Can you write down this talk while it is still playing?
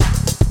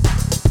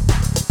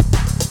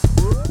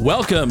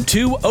Welcome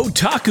to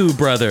Otaku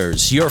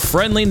Brothers, your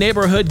friendly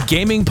neighborhood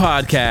gaming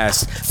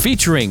podcast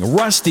featuring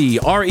Rusty,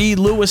 R.E.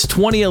 Lewis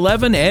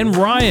 2011, and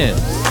Ryan.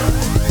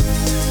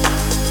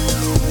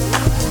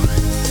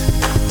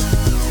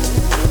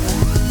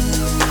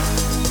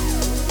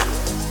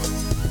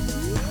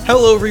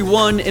 Hello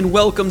everyone, and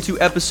welcome to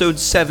episode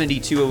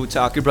 72 of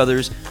Otaku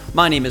Brothers.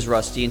 My name is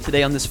Rusty, and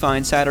today on this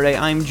fine Saturday,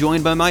 I'm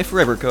joined by my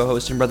forever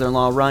co-host and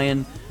brother-in-law,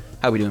 Ryan.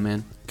 How we doing,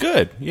 man?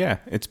 Good, yeah.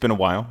 It's been a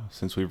while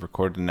since we've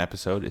recorded an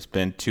episode. It's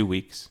been 2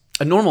 weeks.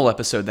 A normal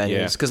episode, that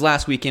Yeah. is, because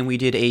last weekend we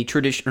did a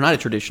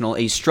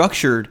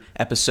structured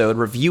episode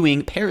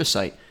reviewing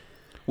Parasite,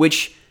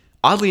 which,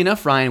 oddly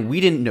enough, Ryan,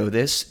 we didn't know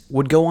this,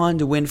 would go on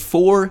to win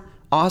 4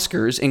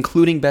 Oscars,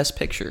 including Best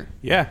Picture.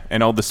 Yeah,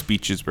 and all the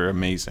speeches were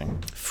amazing.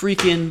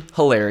 Freaking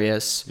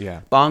hilarious. Yeah.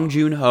 Bong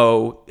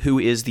Joon-ho, who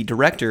is the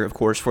director, of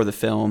course, for the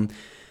film,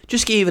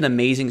 just gave an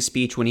amazing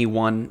speech when he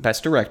won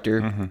Best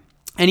Director. Mm-hmm.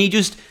 And he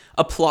just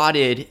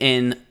applauded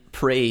and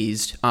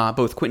praised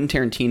both Quentin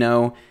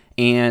Tarantino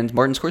and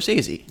Martin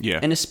Scorsese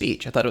in a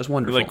speech. I thought it was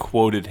wonderful. He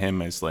quoted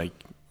him as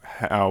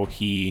how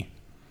he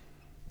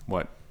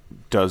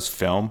does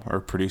film or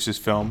produces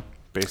film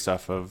based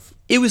off of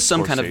it was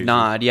some kind of Scorsese.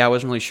 nod. Yeah, I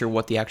wasn't really sure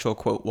what the actual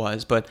quote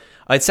was, but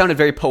it sounded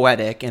very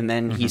poetic. And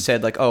then he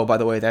said, oh, by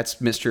the way, that's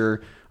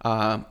Mr.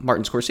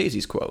 Martin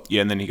Scorsese's quote.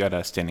 Yeah, and then he got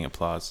a standing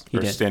applause. He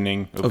did.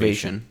 Standing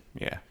ovation.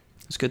 Yeah.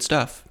 It's good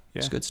stuff.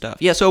 It's Yeah. good stuff.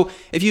 Yeah, so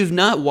if you've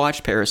not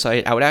watched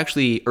Parasite, I would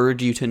actually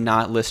urge you to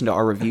not listen to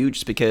our review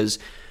just because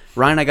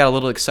Ryan and I got a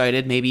little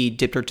excited, maybe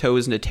dipped our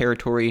toes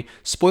into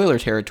spoiler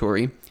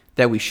territory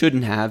that we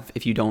shouldn't have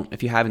if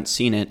you haven't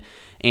seen it.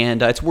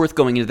 And it's worth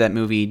going into that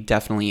movie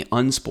definitely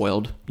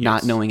unspoiled,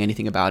 not knowing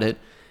anything about it.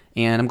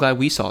 And I'm glad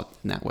we saw it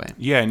in that way.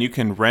 Yeah, and you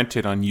can rent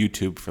it on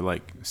YouTube for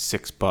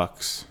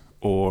 $6,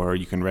 or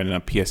you can rent it on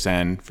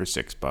PSN for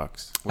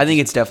 $6. I think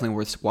it's definitely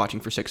worth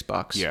watching for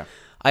 $6. Yeah.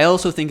 I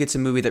also think it's a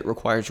movie that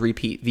requires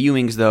repeat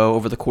viewings, though,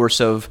 over the course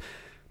of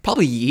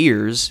probably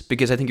years,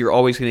 because I think you're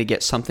always going to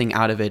get something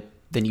out of it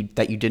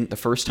that you didn't the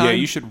first time. Yeah,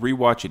 you should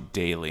rewatch it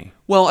daily.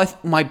 Well,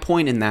 my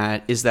point in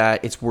that is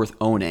that it's worth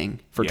owning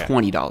for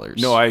 $20.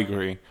 No, I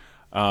agree.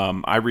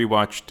 I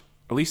rewatched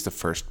at least the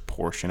first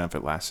portion of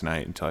it last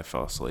night until I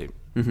fell asleep.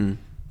 Mm-hmm.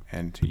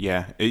 And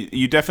yeah,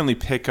 you definitely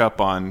pick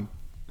up on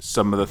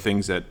some of the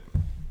things that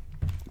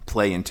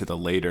play into the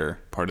later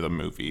part of the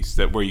movies,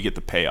 where you get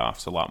the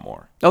payoffs a lot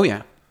more. Oh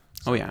yeah.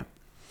 Oh yeah.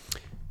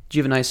 Did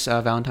you have a nice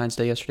Valentine's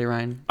Day yesterday,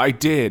 Ryan? I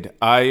did.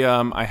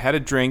 I had a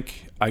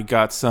drink. I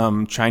got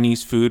some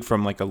Chinese food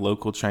from a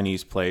local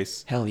Chinese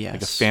place. Hell yes.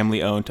 Like a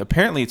family owned.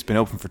 Apparently it's been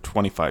open for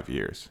 25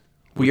 years.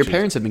 Well, your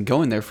parents have been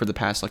going there for the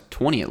past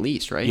 20 at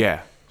least, right?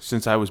 Yeah.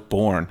 Since I was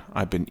born,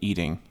 I've been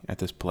eating at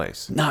this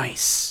place.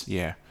 Nice.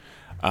 Yeah.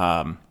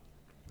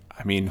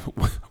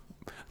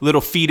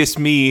 Little fetus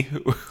me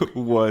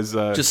was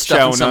just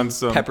stuffing chowing on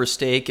some pepper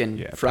steak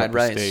and fried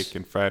rice. Steak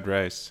and fried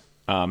rice.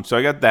 So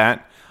I got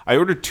that. I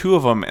ordered 2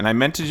 of them, and I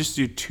meant to just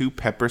do 2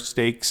 pepper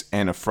steaks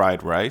and a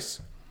fried rice.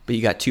 But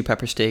you got 2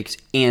 pepper steaks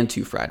and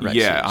 2 fried rice.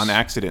 Yeah, on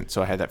accident.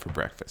 So I had that for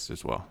breakfast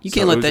as well. You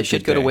can't let that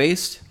shit go to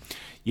waste.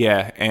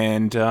 Yeah,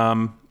 and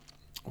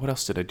what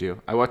else did I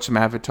do? I watched some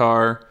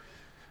Avatar.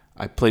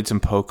 I played some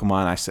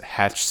Pokemon. I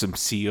hatched some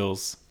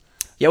seals.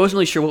 Yeah, I wasn't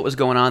really sure what was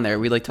going on there.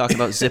 We talking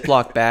about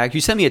Ziploc bags. You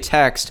sent me a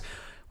text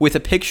with a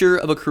picture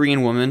of a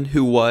Korean woman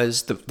who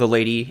was the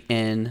lady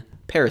in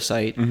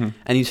Parasite,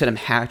 and you said I'm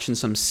hatching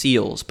some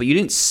seals, but you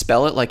didn't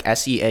spell it like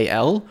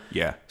SEAL.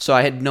 Yeah. So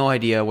I had no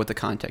idea what the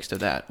context of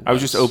that was. I was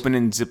just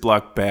opening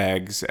Ziploc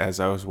bags as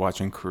I was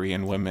watching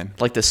Korean women.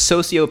 Like the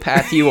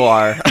sociopath you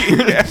are.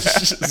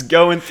 Just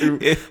going through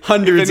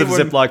hundreds of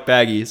Ziploc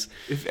baggies.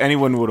 If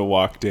anyone would have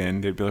walked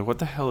in, they'd be like, what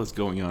the hell is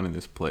going on in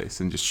this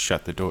place? And just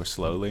shut the door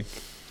slowly.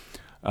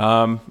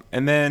 And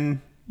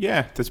then,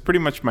 yeah, that's pretty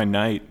much my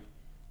night.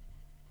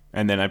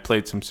 And then I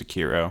played some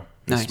Sekiro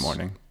this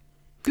morning.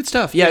 Good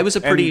stuff. Yeah, it was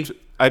a pretty... And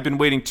I've been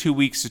waiting 2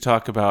 weeks to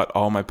talk about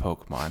all my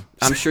Pokemon.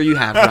 I'm sure you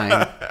have,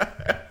 Ryan.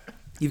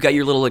 You've got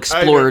your little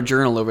Explorer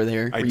journal over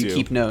there where you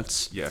keep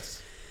notes. Yes.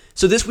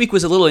 So this week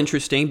was a little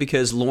interesting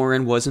because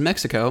Lauren was in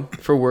Mexico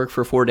for work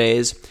for 4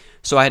 days.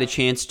 So I had a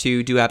chance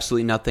to do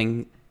absolutely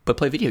nothing but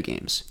play video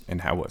games.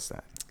 And how was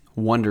that?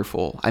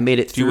 Wonderful. I made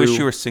it through... Do you wish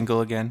you were single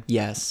again?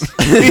 Yes.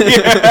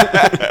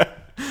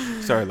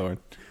 Sorry, Lauren.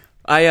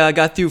 I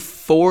got through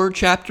 4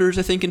 chapters,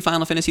 I think, in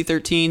Final Fantasy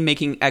 13,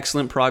 making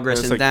excellent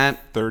progress in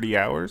that. 30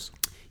 hours?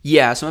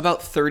 Yeah, so I'm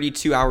about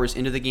 32 hours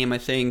into the game, I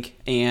think,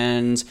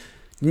 and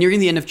nearing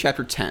the end of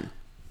chapter 10.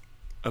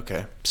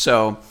 Okay.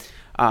 So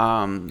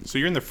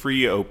you're in the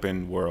free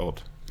open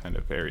world kind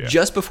of area.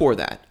 Just before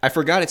that. I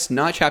forgot it's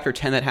not chapter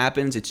 10 that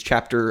happens, it's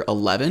chapter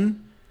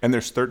 11. And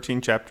there's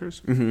 13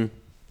 chapters? Mm-hmm.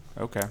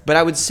 Okay. But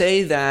I would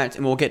say that,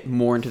 and we'll get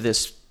more into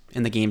this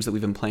in the games that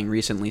we've been playing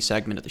recently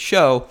segment of the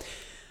show,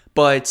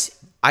 but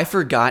I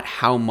forgot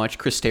how much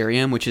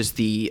Crystarium, which is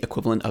the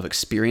equivalent of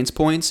experience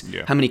points,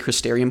 how many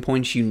Crystarium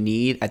points you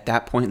need at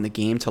that point in the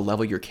game to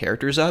level your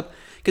characters up.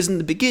 Because in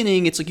the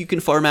beginning, it's you can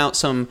farm out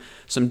some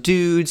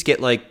dudes, get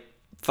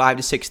 5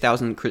 to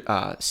 6,000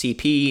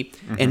 CP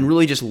and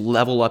really just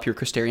level up your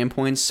Crystarium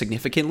points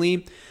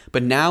significantly.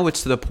 But now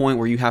it's to the point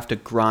where you have to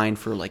grind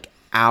for like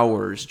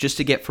hours just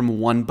to get from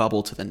one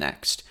bubble to the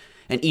next.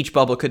 And each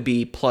bubble could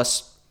be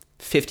plus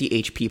 50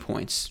 HP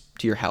points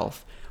to your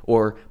health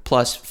or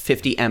plus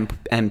 50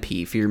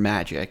 MP for your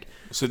magic.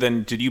 So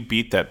then, did you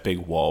beat that big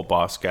wall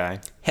boss guy?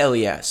 Hell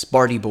yes,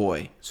 Barty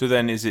boy. So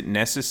then, is it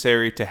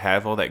necessary to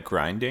have all that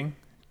grinding?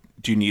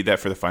 Do you need that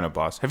for the final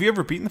boss? Have you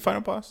ever beaten the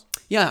final boss?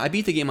 Yeah, I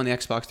beat the game on the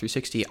Xbox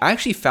 360. I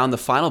actually found the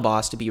final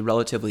boss to be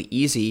relatively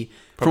easy.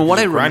 Probably From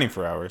what grinding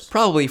for hours.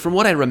 Probably. From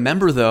what I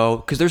remember, though,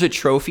 because there's a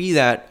trophy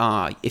that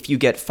if you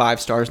get 5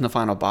 stars in the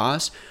final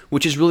boss,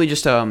 which is really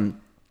just a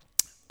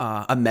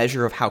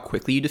measure of how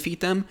quickly you defeat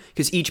them,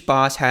 because each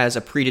boss has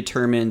a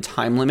predetermined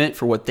time limit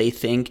for what they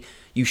think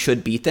you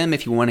should beat them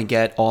if you want to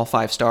get all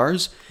 5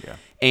 stars. Yeah.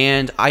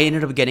 And I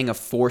ended up getting a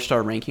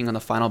 4-star ranking on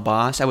the final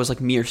boss. I was like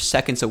mere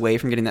seconds away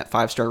from getting that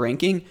 5-star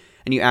ranking,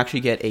 and you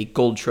actually get a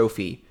gold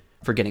trophy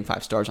for getting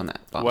 5 stars on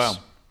that boss. Wow.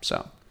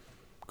 So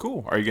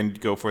cool. Are you going to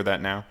go for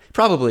that now?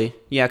 probably,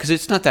 yeah, because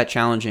it's not that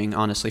challenging,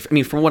 honestly. I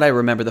mean, from what I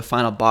remember, the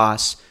final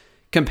boss,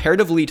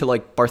 comparatively to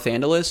like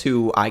Barthandelus,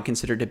 who I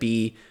consider to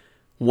be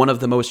one of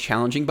the most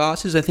challenging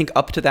bosses, I think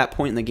up to that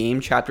point in the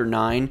game, Chapter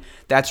 9,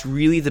 that's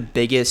really the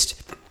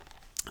biggest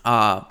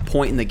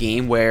point in the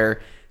game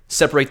where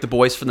separate the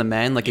boys from the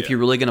men. Like, if you're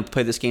really going to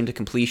play this game to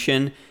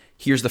completion,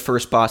 here's the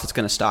first boss that's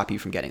going to stop you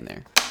from getting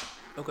there.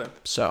 Okay.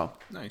 So,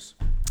 Nice.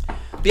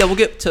 but yeah, we'll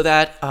get to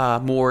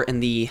that more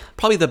in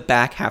probably the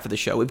back half of the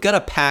show. We've got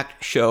a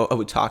packed show of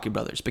Otaku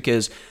Brothers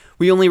because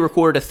we only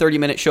recorded a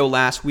 30-minute show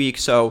last week,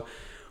 so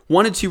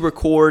wanted to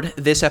record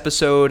this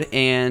episode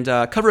and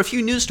cover a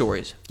few news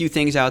stories, a few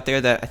things out there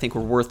that I think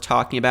were worth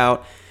talking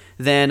about.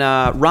 Then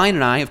Ryan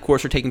and I, of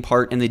course, are taking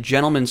part in the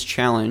Gentleman's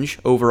Challenge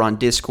over on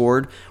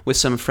Discord with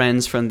some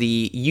friends from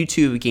the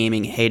YouTube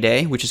gaming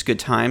heyday, which is good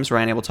times.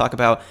 Ryan and I will talk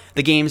about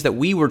the games that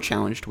we were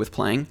challenged with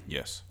playing.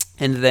 Yes.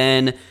 And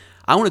then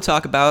I want to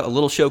talk about a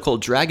little show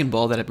called Dragon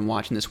Ball that I've been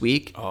watching this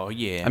week. Oh,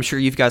 yeah. I'm sure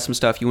you've got some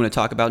stuff you want to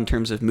talk about in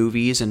terms of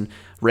movies and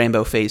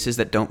Rambo faces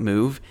that don't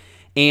move.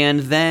 And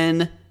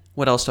then,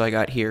 what else do I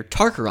got here?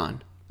 Tarkaron.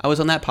 I was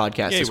on that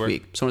podcast this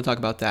week, so I want to talk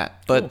about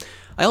that. But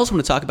I also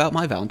want to talk about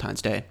my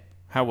Valentine's Day.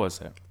 How was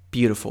that?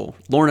 Beautiful.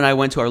 Lauren and I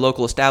went to our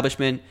local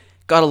establishment,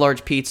 got a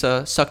large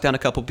pizza, sucked down a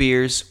couple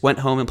beers, went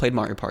home and played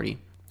Mario Party,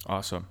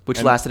 Awesome.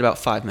 which lasted about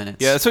 5 minutes.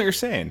 Yeah, that's what you're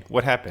saying.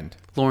 What happened?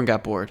 Lauren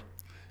got bored.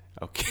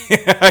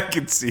 Okay, I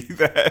can see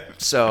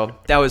that. So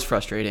that was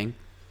frustrating.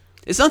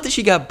 It's not that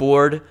she got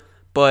bored,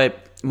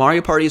 but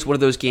Mario Party is one of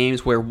those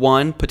games where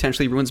 1,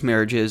 potentially ruins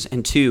marriages,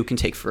 and 2, can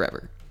take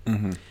forever.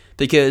 Mm-hmm.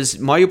 Because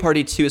Mario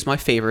Party 2 is my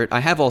favorite.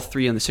 I have all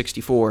 3 on the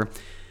 64,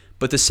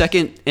 but the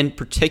second in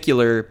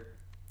particular,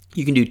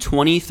 you can do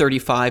 20,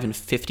 35, and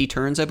 50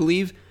 turns, I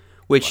believe,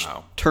 which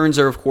turns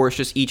are, of course,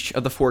 just each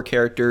of the 4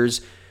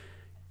 characters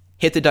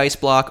hit the dice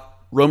block,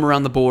 roam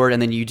around the board,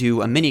 and then you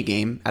do a mini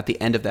game at the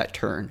end of that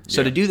turn.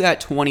 So to do that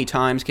 20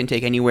 times can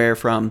take anywhere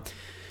from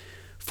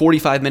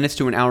 45 minutes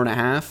to an hour and a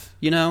half,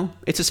 you know?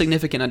 It's a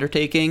significant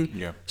undertaking.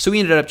 Yeah. So we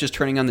ended up just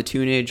turning on the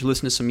tunage,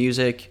 listening to some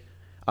music.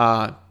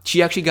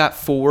 She actually got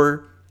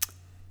 4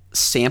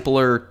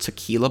 sampler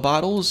tequila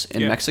bottles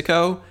in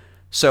Mexico.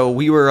 So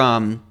we were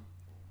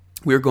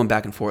going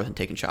back and forth and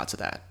taking shots of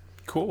that.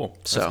 Cool.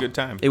 That's So a good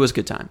time. It was a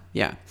good time,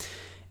 yeah.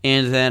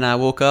 And then I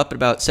woke up at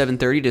about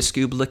 7:30 to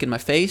Scoob licking my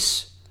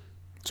face.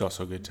 It's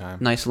also a good time.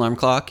 Nice alarm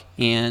clock.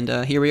 And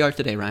here we are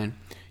today, Ryan.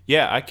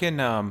 Yeah, I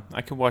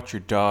can watch your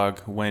dog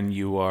when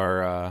you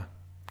are,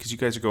 because you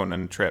guys are going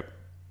on a trip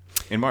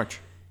in March.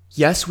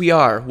 Yes, we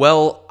are.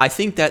 Well, I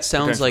think that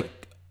sounds Potentially.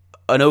 like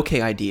an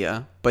okay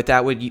idea, but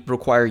that would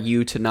require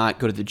you to not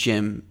go to the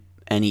gym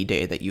any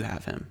day that you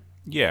have him.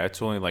 Yeah,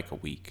 it's only like a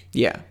week.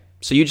 Yeah.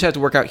 So you just have to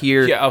work out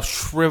here. Yeah, I'll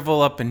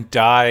shrivel up and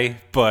die,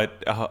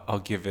 but I'll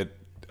give it.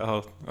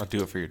 I'll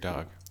do it for your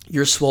dog.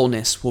 Your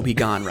swollenness will be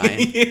gone,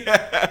 Ryan.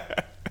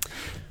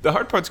 The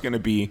hard part's gonna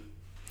be.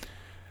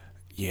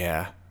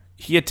 Yeah,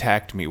 he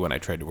attacked me when I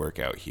tried to work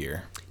out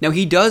here. Now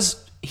he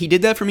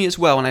did that for me as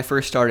well when I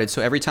first started.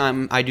 So every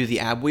time I do the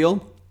ab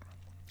wheel,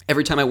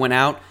 every time I went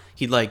out,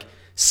 he'd like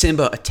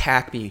Simba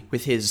attack me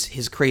with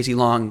his crazy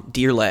long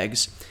deer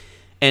legs.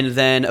 And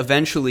then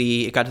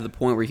eventually it got to the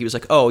point where he was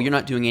like, oh, you're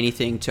not doing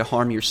anything to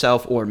harm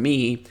yourself or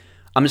me.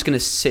 I'm just going to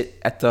sit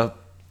at the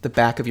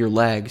back of your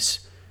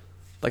legs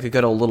like a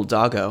good old little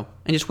doggo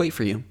and just wait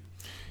for you.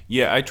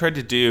 Yeah, I tried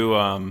to do,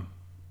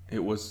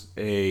 it was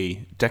a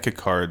deck of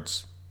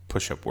cards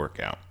push-up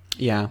workout.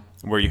 Yeah.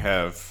 Where you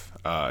have,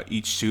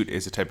 each suit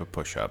is a type of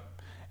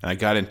push-up. And I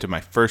got into my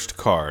first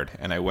card,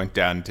 and I went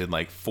down and did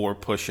like 4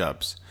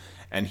 push-ups.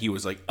 And he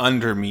was like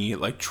under me,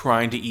 like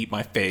trying to eat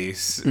my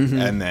face. Mm-hmm.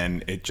 And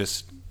then it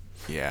just,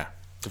 That's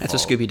what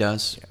devolved. Scooby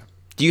does. Yeah.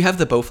 Do you have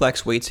the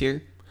Bowflex weights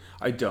here?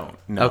 I don't.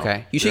 No.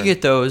 Okay. You should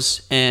get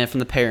those from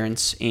the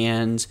parents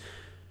and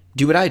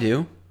do what I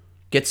do.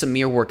 Get some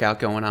mirror workout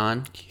going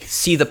on.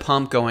 See the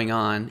pump going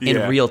on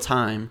in real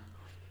time.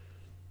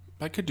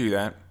 I could do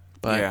that.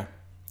 But- yeah.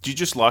 Do you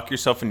just lock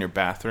yourself in your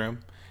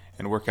bathroom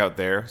and work out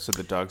there, so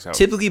the dog's out.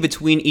 Typically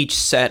between each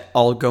set,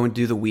 I'll go and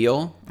do the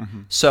wheel.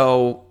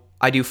 So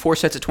I do 4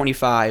 sets of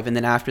 25, and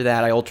then after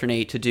that, I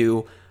alternate to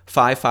do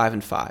 5, 5,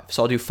 and 5.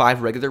 So I'll do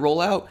 5 regular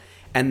rollout,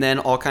 and then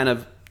I'll kind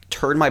of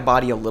turn my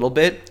body a little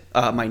bit.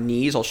 My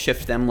knees, I'll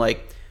shift them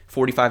like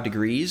 45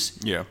 degrees,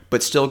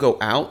 but still go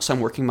out. So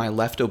I'm working my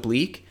left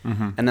oblique,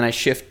 and then I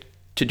shift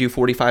to do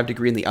 45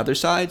 degree on the other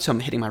side, so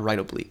I'm hitting my right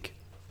oblique.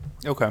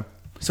 Okay.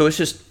 So it's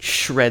just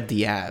shred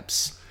the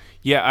abs.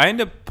 Yeah, I end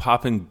up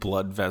popping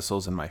blood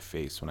vessels in my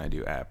face when I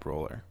do ab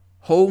roller.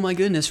 Oh my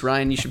goodness,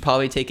 Ryan, you should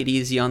probably take it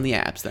easy on the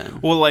abs then.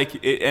 Well, like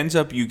it ends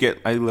up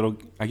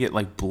I get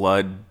like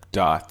blood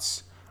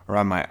dots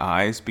around my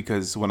eyes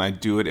because when I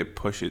do it, it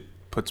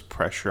puts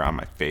pressure on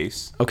my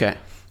face. Okay.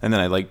 And then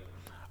I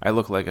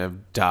look like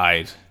I've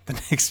died the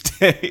next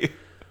day.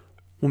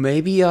 Well,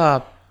 maybe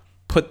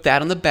put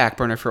that on the back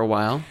burner for a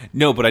while.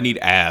 No, but I need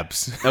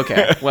abs.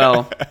 Okay,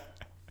 well,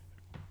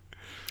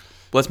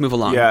 let's move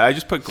along. Yeah, I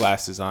just put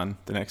glasses on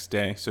the next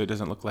day so it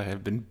doesn't look like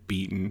I've been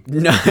beaten.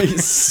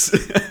 Nice.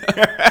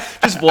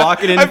 Just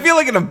walking in. I feel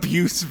like an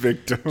abuse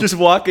victim. Just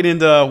walking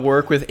into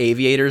work with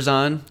aviators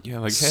on. Yeah,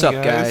 like, hey sup,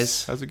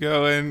 guys, how's it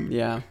going?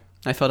 Yeah,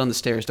 I fell down the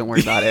stairs. Don't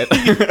worry about it.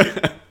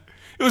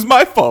 It was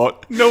my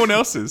fault. No one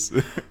else's.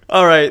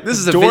 All right, this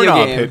is a video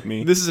Doorknob game. hit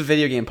me. This is a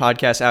video game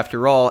podcast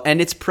after all, and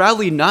it's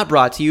proudly not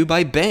brought to you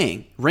by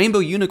Bang. Rainbow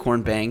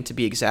Unicorn Bang, to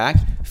be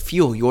exact.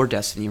 Fuel your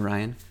destiny,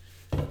 Ryan.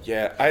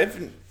 Yeah, I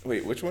haven't.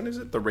 Wait, which one is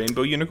it? The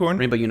Rainbow Unicorn?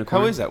 Rainbow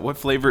Unicorn. How is that? What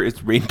flavor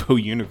is Rainbow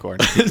Unicorn?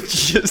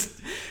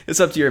 It's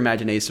up to your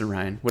imagination,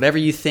 Ryan. Whatever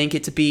you think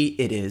it to be,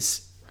 it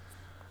is.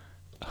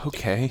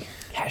 Okay.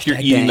 Hashtag You're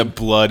eating Bang. the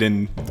blood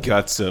and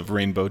guts of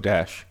Rainbow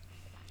Dash.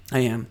 I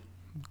am.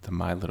 The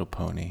My Little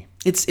Pony.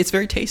 It's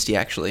very tasty,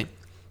 actually.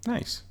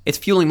 Nice. It's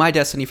fueling my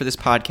destiny for this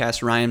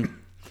podcast,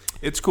 Ryan.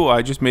 It's cool.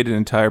 I just made an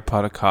entire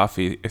pot of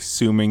coffee,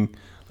 assuming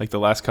like the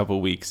last couple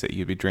of weeks that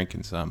you'd be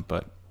drinking some,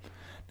 but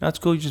no, it's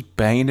cool. You're just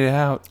banging it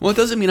out. Well, it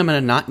doesn't mean I'm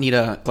going to not need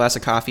a glass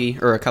of coffee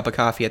or a cup of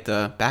coffee at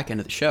the back end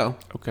of the show.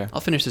 Okay.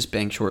 I'll finish this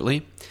bang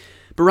shortly.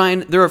 But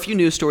Ryan, there are a few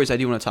news stories I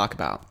do want to talk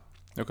about.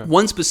 Okay.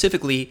 One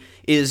specifically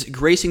is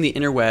gracing the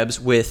interwebs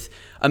with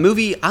a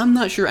movie I'm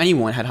not sure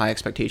anyone had high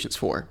expectations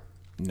for.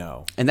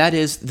 No. And that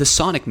is the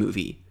Sonic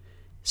movie,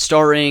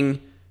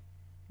 starring,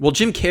 well,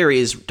 Jim Carrey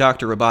is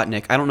Dr.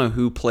 Robotnik. I don't know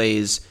who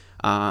plays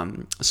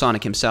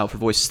Sonic himself or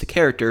voices the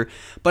character,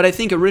 but I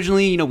think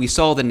originally, we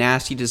saw the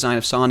nasty design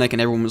of Sonic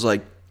and everyone was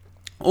like,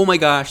 oh my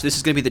gosh, this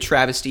is going to be the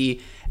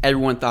travesty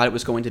everyone thought it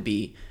was going to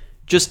be.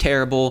 Just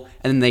terrible.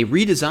 And then they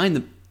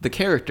redesigned the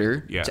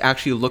character to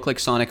actually look like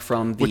Sonic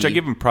from the... Which I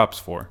give them props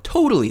for.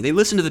 Totally. They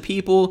listened to the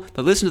people,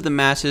 they listened to the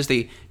masses,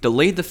 they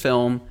delayed the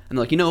film, and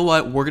they're like, you know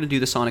what, we're going to do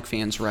the Sonic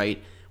fans right.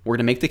 We're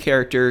going to make the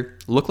character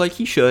look like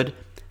he should.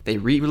 They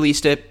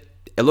re-released it.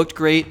 It looked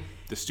great.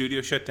 The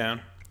studio shut down.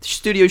 The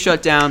studio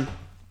shut down,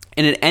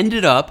 and it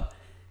ended up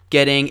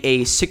getting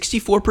a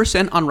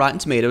 64% on Rotten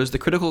Tomatoes. The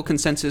critical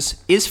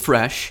consensus is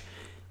fresh.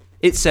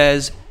 It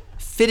says,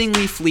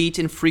 fittingly fleet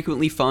and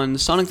frequently fun,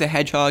 Sonic the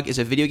Hedgehog is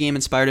a video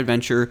game-inspired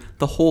adventure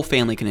the whole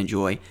family can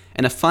enjoy,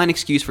 and a fine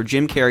excuse for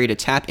Jim Carrey to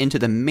tap into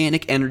the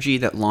manic energy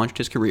that launched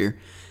his career.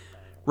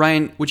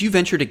 Ryan, would you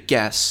venture to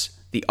guess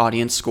the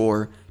audience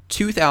score?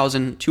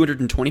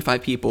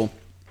 2,225 people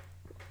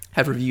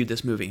have reviewed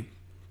this movie.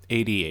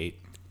 88.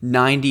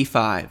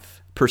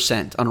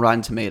 95% on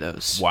Rotten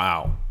Tomatoes.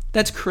 Wow.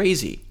 That's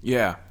crazy.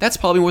 Yeah. That's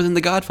probably more than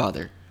The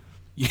Godfather.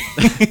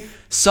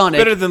 Sonic.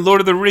 Better than Lord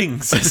of the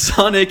Rings.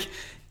 Sonic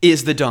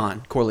is the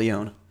Don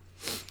Corleone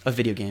of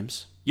video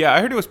games. Yeah,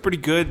 I heard it was pretty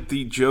good.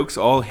 The jokes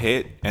all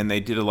hit, and they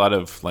did a lot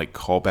of like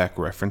callback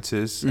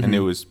references, and it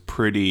was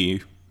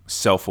pretty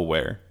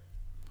self-aware.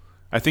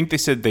 I think they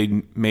said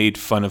they made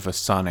fun of a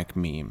Sonic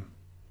meme,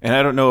 and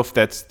I don't know if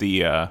that's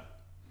the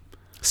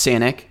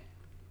Sonic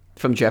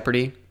from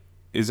Jeopardy.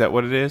 Is that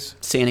what it is?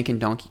 Sonic and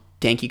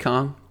Donkey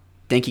Kong,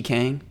 Donkey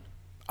Kang.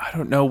 I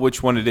don't know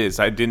which one it is.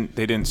 They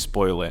didn't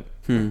spoil it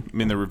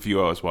in the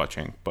review I was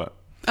watching, but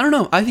I don't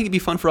know. I think it'd be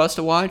fun for us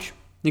to watch.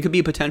 It could be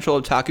a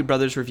potential Otaku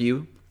Brothers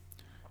review.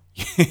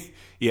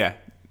 Yeah.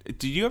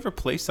 Did you ever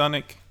play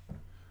Sonic?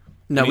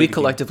 No, we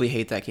collectively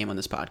hate that game on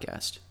this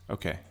podcast.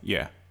 Okay,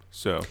 yeah.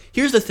 So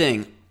Here's the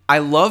thing. I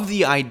love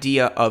the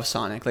idea of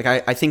Sonic. Like,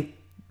 I think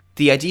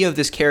the idea of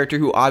this character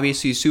who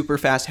obviously is super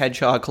fast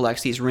hedgehog,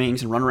 collects these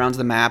rings and run around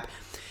the map.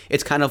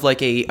 It's kind of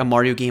like a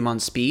Mario game on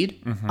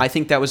speed. I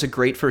think that was a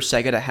great for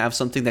Sega to have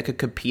something that could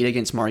compete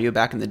against Mario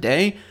back in the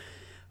day.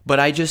 But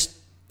I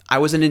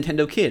was a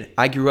Nintendo kid.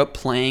 I grew up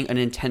playing a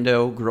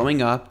Nintendo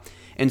growing up.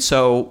 And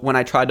so when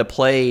I tried to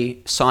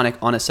play Sonic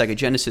on a Sega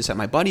Genesis at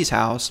my buddy's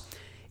house,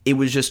 it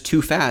was just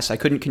too fast. I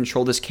couldn't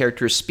control this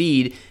character's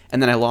speed,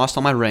 and then I lost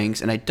all my rings,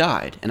 and I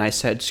died. And I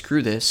said,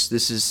 screw this.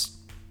 This is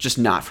just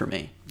not for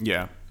me.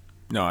 yeah.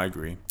 No, I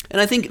agree. And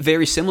I think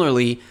very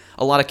similarly,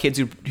 a lot of kids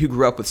who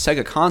grew up with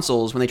Sega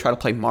consoles, when they try to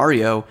play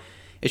Mario,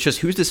 it's just,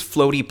 who's this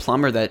floaty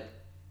plumber that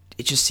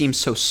it just seems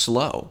so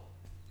slow?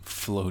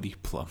 Floaty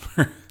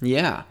plumber.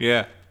 Yeah.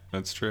 Yeah,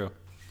 that's true.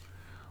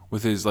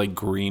 With his like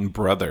green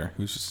brother,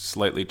 who's just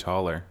slightly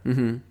taller.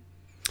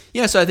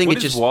 Yeah, so I think What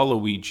it is just...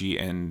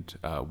 Waluigi and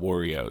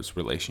Wario's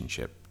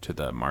relationship to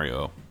the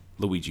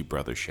Mario-Luigi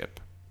brothership?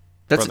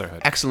 That's an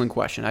Brotherhood. excellent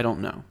question. I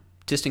don't know.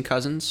 Distant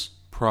cousins?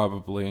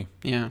 Probably.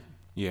 Yeah.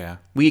 Yeah.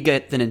 We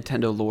get the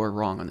Nintendo lore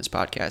wrong on this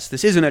podcast.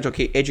 This is an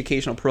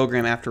educational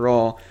program after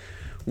all.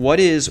 What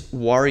is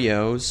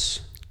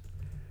Wario's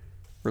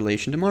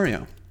relation to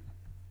Mario?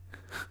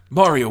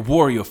 Mario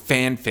Wario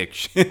fan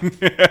fiction.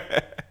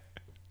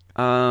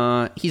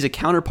 He's a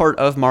counterpart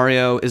of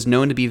Mario, is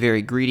known to be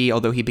very greedy.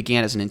 Although he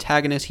began as an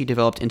antagonist, he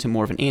developed into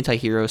more of an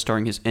anti-hero,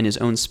 starring in his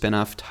own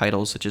spin-off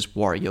titles such as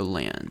Wario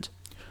Land.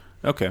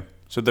 Okay,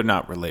 so they're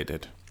not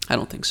related. I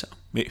don't think so.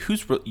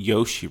 Who's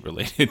Yoshi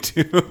related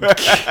to?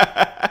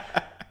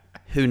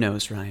 Who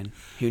knows, Ryan?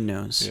 Who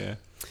knows? Yeah.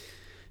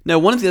 Now,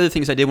 one of the other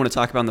things I did want to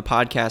talk about on the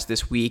podcast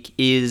this week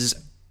is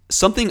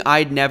something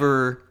I'd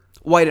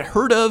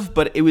heard of,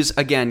 but it was,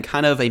 again,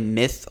 kind of a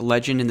myth,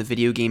 legend in the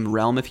video game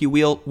realm, if you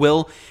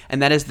will,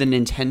 and that is the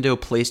Nintendo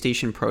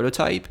PlayStation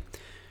prototype.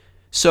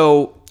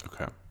 So,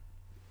 Okay.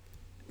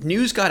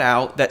 news got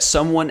out that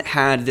someone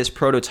had this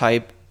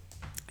prototype,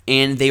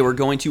 and they were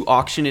going to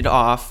auction it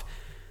off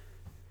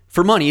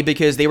for money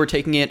because they were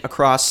taking it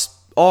across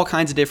all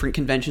kinds of different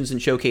conventions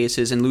and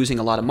showcases and losing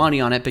a lot of money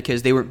on it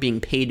because they weren't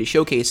being paid to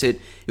showcase it.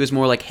 It was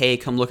more like, hey,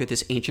 come look at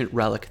this ancient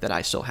relic that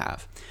I still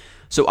have.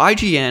 So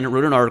IGN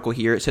wrote an article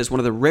here. It says, one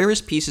of the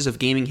rarest pieces of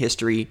gaming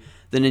history,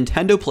 the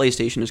Nintendo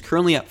PlayStation is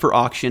currently up for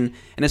auction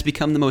and has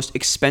become the most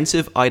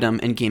expensive item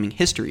in gaming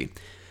history.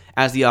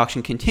 As the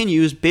auction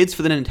continues, bids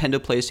for the Nintendo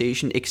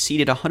PlayStation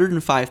exceeded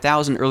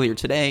 $105,000 earlier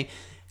today.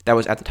 That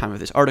was at the time of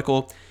this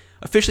article,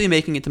 officially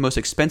making it the most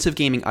expensive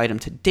gaming item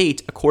to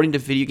date, according to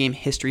Video Game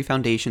History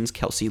Foundation's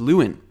Kelsey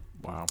Lewin.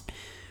 Wow.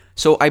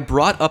 So I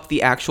brought up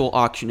the actual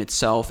auction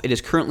itself. It is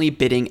currently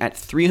bidding at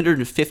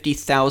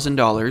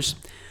 $350,000,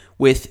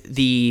 with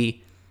the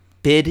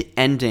bid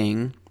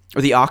ending,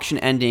 or the auction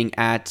ending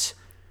at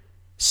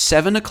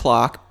 7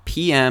 o'clock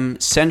p.m.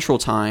 Central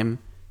Time,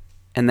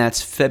 and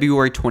that's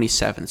February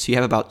 27th. So you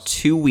have about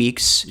 2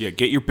 weeks. Yeah,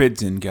 get your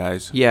bids in,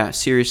 guys. Yeah,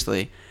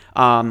 seriously.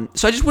 So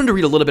I just wanted to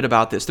read a little bit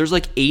about this. There's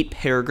like 8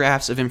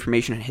 paragraphs of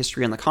information and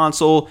history on the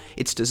console,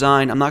 its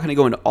design. I'm not going to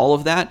go into all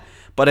of that,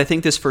 but I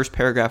think this first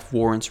paragraph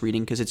warrants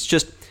reading because it's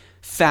just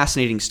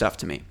fascinating stuff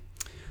to me.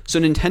 So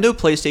Nintendo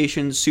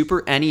PlayStation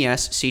Super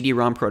NES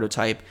CD-ROM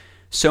prototype,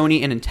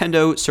 Sony and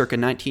Nintendo circa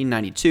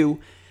 1992.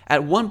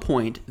 At one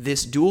point,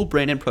 this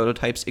dual-branded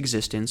prototype's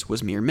existence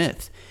was mere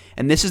myth,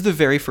 and this is the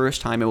very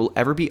first time it will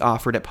ever be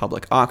offered at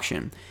public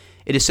auction.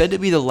 It is said to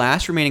be the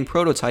last remaining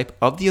prototype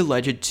of the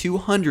alleged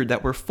 200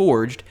 that were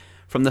forged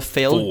from the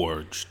failed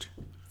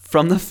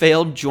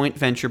joint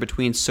venture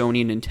between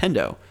Sony and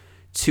Nintendo,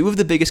 two of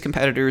the biggest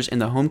competitors in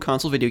the home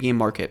console video game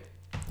market.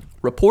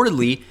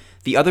 Reportedly,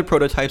 the other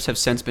prototypes have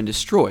since been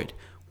destroyed.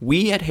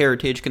 We at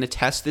Heritage can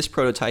attest this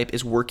prototype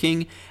is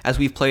working, as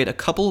we've played a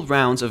couple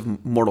rounds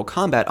of Mortal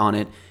Kombat on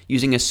it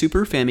using a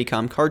Super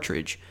Famicom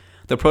cartridge.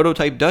 The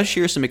prototype does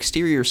share some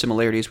exterior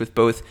similarities with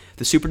both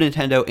the Super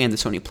Nintendo and the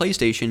Sony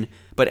PlayStation,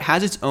 but it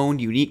has its own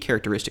unique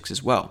characteristics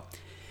as well.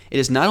 It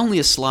is not only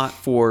a slot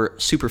for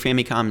Super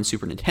Famicom and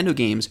Super Nintendo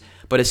games,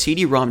 but a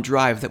CD-ROM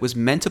drive that was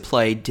meant to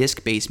play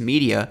disc-based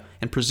media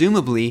and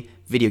presumably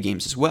video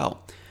games as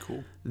well.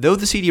 Cool. Though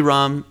the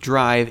CD-ROM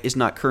drive was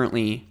not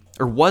currently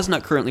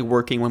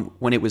working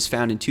when it was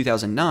found in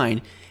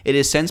 2009, it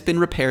has since been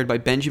repaired by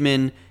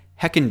Benjamin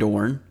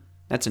Heckendorn.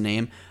 That's a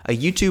name, a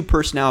YouTube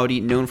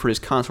personality known for his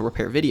console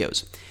repair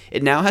videos.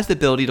 It now has the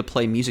ability to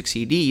play music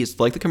CDs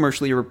like the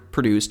commercially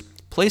produced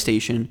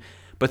PlayStation,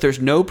 but there's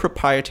no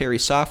proprietary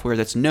software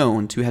that's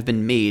known to have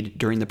been made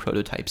during the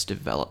prototype's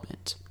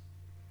development.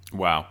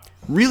 Wow.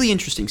 Really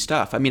interesting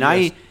stuff. I mean,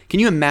 Yes. can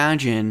you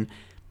imagine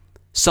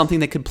something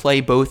that could play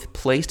both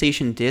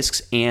PlayStation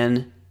discs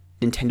and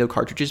Nintendo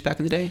cartridges back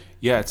in the day?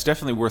 Yeah, it's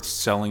definitely worth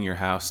selling your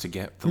house to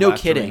get the No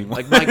last kidding. remaining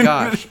Like, one. my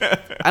gosh.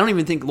 I don't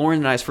even think Lauren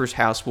and I's first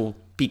house will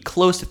be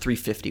close to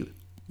 $350.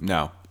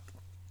 No.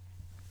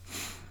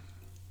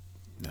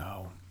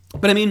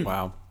 But I mean,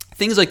 Wow.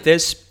 things like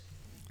this,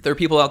 there are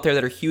people out there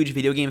that are huge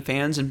video game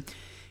fans, and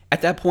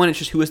at that point, it's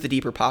just who has the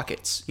deeper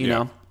pockets, you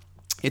know?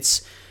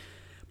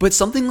 But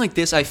something like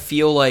this, I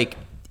feel like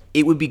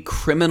it would be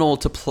criminal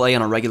to play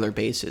on a regular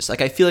basis.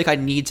 Like, I feel like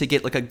I'd need to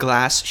get like a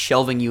glass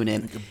shelving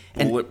unit.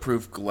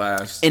 Bulletproof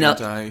glass.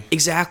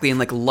 Exactly, and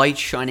like light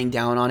shining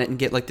down on it and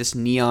get like this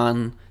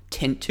neon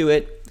tint to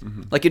it.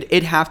 Mm-hmm. Like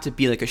it'd have to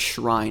be like a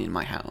shrine in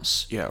my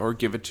house. Yeah, or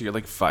give it to your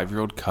like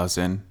 5-year-old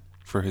cousin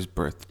for his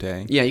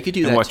birthday. Yeah, you could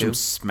do and that watch too. him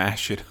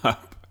smash it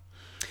up.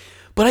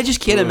 But I just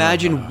can't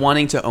imagine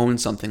wanting to own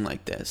something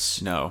like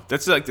this. No,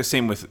 that's like the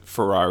same with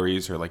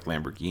Ferraris or like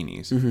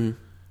Lamborghinis. Mm-hmm.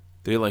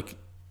 They like,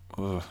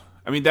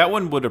 I mean, that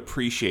one would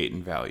appreciate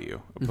in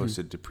value opposed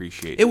to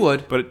depreciate. It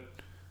would. But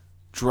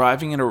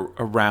driving it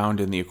around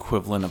in the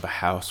equivalent of a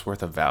house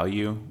worth of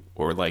value,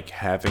 or like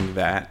having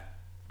that,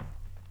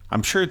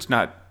 I'm sure it's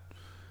not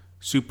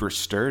super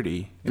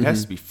sturdy. It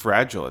has to be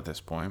fragile at this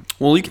point.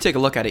 Well, you can take a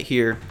look at it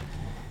here.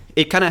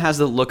 It kind of has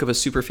the look of a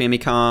Super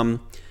Famicom.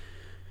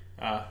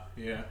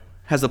 Yeah.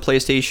 Has the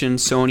PlayStation,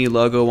 Sony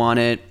logo on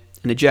it.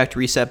 an eject,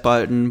 reset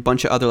button,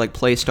 bunch of other like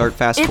play, start,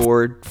 fast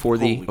forward for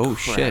the. Holy Oh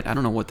crap. shit! I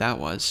don't know what that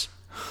was.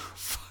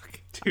 Fuck,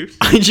 dude.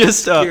 I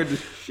just Scared the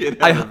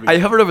shit out of me. I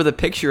hovered over the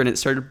picture and it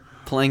started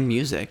playing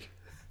music.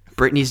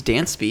 Britney's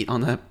dance beat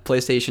on the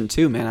PlayStation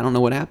 2. Man, I don't know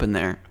what happened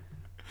there.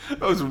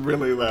 That was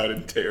really loud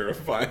and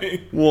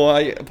terrifying. Well,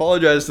 I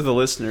apologize to the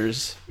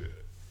listeners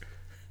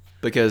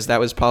because that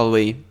was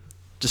probably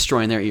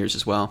destroying their ears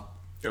as well.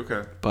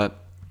 Okay.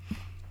 But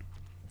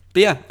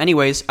yeah,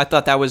 anyways, I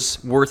thought that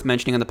was worth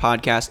mentioning on the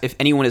podcast. If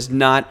anyone has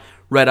not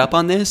read up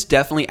on this,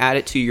 definitely add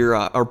it to your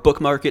or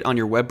bookmark it on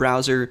your web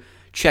browser.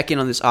 Check in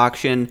on this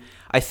auction.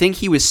 I think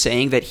he was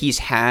saying that he's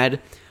had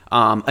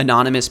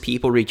anonymous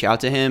people reach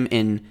out to him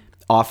and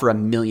offer $1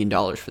 million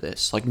for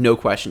this, like no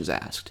questions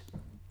asked.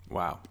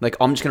 Wow. Like,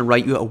 I'm just going to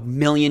write you $1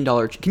 million.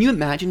 Can you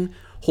imagine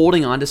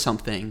holding on to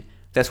something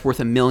that's worth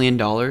 $1 million?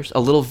 A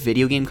little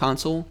video game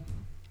console?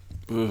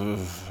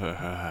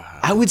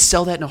 I would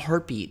sell that in a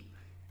heartbeat.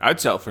 I'd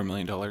sell it for $1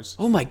 million.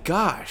 Oh my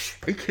gosh.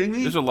 Are you kidding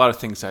me? There's a lot of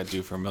things I'd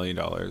do for $1 million.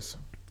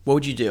 What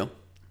would you do?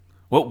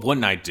 What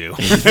wouldn't I do?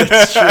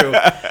 That's true.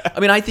 I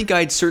mean, I think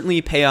I'd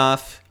certainly pay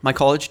off my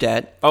college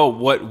debt. Oh,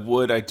 what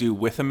would I do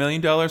with $1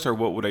 million, or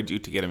what would I do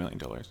to get $1 million?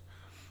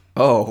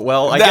 Oh,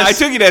 well, I I guess...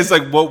 took it as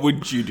like, what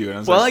would you do? And I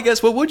was Well, like, I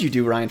guess what would you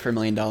do, Ryan, for $1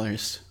 million?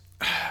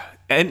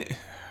 and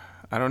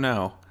I don't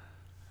know.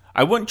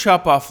 I wouldn't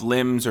chop off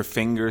limbs or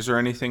fingers or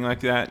anything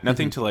like that.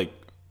 Nothing to like,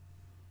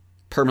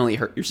 Permanently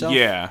hurt yourself?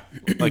 yeah,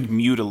 like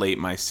mutilate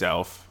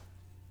myself.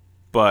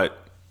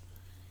 But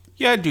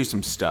yeah, I'd do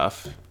some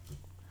stuff.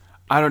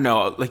 I don't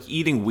know, like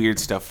eating weird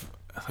stuff,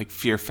 like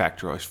Fear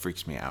Factor always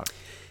freaks me out.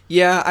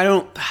 Yeah,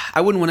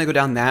 I wouldn't want to go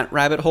down that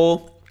rabbit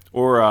hole.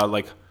 Or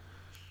like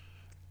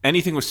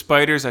anything with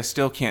spiders, I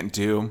still can't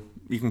do.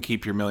 You can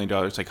keep your $1 million,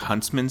 like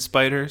huntsman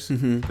spiders,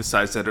 the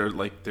size that are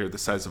like they're the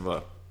size of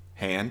a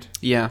hand.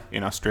 Yeah.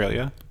 In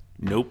Australia,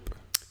 nope.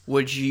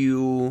 Would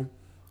you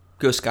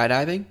go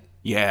skydiving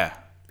Yeah,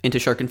 into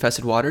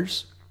shark-infested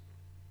waters?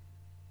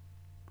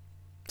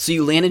 So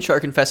you land in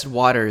shark-infested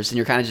waters and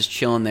you're kind of just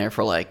chilling there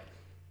for like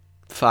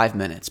 5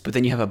 minutes, but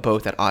then you have a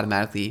boat that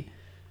automatically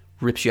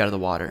rips you out of the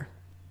water.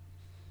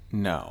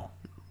 no.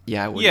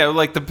 Yeah, I would. Yeah,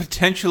 like the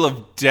potential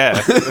of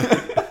death.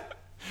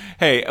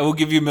 Hey, I will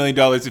give you $1 million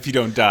if you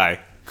don't die.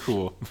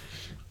 Cool.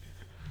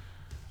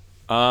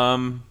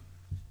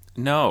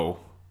 No.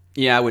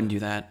 Yeah, I wouldn't do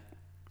that.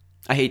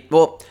 I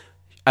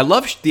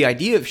love the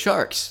idea of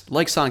sharks,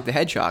 like Sonic the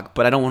Hedgehog,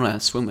 but I don't want to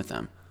swim with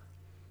them.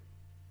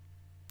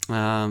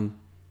 Yeah,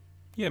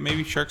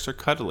 maybe sharks are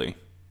cuddly.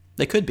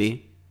 They could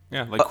be.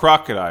 Yeah, like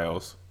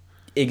crocodiles.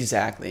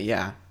 Exactly,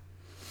 yeah.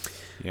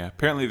 Yeah,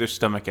 apparently their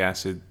stomach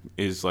acid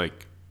is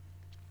like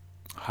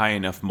high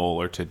enough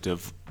molar to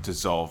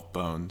dissolve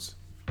bones.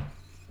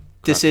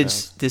 This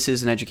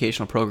is an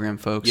educational program,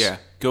 folks. Yeah,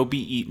 go be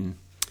eaten.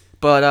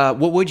 But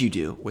what would you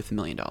do with $1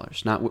 million?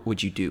 Not what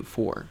would you do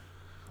for?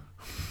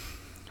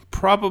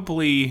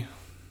 Probably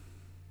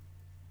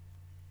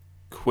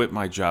quit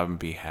my job and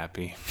be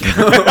happy.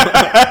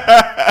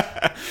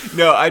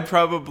 No, I'd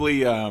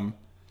probably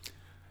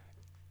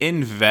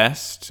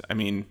invest. I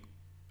mean,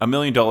 $1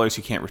 million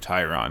you can't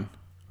retire on.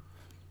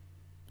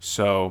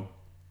 So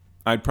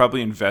I'd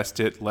probably invest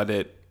it, let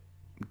it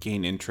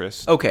gain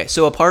interest. Okay,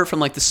 so apart from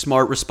like the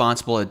smart,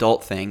 responsible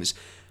adult things,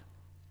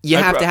 you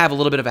have to have a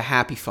little bit of a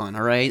happy fun,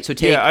 all right? So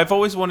take... Yeah, I've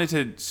always wanted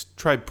to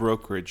try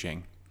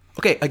brokeraging.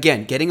 Okay,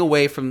 again, getting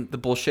away from the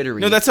bullshittery.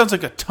 No, that sounds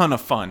like a ton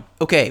of fun.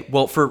 Okay,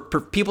 well, for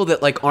people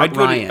that like aren't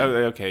Ryan...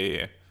 Okay,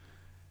 yeah.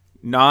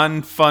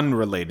 Non-fun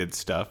related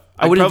stuff.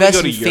 I would probably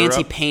invest go in to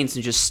fancy Europe. paints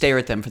and just stare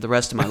at them for the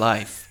rest of my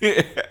life.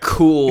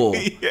 Cool.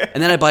 Yeah.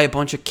 And then I buy a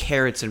bunch of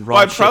carrots and raw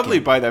Well, I'd chicken. probably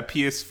buy that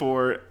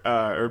PS4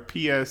 or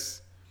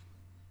PS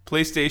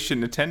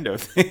PlayStation Nintendo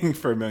thing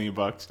for $1 million.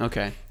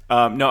 Okay.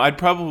 No, I'd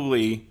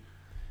probably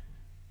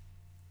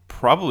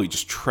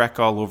just trek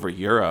all over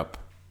Europe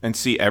and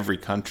see every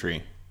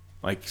country.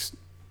 Like,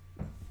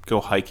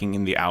 go hiking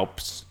in the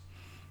Alps.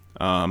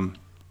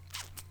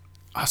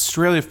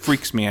 Australia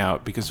freaks me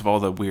out because of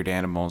all the weird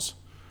animals.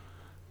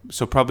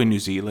 So probably New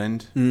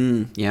Zealand.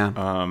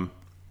 Yeah.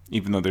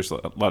 Even though there's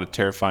a lot of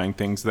terrifying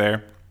things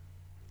there.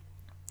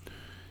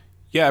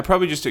 Yeah, I'd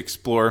probably just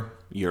explore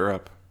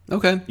Europe.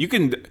 Okay. You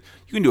can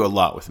do a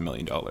lot with $1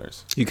 million.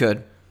 You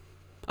could.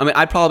 I mean,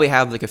 I'd probably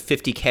have like a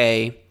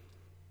 $50K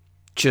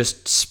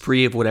just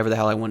spree of whatever the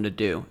hell I wanted to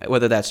do.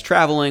 Whether that's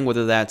traveling,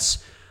 whether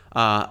that's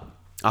a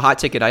hot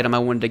ticket item I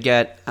wanted to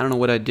get. I don't know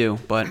what I'd do,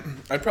 but...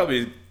 I'd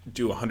probably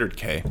do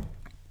 $100K.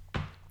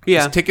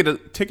 Yeah.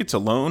 Tickets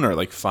alone are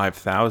like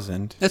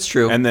 $5,000. That's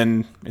true. And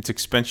then it's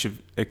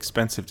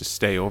expensive to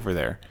stay over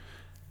there.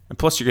 And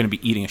plus you're going to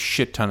be eating a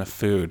shit ton of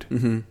food.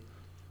 Mm-hmm.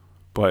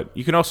 But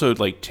you can also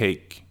like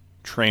take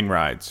train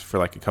rides for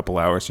like a couple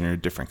hours and you're in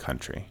a different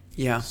country.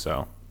 Yeah.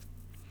 So...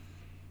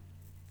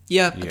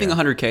 Yeah, I think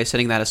 100K,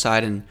 setting that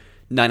aside, and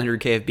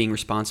 900K of being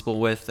responsible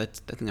with, I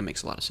think that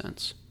makes a lot of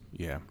sense.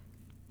 Yeah.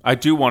 I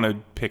do want to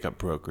pick up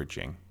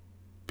brokeraging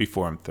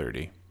before I'm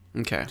 30.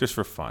 Okay. Just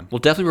for fun. We'll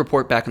definitely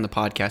report back on the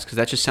podcast, because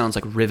that just sounds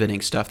like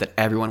riveting stuff that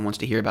everyone wants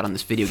to hear about on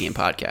this video game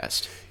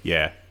podcast.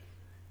 Yeah.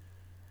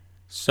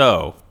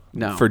 So,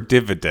 No. for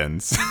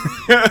dividends.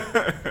 Well,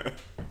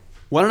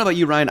 I don't know about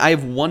you, Ryan. I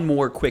have one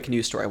more quick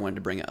news story I wanted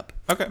to bring up.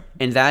 Okay.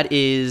 And that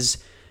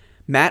is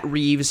Matt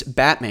Reeves'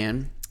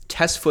 Batman.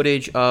 Test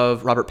footage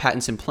of Robert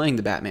Pattinson playing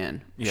the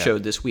Batman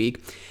showed this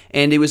week.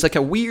 And it was like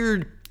a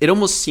weird... It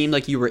almost seemed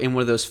like you were in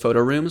one of those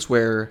photo rooms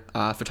where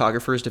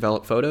photographers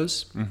develop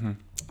photos. Mm-hmm.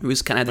 It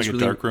was kind of this Like a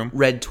really dark room?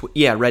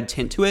 red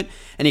tint to it.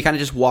 And he kind of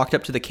just walked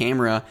up to the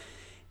camera.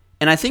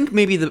 And I think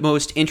maybe the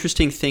most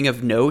interesting thing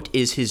of note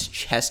is his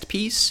chest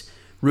piece.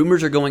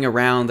 Rumors are going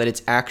around that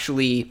it's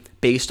actually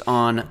based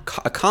on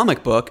a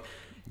comic book.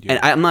 Yeah. And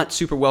I'm not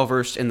super well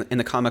versed in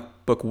the comic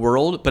book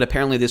world, but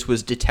apparently this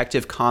was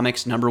Detective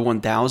Comics number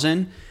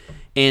 1000.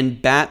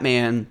 And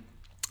Batman,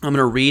 I'm going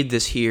to read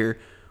this here.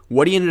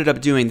 What he ended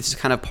up doing, this is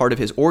kind of part of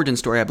his origin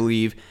story, I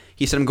believe.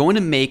 He said, I'm going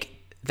to make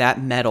that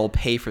metal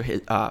pay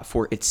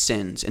for its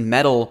sins. And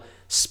metal,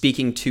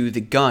 speaking to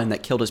the gun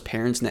that killed his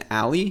parents in the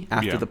alley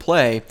after the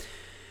play,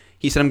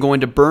 he said, I'm going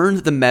to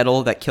burn the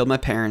metal that killed my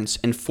parents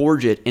and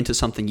forge it into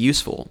something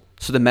useful.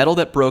 So the metal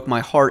that broke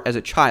my heart as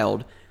a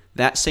child,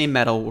 that same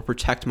metal will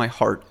protect my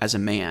heart as a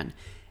man.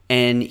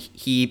 And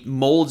he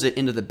molds it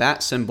into the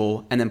bat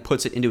symbol and then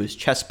puts it into his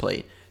chest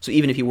plate. So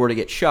even if he were to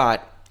get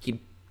shot, he'd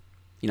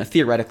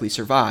theoretically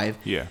survive.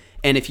 Yeah.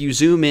 And if you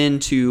zoom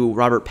into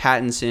Robert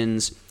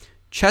Pattinson's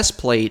chest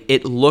plate,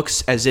 it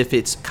looks as if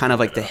it's kind of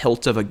like the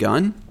hilt of a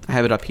gun. I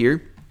have it up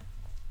here.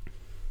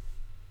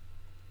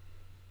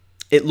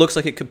 It looks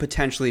like it could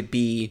potentially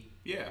be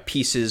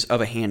pieces of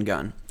a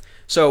handgun.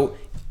 So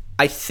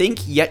I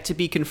think yet to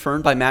be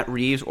confirmed by Matt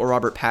Reeves or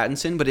Robert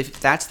Pattinson, but if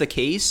that's the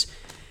case,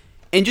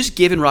 and just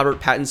given Robert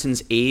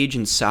Pattinson's age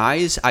and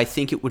size, I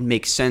think it would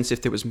make sense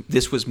if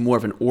this was more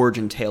of an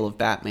origin tale of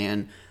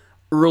Batman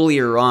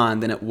earlier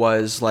on than it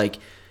was like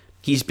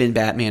he's been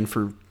Batman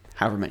for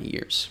however many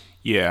years.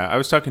 Yeah, I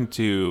was talking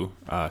to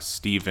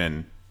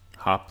Stephen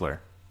Hopler.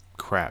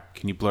 Crap,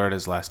 can you blur out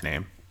his last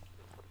name?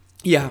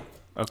 Yeah.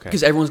 Okay.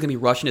 Because everyone's going to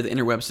be rushing to the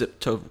interwebs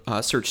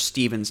to search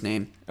Steven's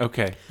name.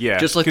 Okay, yeah.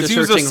 Just like because they're he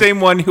was the searching- same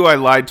one who I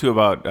lied to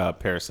about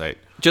Parasite.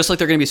 Just like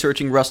they're going to be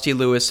searching Rusty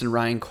Lewis and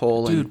Ryan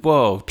Cole Dude,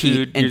 whoa, Pete,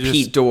 dude, and you're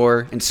Pete just-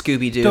 Dorr and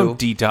Scooby-Doo. Don't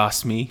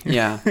DDoS me.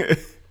 Yeah.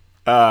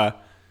 Now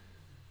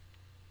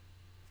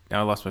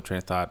I lost my train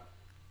of thought.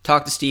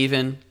 Talk to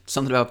Steven.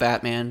 Something about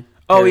Batman.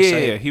 Oh,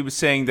 Parasite. yeah. He was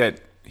saying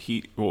that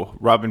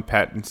Robin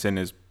Pattinson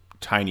is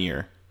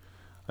tinier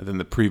than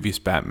the previous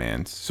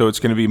Batmans. So it's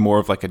going to be more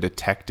of like a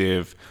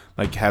detective,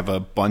 like have a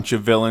bunch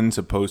of villains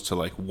opposed to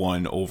like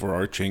one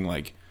overarching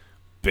like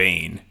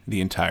Bane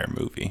the entire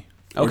movie.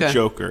 Okay. Or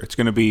Joker. It's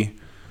going to be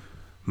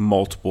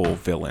multiple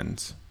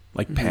villains,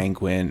 like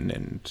Penguin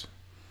and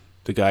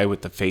the guy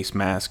with the face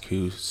mask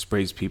who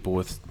sprays people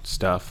with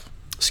stuff.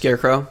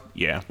 Scarecrow.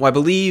 Yeah. Well, I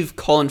believe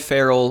Colin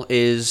Farrell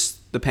is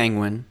the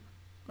Penguin.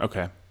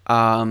 Okay.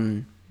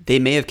 They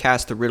may have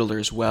cast the Riddler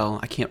as well.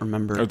 I can't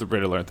remember. Or the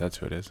Riddler, that's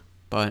who it is.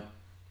 But,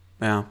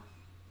 yeah.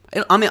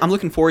 I'm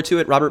looking forward to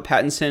it. Robert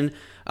Pattinson,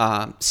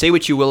 say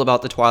what you will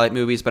about the Twilight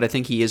movies, but I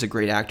think he is a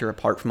great actor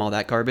apart from all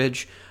that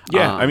garbage.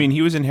 Yeah, I mean,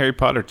 he was in Harry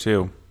Potter,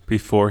 too,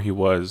 before he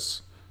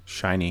was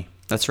shiny.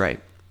 That's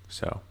right.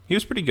 So, he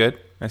was pretty good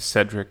as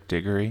Cedric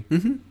Diggory.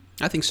 Mm-hmm.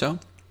 I think so.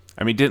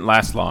 I mean, didn't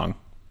last long.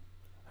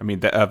 I mean,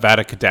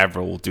 Vada Kedavra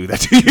will do that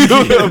to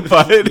you,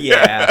 but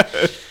Yeah.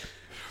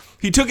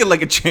 he took it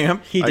like a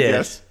champ, He I did.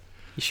 guess.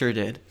 He sure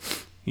did.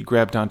 He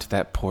grabbed onto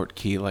that port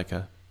key like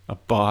a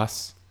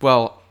boss.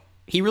 Well,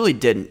 he really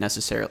didn't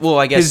necessarily. Well,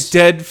 I guess... His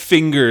dead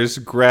fingers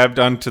grabbed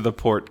onto the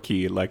port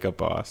key like a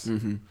boss.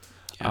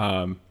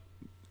 Mm-hmm.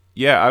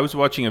 Yeah, I was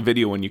watching a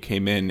video when you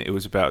came in. It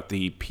was about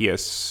the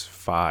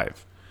PS5.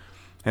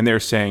 And they were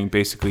saying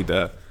basically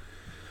the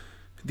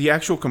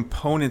actual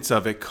components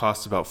of it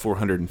cost about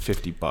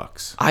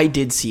 $450. I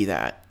did see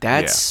that.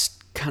 That's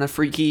kind of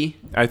freaky.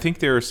 I think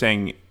they were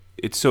saying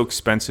it's so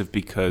expensive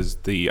because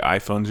the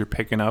iPhones are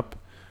picking up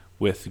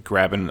with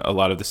grabbing a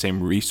lot of the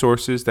same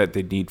resources that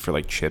they need for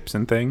like chips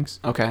and things.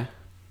 Okay.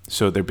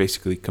 So they're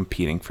basically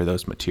competing for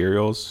those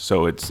materials.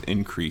 So it's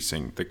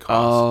increasing the cost.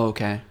 Oh,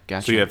 okay.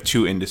 Gotcha. So you have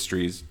two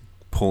industries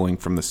pulling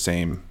from the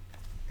same,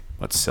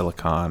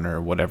 silicon or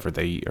whatever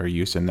they are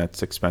using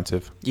that's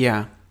expensive.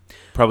 Yeah.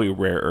 Probably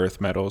rare earth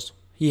metals.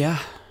 Yeah.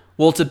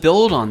 Well, to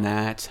build on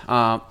that,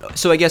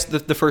 so I guess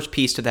the first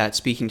piece to that,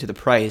 speaking to the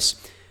price,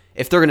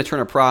 if they're going to turn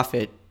a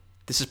profit,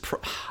 this is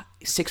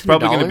 $600.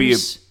 Probably going to be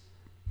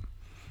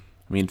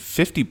I mean,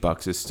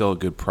 $50 is still a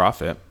good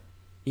profit.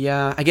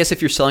 Yeah, I guess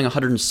if you're selling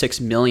 106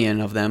 million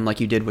of them, like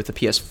you did with the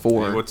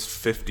PS4. Hey, what's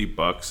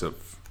 $50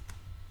 of?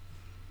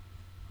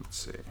 Let's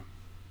see.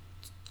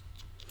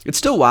 It's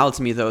still wild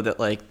to me though that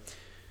like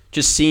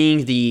just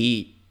seeing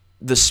the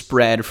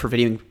spread for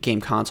video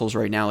game consoles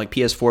right now, like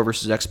PS4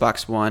 versus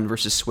Xbox One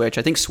versus Switch.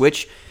 I think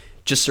Switch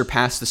just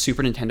surpassed the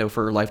Super Nintendo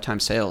for lifetime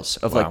sales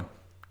of like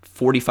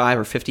 45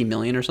 or 50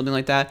 million or something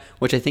like that,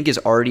 which I think has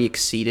already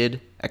exceeded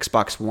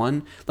Xbox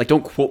One. Like,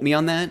 don't quote me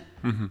on that,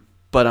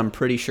 but I'm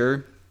pretty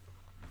sure.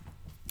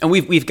 And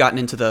we've gotten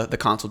into the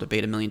console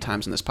debate a million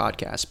times in this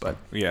podcast, but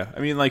Yeah, I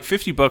mean, like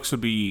 $50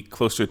 would be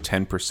close to a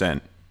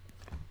 10%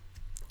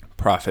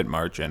 profit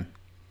margin.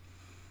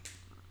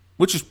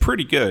 which is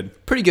pretty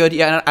good. Pretty good.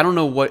 Yeah, I don't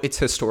know what it's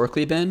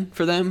historically been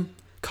for them.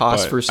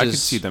 Cost But versus. I could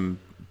see them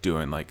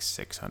doing like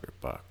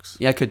 $600.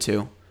 Yeah, I could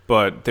too.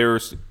 But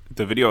there's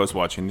the video I was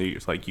watching.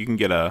 It's like you can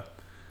get a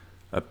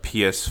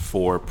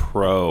PS4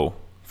 Pro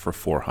for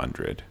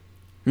 $400.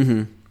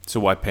 Mm-hmm. So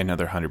why pay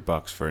another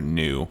 $100 for a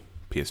new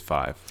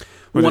PS5?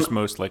 Where there's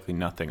most likely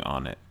nothing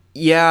on it.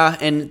 Yeah,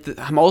 and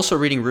I'm also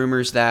reading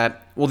rumors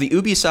that, well, the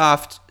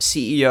Ubisoft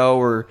CEO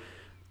or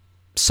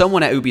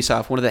someone at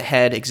Ubisoft, one of the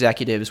head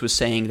executives, was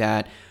saying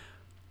that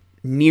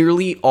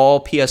nearly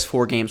all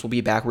PS4 games will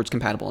be backwards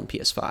compatible in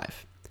PS5.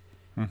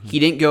 Mm-hmm. He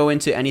didn't go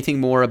into anything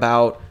more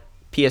about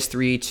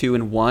PS3, 2,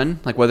 and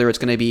 1, like whether it's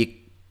going to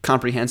be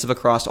comprehensive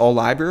across all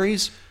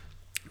libraries.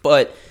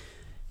 But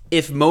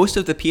if most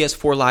of the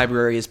PS4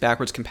 library is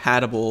backwards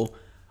compatible,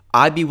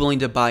 I'd be willing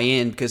to buy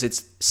in because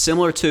it's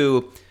similar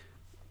to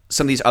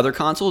some of these other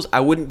consoles. I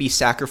wouldn't be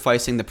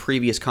sacrificing the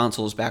previous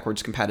console's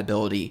backwards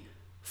compatibility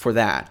for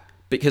that.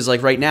 Because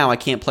like right now, I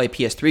can't play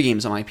PS3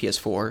 games on my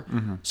PS4.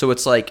 Mm-hmm. So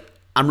it's like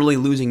I'm really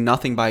losing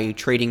nothing by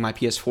trading my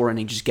PS4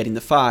 and just getting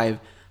the 5.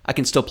 I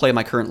can still play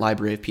my current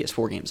library of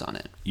PS4 games on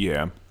it.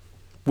 Yeah.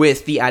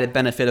 With the added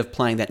benefit of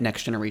playing that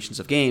next generations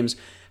of games.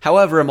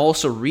 However, I'm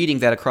also reading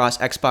that across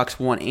Xbox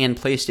One and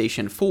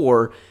PlayStation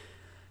 4,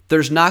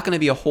 there's not going to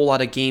be a whole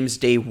lot of games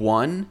day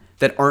one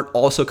that aren't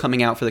also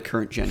coming out for the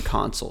current gen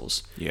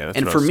consoles. Yeah, that's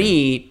and what for I was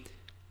me,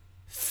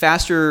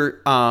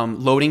 faster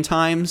loading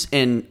times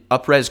and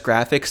up-res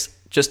graphics,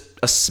 just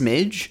a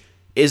smidge,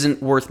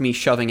 isn't worth me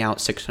shoving out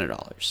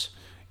 $600.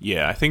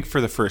 Yeah, I think for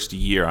the first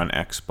year on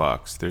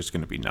Xbox, there's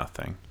going to be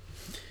nothing.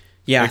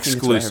 Yeah, exclusive.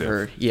 I think that's what I've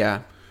heard.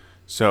 Yeah.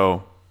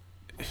 So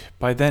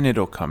by then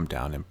it'll come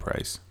down in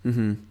price.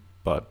 Mm-hmm.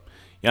 But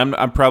yeah,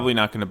 I'm probably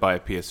not going to buy a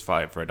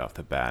PS5 right off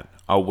the bat.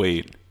 I'll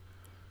wait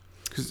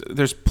because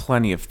there's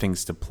plenty of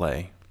things to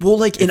play. Well,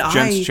 like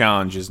Jen's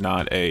Challenge is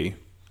not a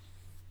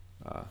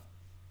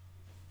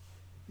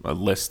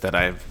list that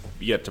I've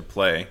yet to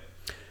play.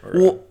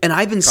 Well, and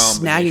I've been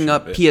snagging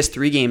up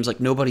PS3 games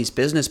like nobody's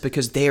business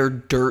because they are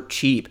dirt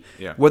cheap.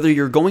 Yeah. Whether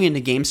you're going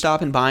into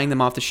GameStop and buying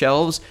them off the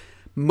shelves,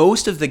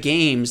 most of the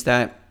games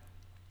that,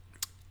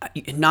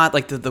 not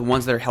like the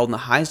ones that are held in the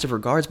highest of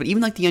regards, but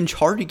even like the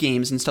Uncharted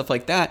games and stuff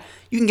like that,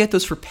 you can get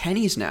those for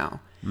pennies now.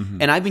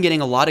 Mm-hmm. And I've been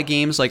getting a lot of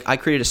games. Like I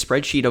created a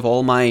spreadsheet of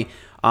all my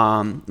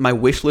my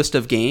wish list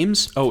of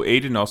games. Oh,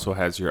 Aiden also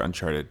has your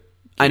Uncharted.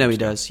 I know he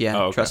does. Yeah,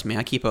 oh, okay. Trust me.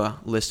 I keep a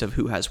list of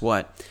who has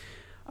what.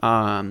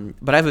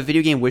 But I have a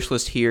video game wish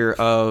list here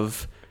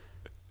of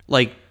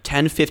like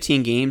 10,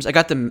 15 games. I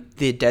got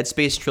the Dead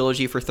Space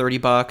trilogy for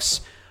 $30.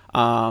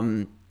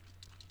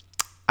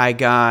 I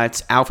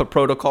got Alpha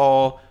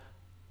Protocol,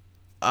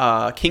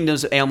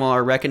 Kingdoms of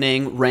Amalur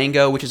Reckoning,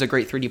 Rango, which is a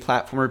great 3D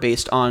platformer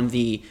based on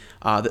the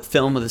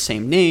film of the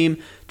same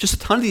name. Just a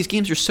ton of these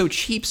games are so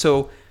cheap,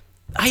 so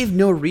I have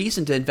no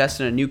reason to invest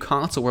in a new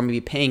console where I'm going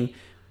to be paying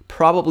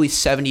probably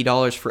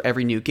 $70 for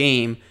every new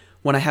game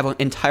when I have an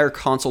entire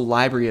console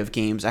library of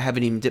games I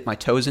haven't even dipped my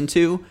toes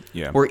into,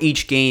 where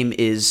each game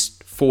is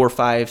 $4,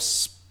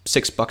 $5,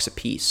 $6 a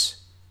piece.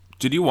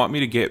 Did you want me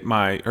to get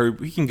or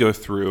we can go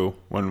through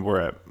when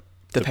we're at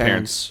the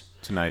parents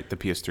tonight, the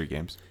PS3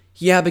 games?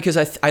 Yeah, because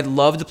I'd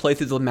love to play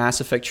through the Mass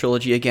Effect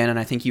trilogy again, and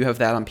I think you have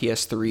that on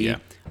PS3.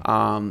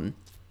 Yeah.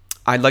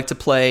 I'd like to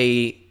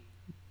play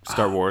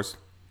Star Wars.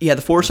 Yeah,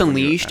 The Force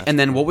Unleashed, and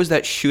then what was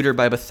that shooter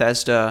by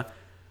Bethesda?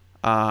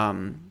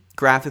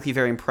 Graphically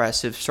very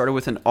impressive. Started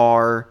with an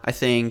R, I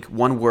think.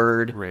 One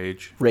word.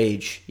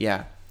 Rage.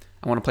 Yeah,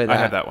 I want to play that. I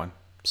had that one.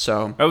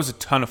 So that was a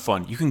ton of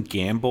fun. You can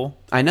gamble.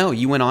 I know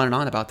you went on and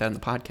on about that in the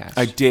podcast.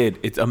 I did.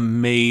 It's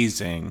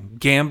amazing.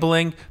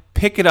 Gambling.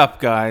 Pick it up,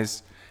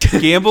 guys.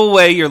 Gamble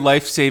away your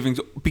life savings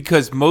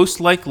because most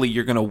likely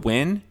you're going to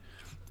win,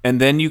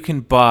 and then you can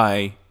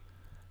buy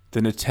the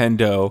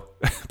Nintendo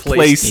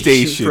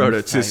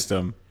PlayStation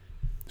system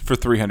for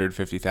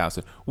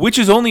 $350,000, which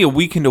is only a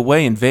weekend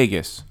away in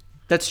Vegas.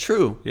 That's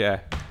true. Yeah.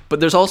 But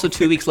there's also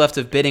 2 weeks left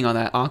of bidding on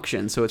that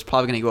auction, so it's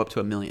probably going to go up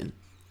to $1 million.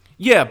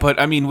 Yeah, but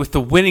I mean, with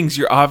the winnings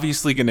you're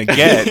obviously going to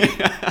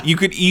get, you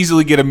could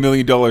easily get $1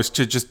 million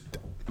to just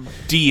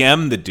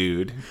DM the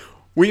dude.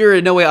 We are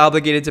in no way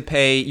obligated to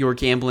pay your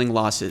gambling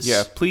losses.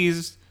 Yeah,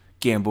 please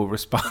gamble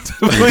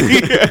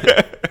responsibly.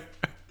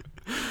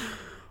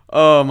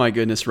 Oh my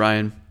goodness,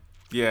 Ryan.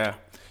 Yeah.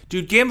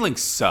 Dude, gambling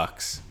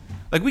sucks.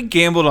 Like, we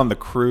gambled on the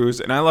cruise,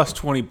 and I lost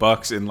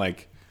 $20 in,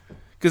 like...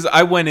 Because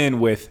I went in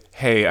with,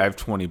 hey, I have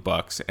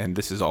 $20, and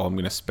this is all I'm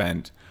going to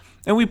spend.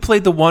 And we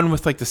played the one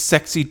with, like, the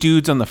sexy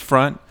dudes on the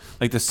front,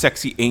 like the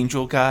sexy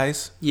angel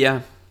guys.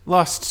 Yeah.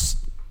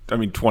 Lost,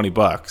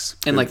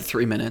 $20. In, like,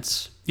 3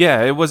 minutes.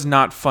 Yeah, it was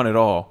not fun at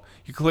all.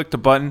 You clicked a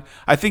button.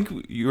 I think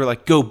you were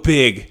like, go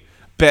big,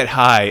 bet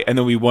high, and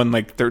then we won,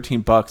 like,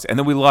 $13, and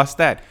then we lost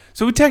that.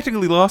 So we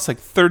technically lost, like,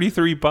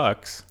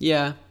 $33.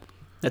 Yeah.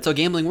 That's how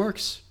gambling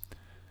works.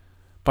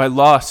 By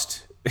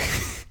lost,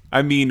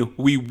 I mean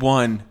we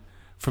won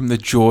from the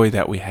joy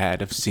that we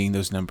had of seeing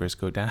those numbers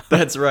go down.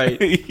 That's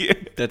right. Yeah.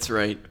 That's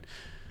right.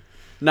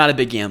 Not a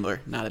big gambler.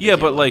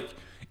 But like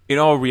in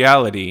all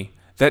reality,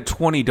 that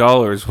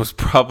 $20 was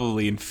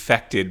probably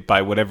infected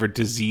by whatever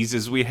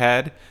diseases we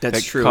had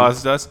That's true.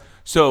 caused us.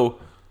 So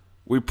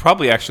we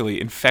probably actually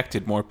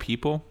infected more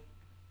people.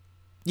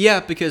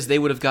 Yeah, because they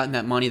would have gotten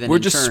that money then We're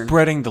in just turn.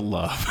 spreading the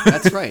love.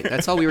 That's right.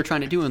 That's all we were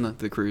trying to do in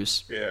the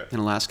cruise in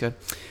Alaska.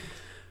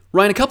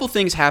 Ryan, a couple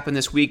things happened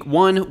this week.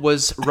 One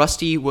was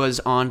Rusty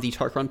was on the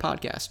Tark Run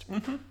podcast.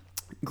 Mm-hmm.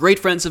 Great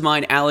friends of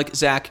mine, Alec,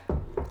 Zach,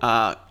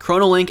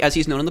 Chronolink, as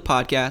he's known on the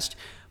podcast.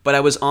 But I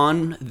was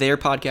on their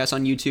podcast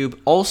on YouTube,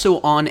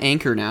 also on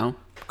Anchor now.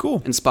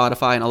 Cool. And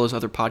Spotify and all those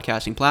other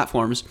podcasting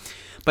platforms.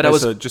 But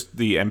That's I was just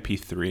the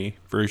MP3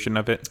 version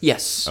of it?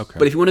 Yes. Okay.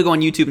 But if you want to go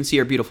on YouTube and see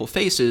our beautiful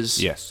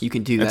faces, yes, you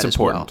can do that's that as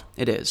important. well.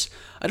 It is.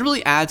 It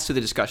really adds to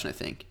the discussion, I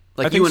think.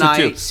 Like I think you and so I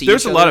too. see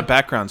There's each a lot other. of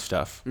background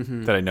stuff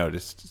that I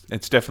noticed.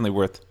 It's definitely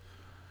worth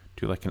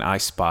do like an I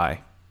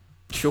Spy.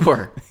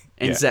 Sure.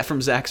 And Yeah. from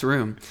Zach's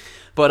room.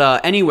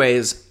 But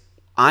anyways,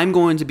 I'm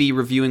going to be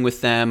reviewing with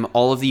them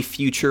all of the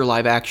future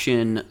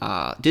live-action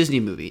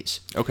Disney movies.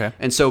 Okay.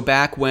 And so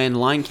back when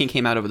Lion King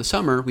came out over the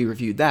summer, we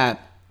reviewed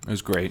that, It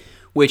was great.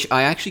 which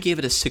I actually gave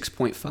it a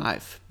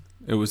 6.5.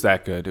 It was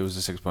that good. It was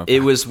a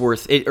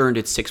 6.5. It earned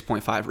its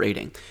 6.5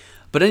 rating.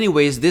 But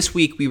anyways, this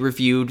week we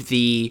reviewed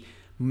the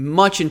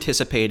much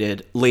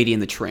anticipated Lady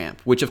and the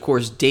Tramp, which of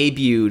course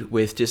debuted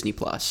with Disney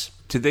Plus.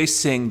 Did they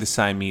sing the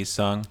Siamese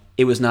song?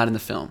 It was not in the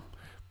film.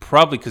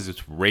 Probably because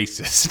it's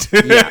racist.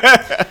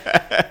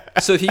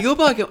 So if you go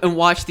back and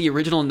watch the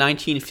original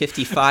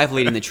 1955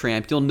 Lady and the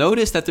Tramp, you'll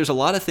notice that there's a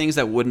lot of things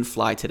that wouldn't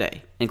fly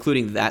today,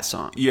 including that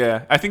song.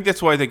 Yeah, I think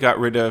that's why they got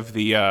rid of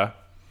the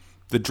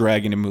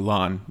dragon in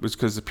Mulan, was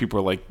because the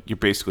people were like, you're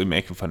basically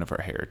making fun of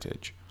our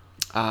heritage.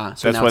 So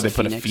That's now why it's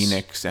they put a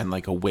phoenix and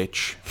like a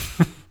witch.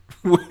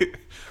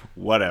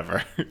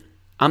 Whatever.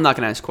 I'm not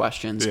going to ask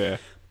questions. Yeah.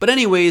 But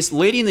anyways,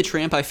 Lady and the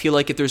Tramp, I feel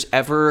like if there's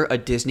ever a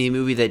Disney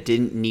movie that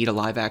didn't need a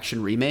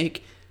live-action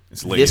remake,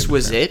 Lady this and the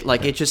was Tramp. it.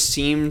 Like, it just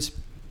seemed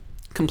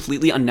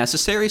completely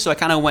unnecessary. So I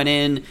kind of went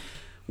in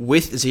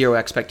with zero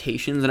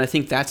expectations, and I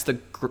think that's the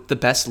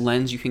best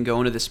lens you can go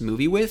into this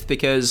movie with,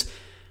 because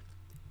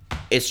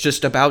it's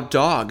just about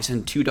dogs,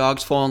 and two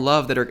dogs fall in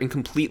love that are in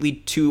completely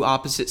two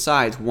opposite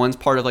sides. One's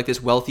part of like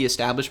this wealthy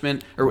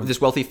establishment or this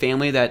wealthy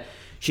family that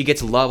she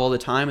gets love all the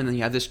time, and then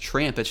you have this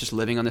tramp that's just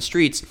living on the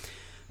streets.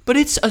 But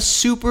it's a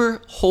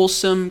super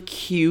wholesome,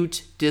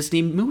 cute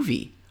Disney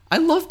movie. I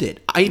loved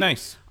it.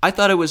 Nice. I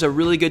thought it was a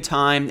really good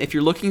time. If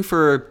you're looking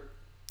for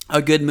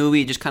a good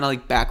movie, just kind of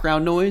like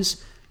background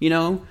noise, you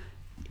know,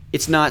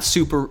 it's not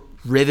super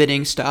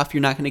riveting stuff.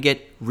 You're not going to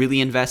get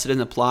really invested in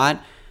the plot,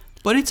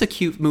 but it's a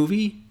cute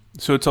movie.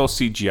 So it's all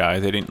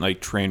CGI. They didn't like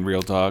train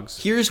real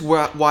dogs. Here's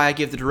why I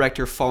give the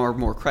director far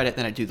more credit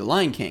than I do The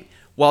Lion King.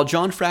 While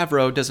Jon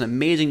Favreau does an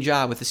amazing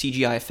job with the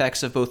CGI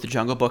effects of both The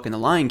Jungle Book and The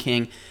Lion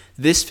King,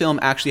 this film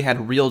actually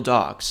had real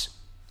dogs.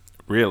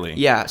 Really?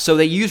 Yeah, so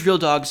they use real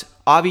dogs.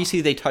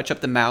 Obviously, they touch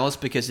up the mouths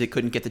because they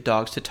couldn't get the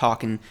dogs to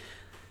talk and,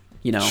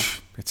 you know.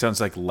 It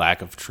sounds like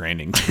lack of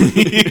training.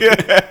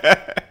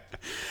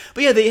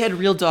 But yeah, they had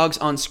real dogs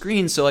on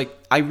screen, so like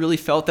I really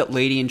felt that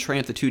Lady and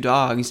Tramp, the two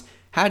dogs,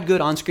 had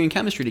good on-screen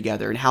chemistry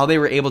together, and how they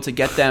were able to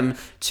get them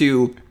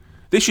to...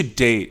 They should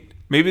date.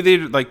 Maybe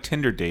they're like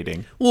Tinder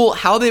dating. Well,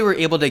 how they were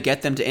able to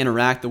get them to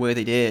interact the way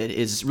they did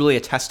is really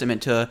a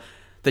testament to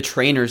the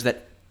trainers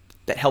that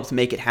helped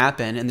make it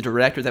happen, and the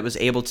director that was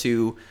able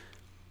to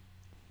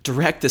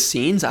direct the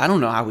scenes. I don't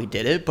know how he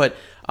did it, but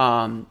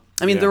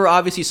I mean, Yeah. there were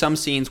obviously some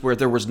scenes where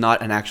there was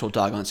not an actual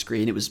dog on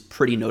screen. It was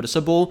pretty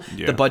noticeable.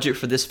 Yeah. The budget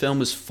for this film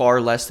was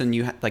far less than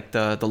like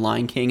the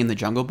Lion King and the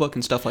Jungle Book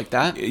and stuff like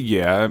that.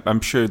 Yeah,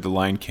 I'm sure The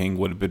Lion King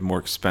would have been more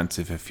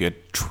expensive if you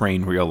had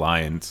trained real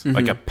lions,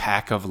 like a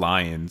pack of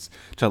lions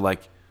to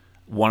like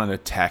want to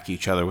attack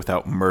each other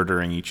without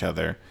murdering each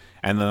other,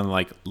 and then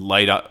like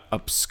light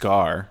up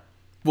Scar.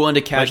 Well, and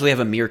to casually have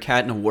a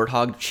meerkat and a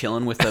warthog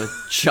chilling with a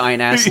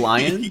giant ass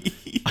lion,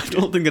 I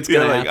don't think it's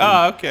gonna You're like,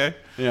 happen. oh, okay.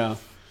 Yeah.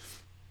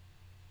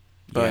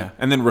 But Yeah.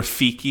 And then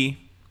Rafiki,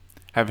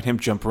 having him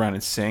jump around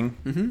and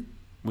sing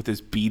with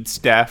his bead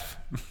staff.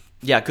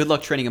 yeah, good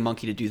luck training a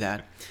monkey to do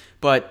that.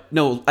 But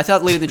no, I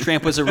thought Lady and the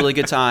Tramp was a really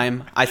good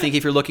time. I think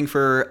if you're looking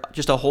for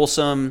just a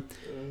wholesome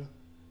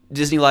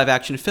Disney live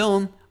action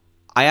film,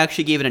 I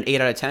actually gave it an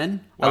 8 out of 10.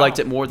 I Wow. liked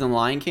it more than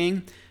Lion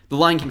King. The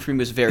Lion King for me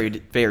was very,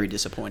 very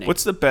disappointing.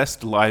 What's the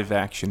best live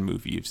action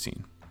movie you've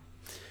seen?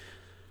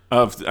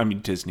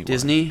 Disney.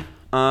 Disney?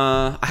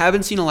 I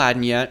haven't seen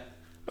Aladdin yet.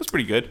 That was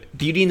pretty good.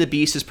 Beauty and the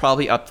Beast is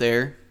probably up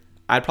there.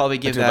 I'd probably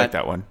give did like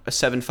that one. a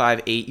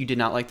 7.58. You did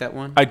not like that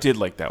one? I did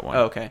like that one.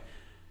 Oh, okay.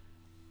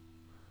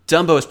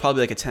 Dumbo is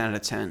probably like a 10 out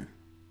of 10.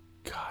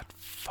 God,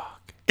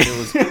 fuck. It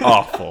was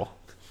awful.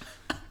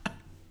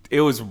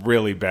 It was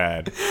really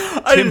bad.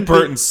 Tim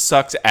Burton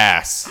sucks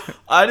ass.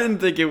 I didn't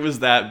think it was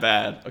that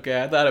bad.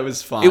 Okay, I thought it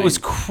was fine. It was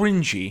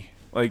cringy.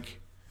 Like,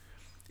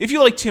 if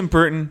you like Tim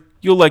Burton,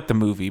 you'll like the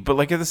movie. But,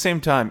 like, at the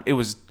same time, it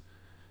was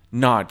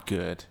not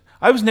good.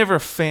 I was never a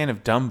fan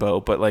of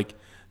Dumbo, but, like,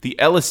 the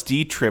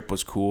LSD trip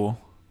was cool.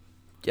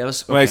 Yeah, it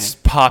was okay. When I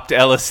popped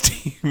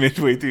LSD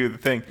midway through the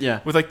thing. Yeah.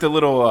 With, like, the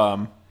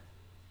little,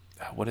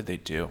 what did they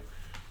do?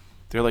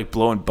 they're like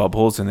blowing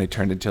bubbles and they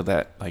turned into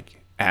that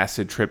like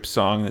acid trip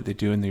song that they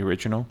do in the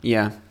original.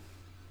 Yeah.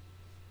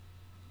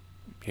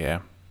 Yeah.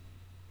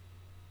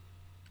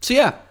 So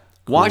yeah,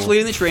 watch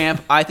Lady and the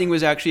Tramp. I think it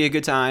was actually a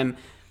good time.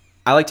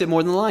 I liked it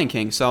more than The Lion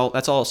King, so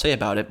that's all I'll say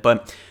about it.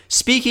 But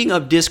speaking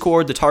of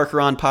Discord, the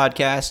Tarkaron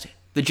podcast,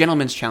 the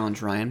Gentleman's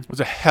Challenge, Ryan. It was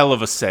a hell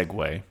of a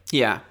segue.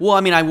 Yeah. Well,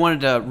 I mean, I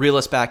wanted to reel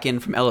us back in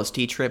from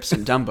LSD trips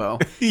and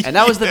Dumbo, and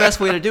that was the best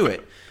way to do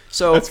it.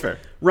 So, That's fair.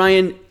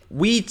 Ryan,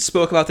 we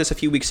spoke about this a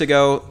few weeks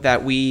ago,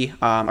 that we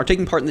are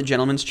taking part in the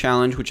Gentleman's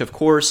Challenge, which, of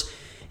course,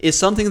 is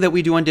something that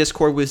we do on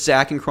Discord with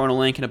Zach and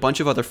Chronolink and a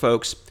bunch of other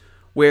folks,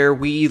 where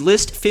we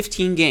list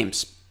 15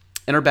 games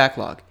in our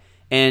backlog.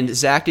 And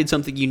Zach did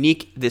something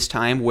unique this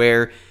time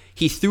where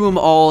he threw them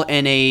all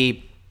in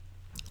a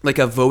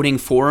voting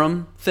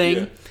forum thing.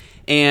 Yeah.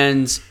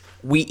 And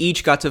we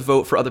each got to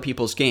vote for other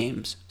people's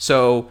games.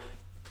 So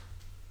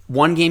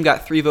one game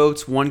got 3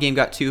 votes, one game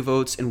got 2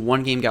 votes, and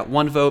one game got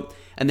 1 vote.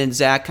 And then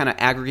Zach kind of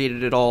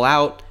aggregated it all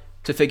out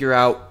to figure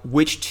out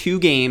which 2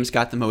 games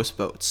got the most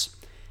votes.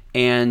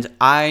 And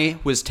I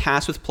was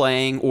tasked with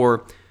playing,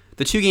 or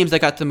the 2 games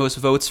that got the most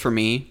votes for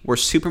me were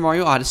Super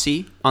Mario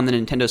Odyssey on the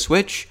Nintendo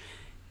Switch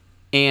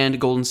and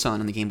Golden Sun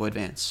on the Game Boy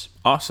Advance.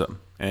 Awesome.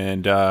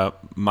 And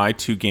my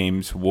 2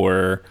 games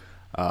were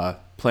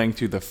playing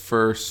through the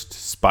first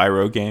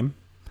Spyro game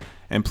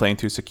and playing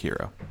through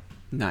Sekiro.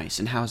 Nice.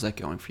 And how's that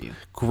going for you?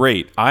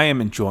 Great. I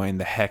am enjoying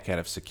the heck out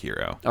of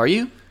Sekiro. Are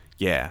you?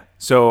 Yeah.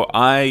 So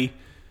I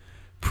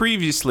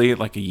previously,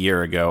 like a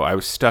year ago, I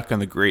was stuck on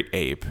the Great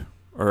Ape.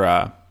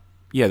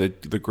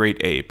 The Great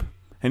Ape.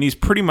 And he's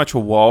pretty much a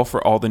wall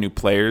for all the new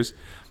players.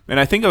 And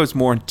I think I was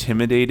more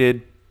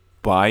intimidated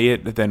by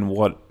it than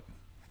what...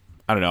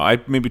 I don't know. I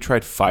maybe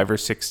tried 5 or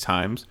 6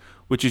 times,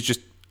 which is just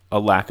a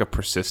lack of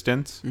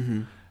persistence. Mm-hmm.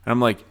 And I'm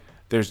like,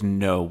 there's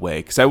no way.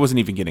 Because I wasn't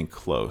even getting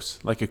close,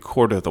 like a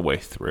quarter of the way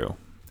through.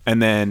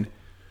 And then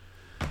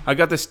I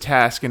got this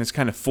task, and it's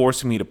kind of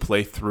forcing me to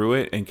play through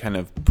it and kind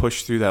of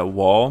push through that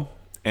wall.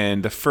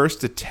 And the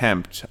first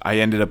attempt, I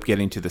ended up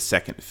getting to the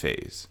second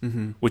phase,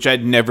 which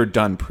I'd never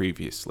done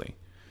previously.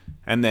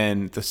 And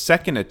then the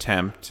second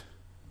attempt,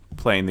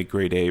 playing the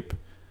Great Ape,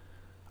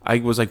 I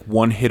was like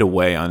 1 hit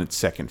away on its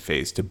second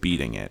phase to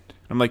beating it.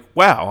 I'm like,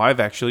 wow, I've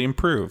actually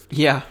improved.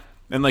 Yeah.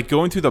 And like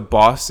going through the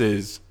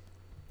bosses,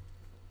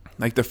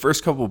 like the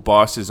first couple of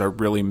bosses are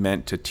really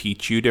meant to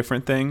teach you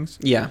different things.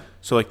 Yeah.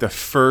 So like the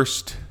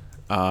first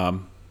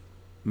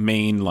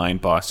main line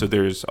boss, so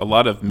there's a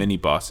lot of mini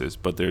bosses,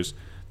 but there's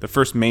the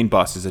first main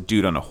boss is a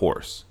dude on a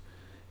horse.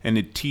 And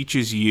it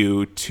teaches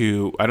you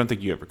to, I don't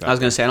think you ever got there. I was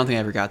going to say, I don't think I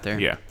ever got there.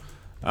 Yeah.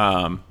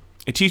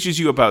 It teaches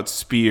you about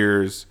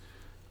spears,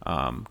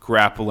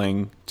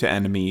 grappling to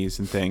enemies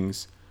and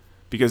things,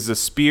 because the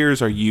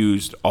spears are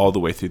used all the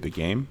way through the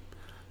game.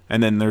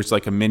 And then there's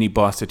like a mini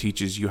boss that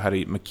teaches you how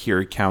to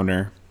Makiri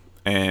counter,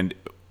 and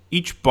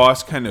each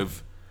boss kind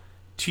of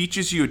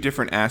teaches you a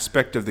different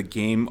aspect of the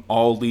game,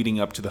 all leading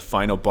up to the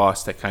final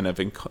boss that kind of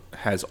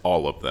has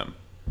all of them.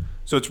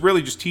 So it's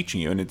really just teaching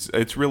you, and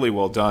it's really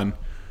well done.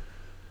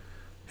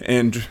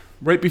 And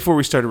right before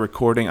we started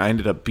recording, I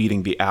ended up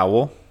beating the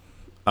owl,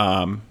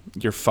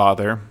 your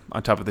father,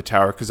 on top of the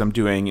tower, because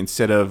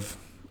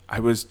I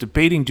was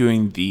debating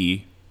doing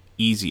the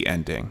easy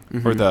ending,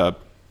 or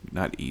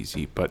not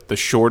easy, but the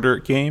shorter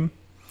game,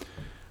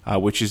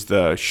 which is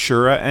the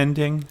Shura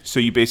ending. So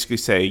you basically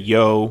say,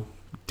 yo,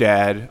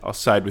 Dad, I'll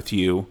side with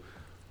you.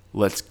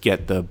 Let's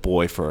get the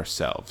boy for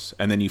ourselves.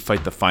 And then you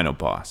fight the final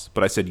boss.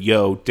 But I said,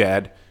 yo,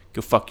 Dad,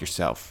 go fuck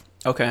yourself.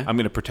 Okay. I'm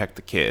going to protect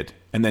the kid.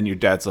 And then your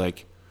dad's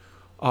like,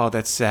 oh,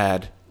 that's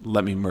sad.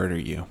 Let me murder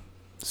you.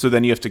 So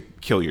then you have to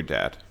kill your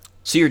dad.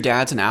 So your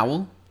dad's an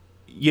owl?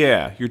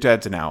 Yeah, your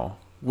dad's an owl.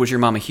 Was your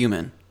mom a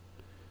human?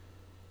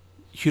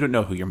 You don't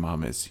know who your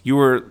mom is. You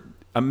were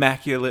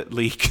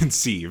immaculately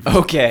conceived.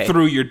 Okay.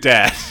 Through your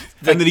dad.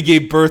 And then he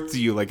gave birth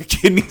to you like a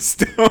kidney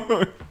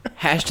stone.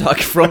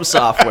 Hashtag from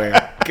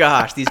software.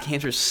 Gosh, these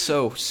games are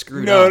so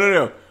screwed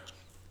up.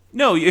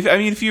 No,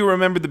 if you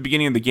remember the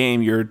beginning of the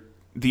game, you're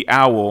the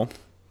owl,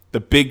 the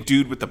big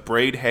dude with the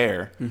braid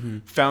hair,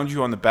 found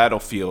you on the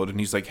battlefield, and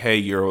he's like, hey,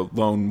 you're a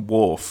lone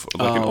wolf,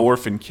 like an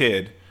orphan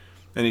kid.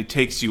 And he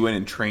takes you in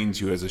and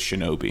trains you as a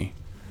shinobi.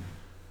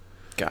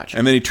 Gotcha.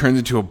 And then he turns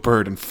into a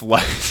bird and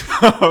flies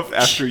off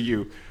after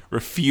you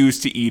refuse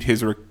to eat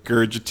his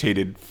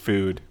regurgitated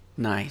food.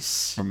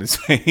 Nice. From his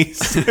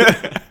face.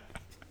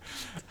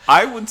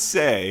 I would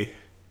say,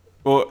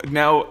 well,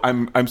 now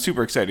I'm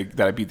super excited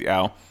that I beat the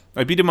owl.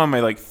 I beat him on my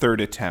like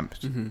 3rd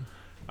attempt.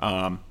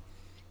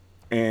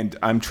 And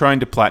I'm trying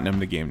to platinum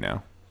the game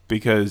now,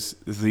 because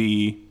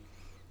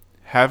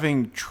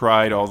having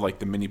tried all like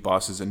the mini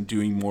bosses and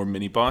doing more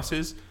mini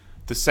bosses,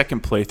 the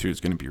second playthrough is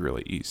going to be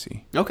really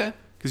easy. Okay.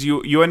 Because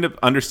you end up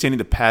understanding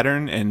the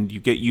pattern, and you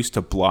get used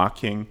to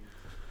blocking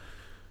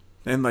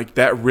and like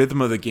that rhythm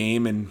of the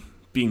game and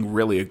being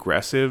really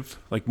aggressive,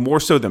 like more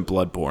so than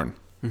Bloodborne.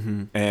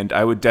 And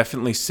I would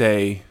definitely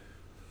say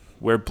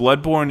where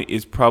Bloodborne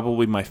is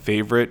probably my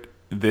favorite,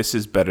 this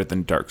is better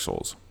than Dark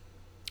Souls.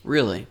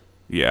 Really?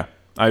 Yeah.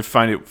 I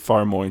find it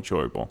far more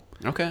enjoyable.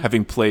 Okay.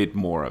 having played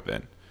more of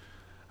it.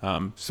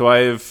 So I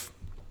have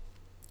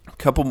a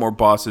couple more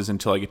bosses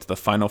until I get to the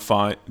final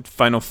fight,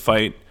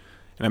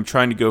 and I'm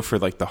trying to go for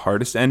like the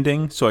hardest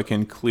ending so I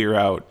can clear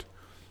out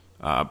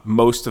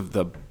most of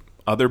the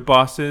other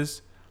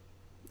bosses,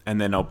 and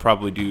then I'll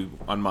probably do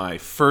on my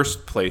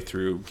first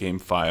playthrough game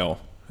file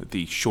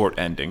the short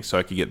ending so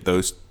I can get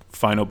that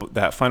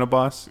final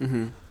boss,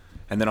 and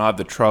then I'll have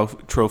the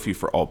trophy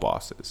for all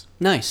bosses.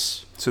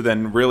 Nice. So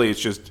then really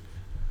it's just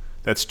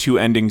that's 2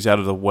 endings out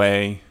of the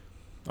way.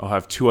 I'll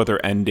have 2 other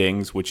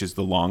endings, which is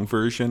the long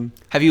version.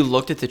 Have you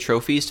looked at the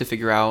trophies to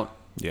figure out?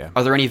 Yeah.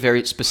 Are there any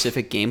very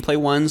specific gameplay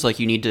ones, like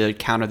you need to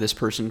counter this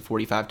person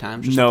 45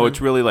 times? Or No, something?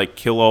 it's really like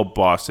kill all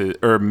bosses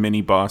or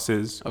mini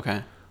bosses.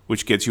 Okay.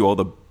 Which gets you all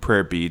the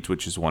prayer beads,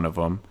 which is one of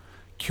them.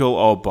 Kill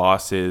all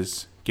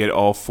bosses, get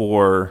all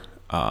 4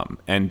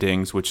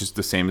 endings, which is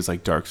the same as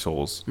like Dark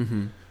Souls,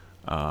 and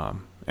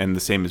the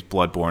same as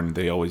Bloodborne.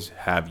 They always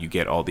have you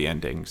get all the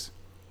endings.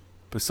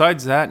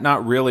 Besides that,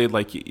 not really.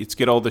 Like it's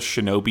get all the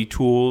shinobi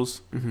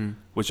tools,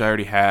 which I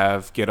already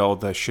have. Get all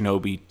the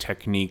shinobi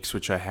techniques,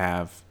 which I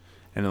have,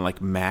 and then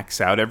like max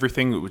out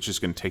everything, which is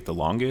going to take the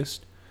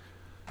longest.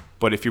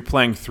 But if you're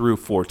playing through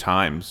 4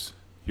 times,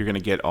 you're going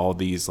to get all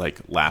these like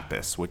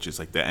lapis, which is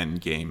like the end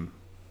game.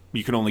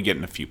 You can only get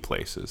in a few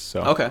places.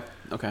 So Okay.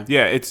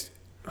 yeah, it's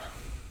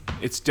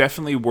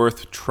definitely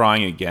worth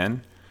trying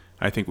again.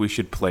 I think we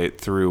should play it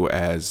through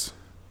as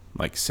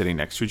like sitting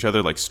next to each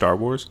other, like Star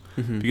Wars,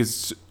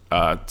 because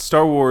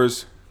Star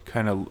Wars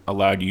kind of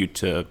allowed you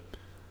to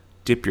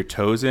dip your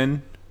toes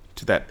in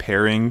to that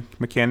pairing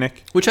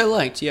mechanic. Which I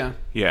liked, yeah.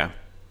 Yeah,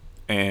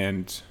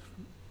 and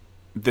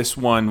this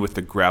one with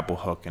the grapple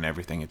hook and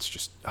everything, it's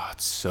just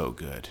it's so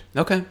good.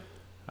 Okay.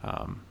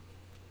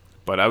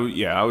 But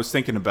I was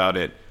thinking about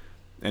it,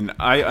 and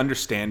I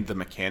understand the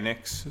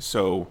mechanics.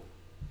 So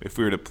if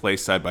we were to play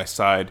side by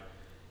side,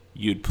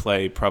 you'd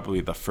play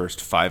probably the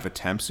first 5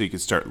 attempts so you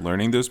could start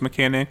learning those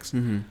mechanics,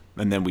 and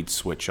then we'd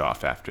switch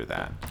off after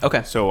that.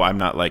 Okay. So I'm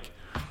not like,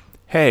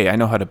 hey, I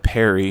know how to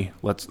parry.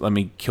 Let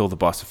me kill the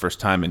boss the first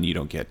time, and you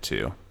don't get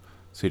to.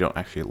 So you don't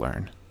actually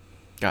learn.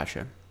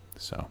 Gotcha.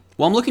 So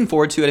Well, I'm looking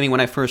forward to it. I mean,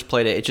 when I first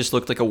played it, it just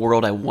looked like a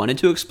world I wanted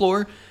to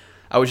explore.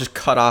 I was just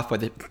cut off by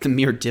the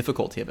mere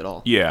difficulty of it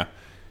all. yeah,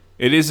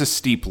 it is a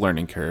steep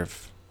learning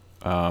curve,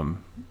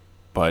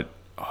 but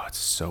it's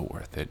so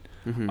worth it.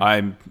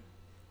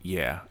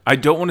 I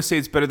don't want to say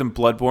it's better than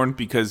Bloodborne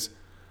because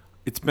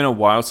it's been a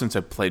while since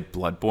I played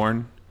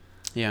Bloodborne,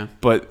 Yeah.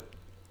 but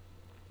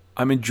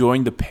I'm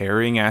enjoying the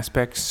parrying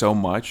aspect so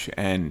much.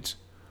 And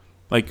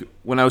like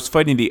when I was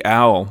fighting the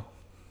owl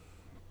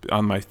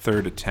on my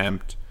 3rd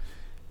attempt,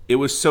 it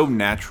was so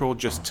natural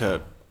just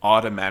to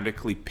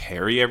automatically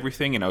parry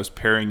everything, and I was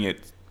parrying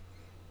it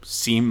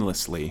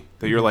seamlessly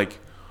that you're like,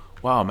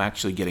 wow, I'm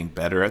actually getting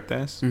better at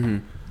this.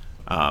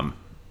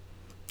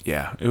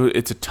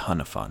 It's a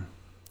ton of fun.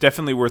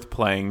 Definitely worth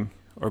playing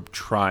or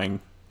trying.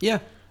 Yeah.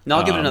 No,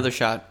 I'll give it another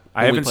shot.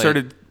 I haven't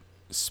started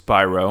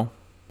Spyro.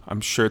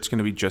 I'm sure it's going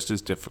to be just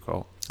as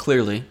difficult.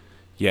 Clearly.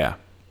 Yeah.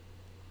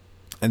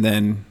 And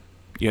then,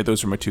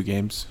 those are my 2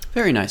 games.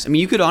 Very nice. I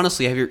mean, you could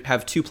honestly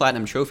have 2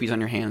 platinum trophies on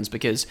your hands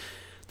because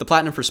the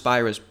platinum for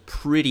Spyro is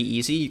pretty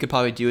easy. You could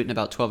probably do it in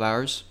about 12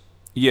 hours.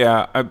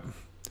 Yeah,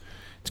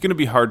 it's going to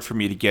be hard for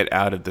me to get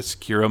out of the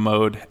Sekiro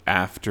mode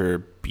after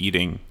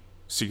beating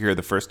Sekiro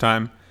the first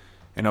time.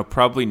 And I'll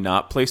probably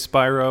not play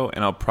Spyro,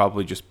 and I'll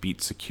probably just beat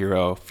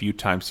Sekiro a few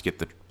times to get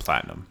the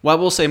platinum. Well, I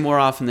will say more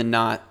often than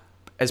not,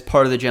 as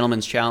part of the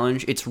Gentleman's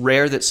Challenge, it's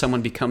rare that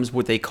someone becomes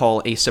what they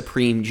call a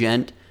supreme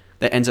gent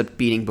that ends up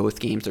beating both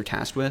games they're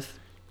tasked with.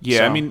 Yeah,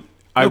 So, I mean,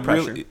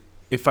 pressure.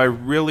 if I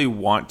really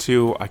want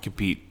to, I could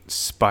beat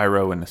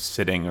Spyro in a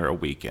sitting or a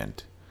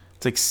weekend.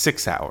 It's like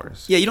 6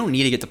 hours. Yeah, you don't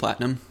need to get the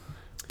platinum.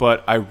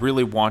 But I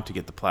really want to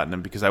get the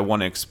platinum because I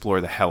want to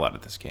explore the hell out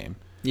of this game.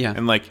 Yeah.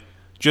 And like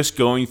just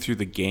going through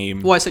the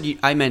game. Well,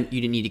 I meant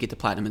you didn't need to get the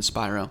platinum in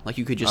Spyro. Like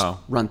you could just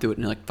run through it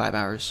in like 5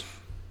 hours.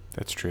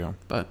 That's true.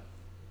 But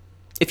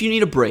if you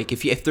need a break,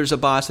 if there's a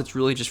boss that's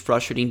really just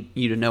frustrating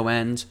you to no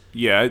end,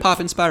 pop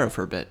in Spyro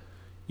for a bit.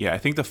 Yeah, I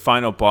think the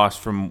final boss,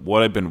 from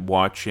what I've been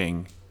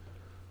watching,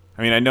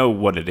 I mean, I know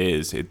what it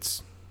is.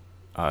 It's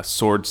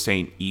Sword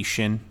Saint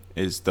Ishin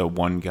is the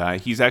one guy.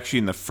 He's actually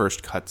in the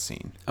first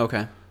cutscene.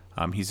 Okay.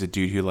 He's a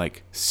dude who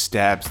like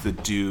stabs the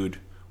dude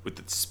with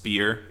the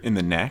spear in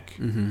the neck,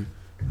 and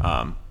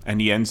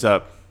he ends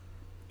up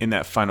in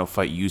that final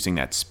fight using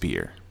that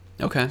spear.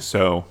 Okay.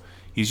 So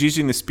he's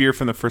using the spear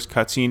from the first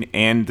cutscene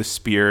and the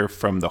spear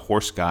from the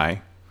horse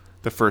guy,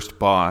 the first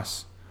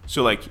boss.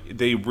 So like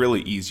they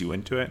really ease you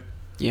into it.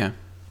 Yeah.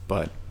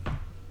 But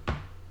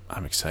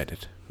I'm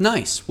excited.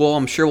 Nice. Well,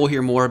 I'm sure we'll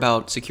hear more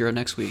about Sekiro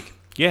next week.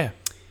 Yeah.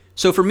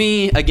 So for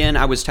me, again,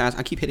 I was tasked.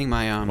 I keep hitting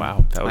my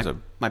wow, that was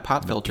my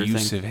pop filter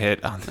abusive thing.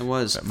 hit on It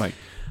was. that mic.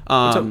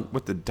 What's up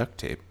with the duct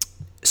tape?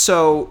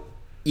 So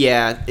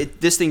yeah,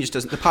 this thing just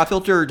doesn't. The pop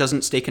filter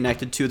doesn't stay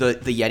connected to the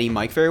Yeti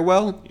mic very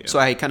well. Yeah. So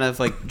I kind of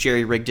like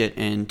jerry rigged it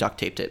and duct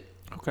taped it.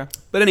 Okay.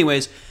 But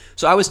anyways,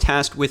 so I was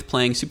tasked with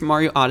playing Super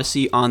Mario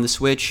Odyssey on the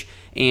Switch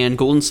and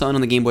Golden Sun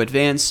on the Game Boy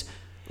Advance.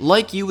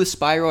 like you with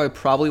Spyro, I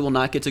probably will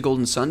not get to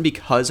Golden Sun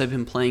because I've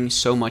been playing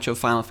so much of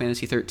Final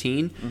Fantasy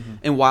 13.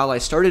 And while I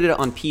started it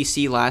on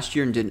PC last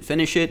year and didn't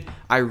finish it,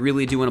 I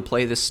really do want to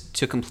play this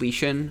to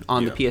completion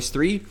on the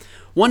PS3.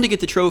 One, to get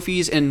the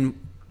trophies, and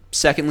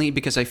secondly,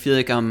 because I feel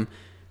like I'm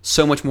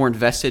so much more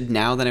invested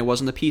now than I was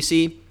on the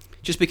PC,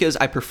 just because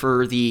I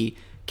prefer the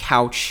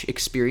couch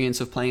experience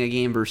of playing a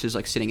game versus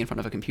like sitting in front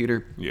of a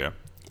computer. Yeah.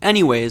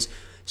 Anyways,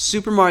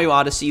 Super Mario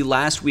Odyssey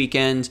last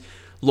weekend,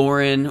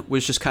 Lauren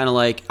was just kind of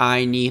like,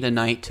 I need a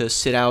night to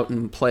sit out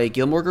and play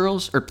Gilmore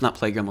Girls, or not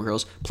play Gilmore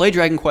Girls, play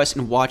Dragon Quest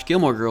and watch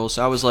Gilmore Girls.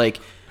 So I was like,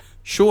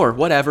 sure,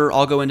 whatever.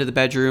 I'll go into the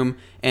bedroom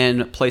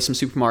and play some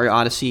Super Mario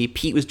Odyssey.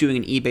 Pete was doing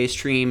an eBay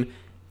stream.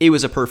 It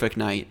was a perfect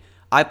night.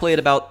 I played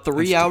about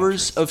 3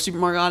 hours of Super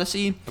Mario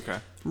Odyssey. Okay.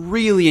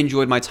 Really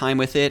enjoyed my time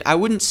with it. I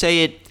wouldn't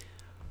say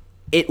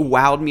it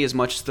wowed me as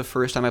much as the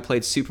first time I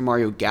played Super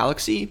Mario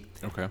Galaxy.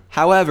 Okay.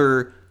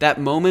 However, that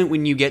moment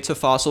when you get to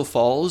Fossil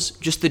Falls,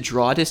 just the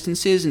draw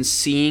distances and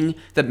seeing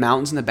the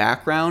mountains in the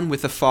background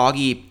with the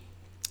foggy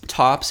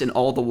tops and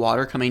all the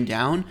water coming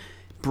down,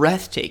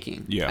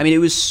 breathtaking. Yeah. I mean, it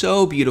was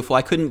so beautiful.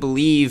 I couldn't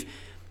believe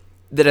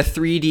that a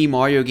 3D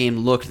Mario game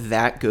looked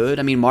that good.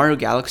 I mean, Mario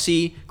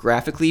Galaxy,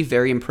 graphically,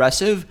 very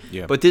impressive,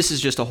 Yeah. but this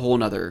is just a whole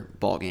nother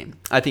ballgame.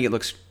 I think it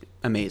looks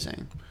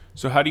amazing.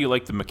 So how do you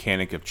like the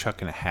mechanic of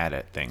chucking a hat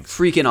at things?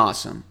 Freaking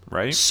awesome.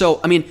 Right? So,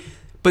 I mean,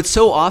 but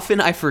so often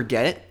I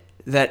forget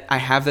that I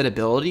have that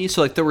ability.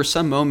 So, like, there were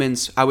some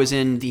moments I was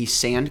in the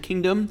Sand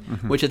Kingdom,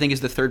 which I think is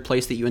the third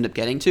place that you end up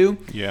getting to.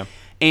 Yeah.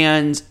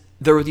 And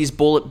there were these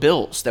bullet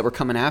bills that were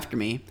coming after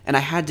me, and I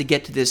had to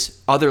get to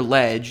this other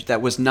ledge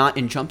that was not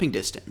in jumping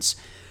distance.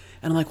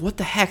 And I'm like, what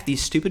the heck?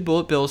 These stupid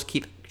bullet bills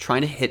keep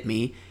trying to hit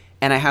me,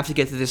 and I have to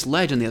get to this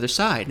ledge on the other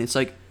side. And it's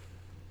like,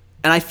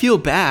 and I feel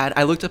bad.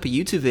 I looked up a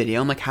YouTube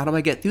video. I'm like, how do I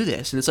get through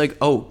this? And it's like,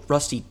 oh,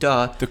 Rusty,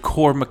 duh. The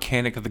core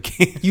mechanic of the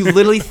game. You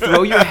literally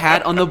throw your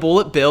hat on the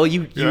bullet bill,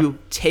 you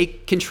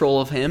take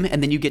control of him,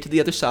 and then you get to the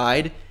other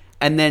side,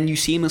 and then you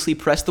seamlessly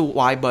press the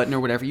Y button or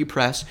whatever you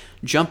press,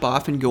 jump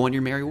off, and go on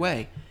your merry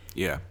way.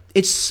 Yeah.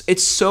 It's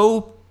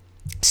so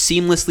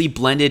seamlessly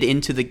blended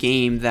into the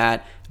game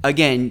that,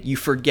 again, you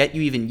forget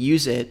you even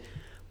use it,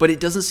 but it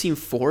doesn't seem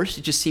forced.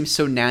 It just seems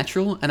so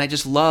natural, and I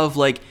just love,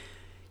 like,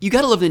 you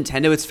gotta love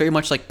Nintendo. It's very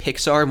much like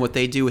Pixar and what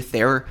they do with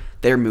their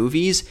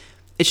movies.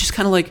 It's just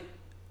kind of like,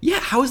 yeah,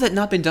 how has that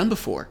not been done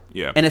before?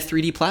 Yeah. In a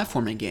 3D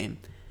platforming game.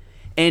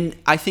 And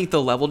I think the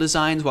level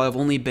designs, while I've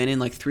only been in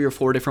like 3 or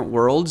 4 different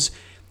worlds,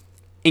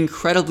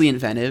 incredibly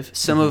inventive.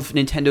 Some of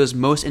Nintendo's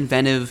most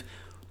inventive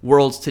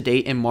worlds to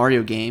date in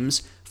Mario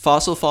games.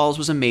 Fossil Falls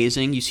was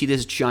amazing. You see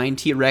this giant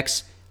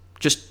T-Rex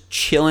just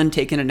chilling,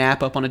 taking a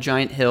nap up on a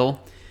giant hill.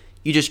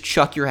 You just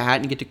chuck your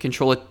hat and get to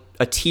control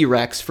a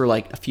T-Rex for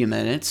like a few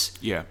minutes.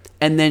 Yeah.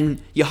 And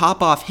then you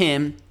hop off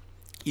him,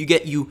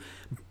 you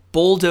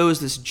bulldoze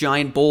this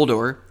giant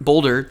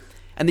boulder,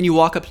 and then you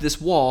walk up to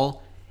this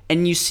wall,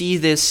 and you see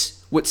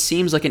this, what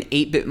seems like an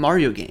 8-bit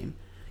Mario game.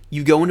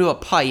 You go into a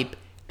pipe,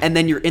 and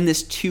then you're in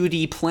this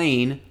 2D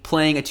plane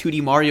playing a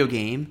 2D Mario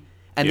game,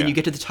 and then you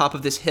get to the top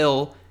of this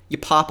hill, you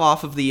pop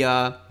off of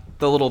the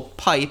little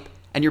pipe,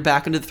 and you're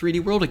back into the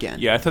 3D world again.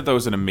 Yeah, I thought that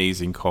was an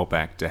amazing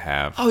callback to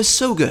have. Oh, it's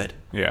so good.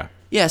 Yeah.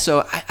 Yeah,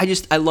 so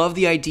I love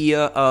the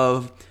idea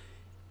of,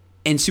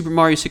 in Super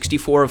Mario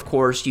 64, of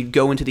course, you'd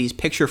go into these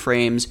picture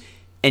frames,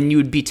 and you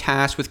would be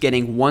tasked with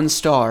getting 1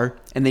 star,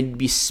 and then you'd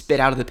be spit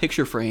out of the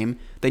picture frame.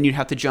 Then you'd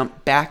have to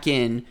jump back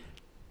in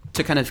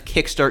to kind of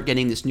kickstart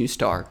getting this new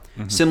star.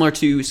 Similar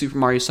to Super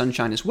Mario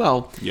Sunshine as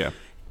well. Yeah.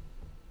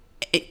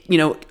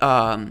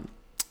 And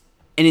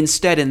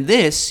instead in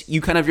this, you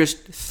kind of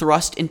just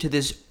thrust into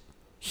this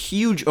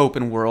huge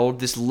open world,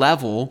 this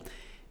level,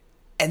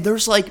 and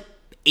there's like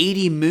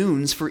 80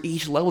 moons for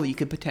each level that you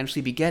could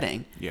potentially be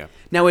getting. Yeah.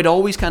 Now, it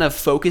always kind of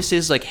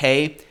focuses like,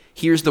 hey,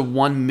 here's the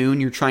one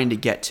moon you're trying to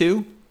get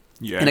to.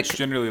 Yeah, and it's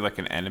generally like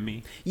an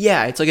enemy.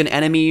 Yeah, it's like an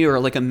enemy or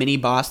like a mini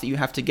boss that you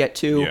have to get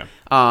to. Yeah.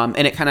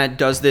 And it kind of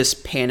does this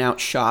pan out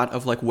shot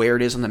of like where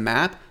it is on the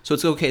map. So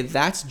it's okay,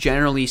 that's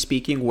generally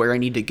speaking where I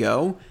need to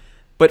go.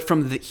 But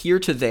from here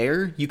to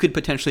there, you could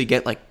potentially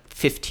get like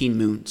 15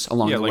 moons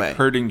along the way. Yeah, like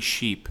herding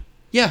sheep.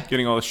 Yeah.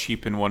 Getting all the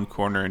sheep in one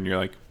corner, and you're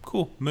like,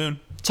 cool, moon.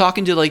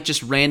 Talking to like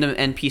just random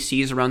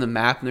NPCs around the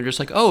map, and they're just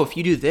like, oh, if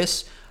you do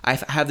this, I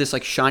have this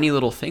like shiny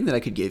little thing that I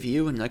could give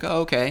you. And you're like, oh,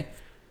 okay.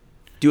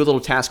 Do a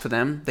little task for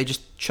them. They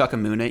just chuck a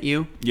moon at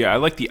you. Yeah, I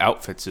like the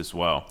outfits as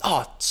well.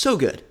 Oh, so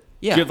good.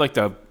 Yeah. You had like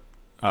the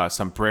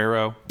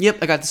sombrero. Yep,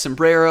 I got the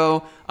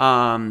sombrero.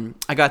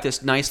 I got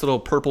this nice little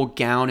purple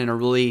gown and a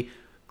really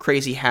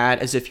crazy hat,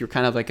 as if you're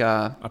kind of like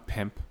A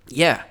pimp.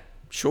 Yeah,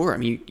 sure. I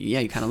mean,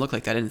 you kind of look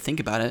like that. I didn't think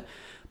about it.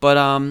 But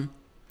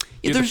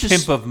You're there's the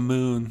just pimp of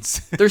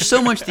moons. there's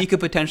so much that you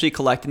could potentially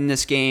collect in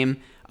this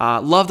game.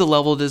 Love the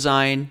level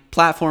design.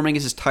 Platforming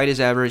is as tight as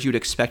ever, as you'd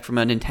expect from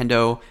a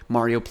Nintendo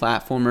Mario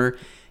platformer.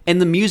 And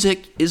the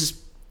music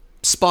is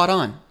spot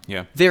on.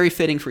 Yeah. Very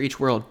fitting for each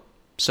world.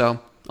 So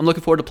I'm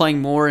looking forward to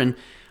playing more. And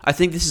I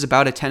think this is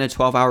about a 10 to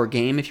 12 hour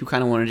game if you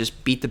kind of want to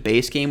just beat the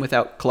base game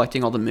without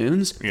collecting all the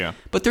moons. Yeah.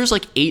 But there's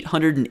like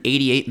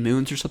 888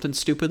 moons or something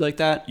stupid like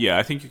that. Yeah,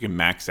 I think you can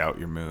max out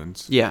your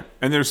moons. Yeah.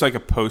 And there's like a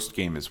post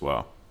game as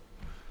well.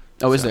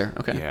 Oh, is there?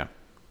 Okay. Yeah.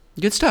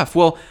 Good stuff.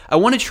 Well, I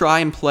want to try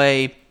and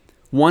play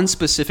one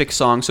specific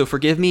song, so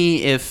forgive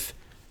me if...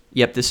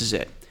 Yep, this is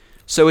it.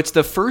 So it's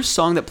the first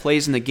song that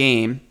plays in the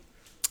game.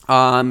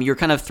 You're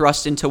kind of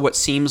thrust into what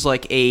seems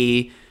like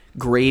a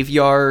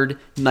graveyard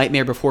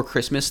Nightmare Before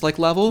Christmas like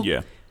level.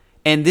 Yeah.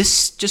 And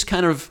this just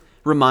kind of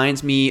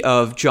reminds me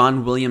of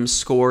John Williams'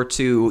 score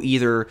to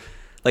either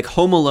like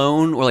Home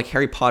Alone or like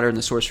Harry Potter and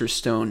the Sorcerer's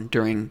Stone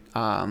during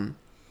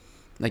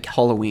like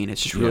Halloween.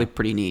 It's just really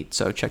pretty neat.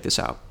 So check this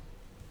out.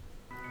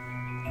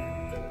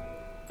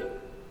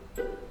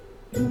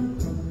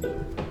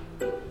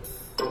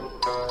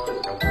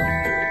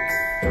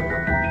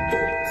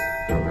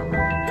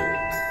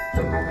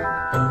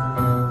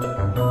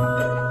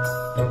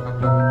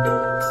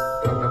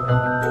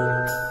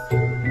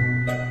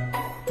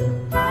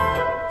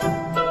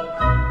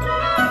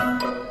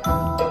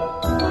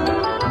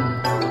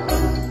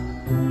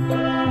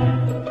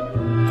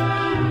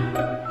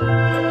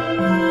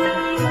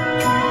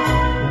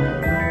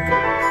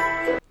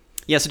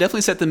 Yeah, so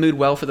definitely set the mood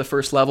well for the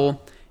first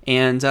level.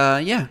 And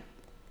yeah,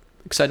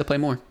 excited to play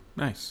more.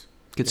 Nice.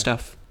 Good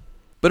stuff.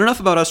 But enough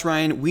about us,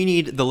 Ryan. We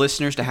need the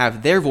listeners to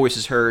have their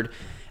voices heard.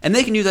 And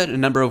they can do that in a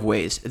number of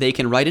ways. They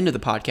can write into the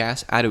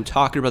podcast at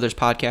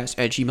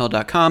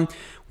otakubrotherspodcast@gmail.com.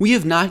 We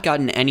have not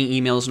gotten any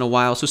emails in a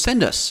while, so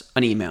send us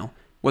an email.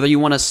 Whether you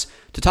want us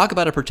to talk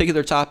about a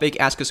particular topic,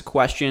 ask us a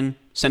question,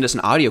 send us an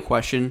audio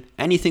question,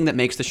 anything that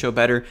makes the show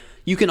better.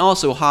 You can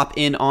also hop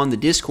in on the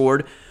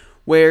Discord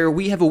where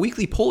we have a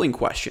weekly polling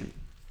question.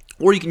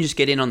 Or you can just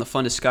get in on the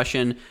fun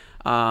discussion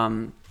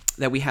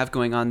that we have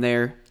going on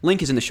there.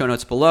 Link is in the show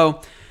notes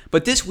below.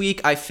 But this week,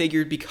 I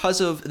figured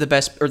because of the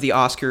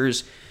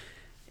Oscars,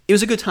 it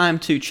was a good time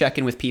to check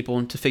in with people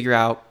and to figure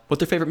out what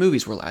their favorite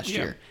movies were last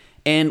year.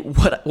 And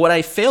what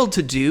I failed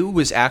to do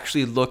was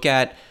actually look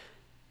at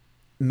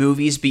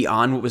movies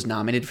beyond what was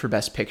nominated for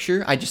Best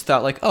Picture. I just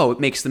thought like, oh, it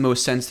makes the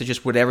most sense to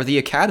just whatever the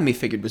Academy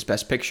figured was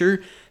Best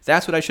Picture.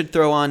 That's what I should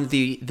throw on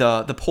the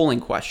polling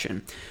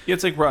question. Yeah,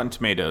 it's like Rotten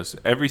Tomatoes.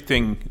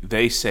 Everything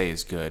they say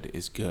is good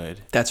is good.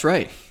 That's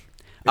right.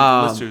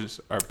 And the listeners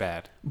are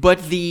bad.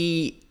 But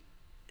the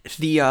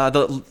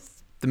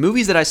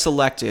movies that I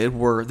selected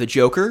were The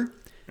Joker,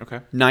 Okay.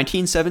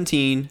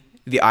 1917,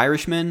 The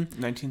Irishman.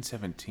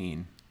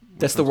 1917.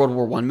 That's the World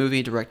War I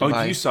movie directed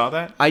by... Oh, you saw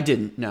that? I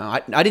didn't. No,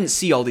 I didn't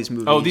see all these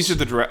movies. Oh, these are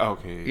the direct...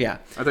 Okay. Yeah.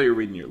 I thought you were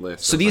reading your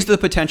list. So these are the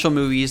potential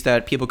movies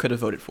that people could have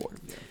voted for.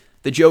 Yeah.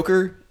 The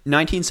Joker,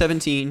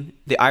 1917,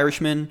 The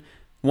Irishman,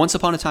 Once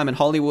Upon a Time in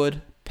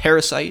Hollywood,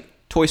 Parasite,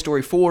 Toy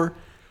Story 4,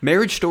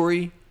 Marriage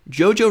Story,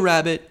 Jojo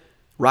Rabbit,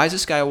 Rise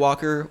of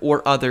Skywalker,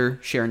 or other,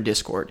 share in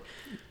Discord.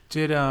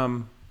 Did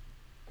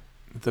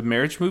the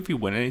Marriage movie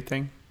win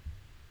anything?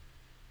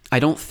 I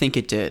don't think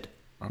it did.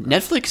 Okay.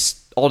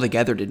 Netflix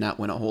altogether did not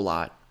win a whole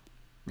lot.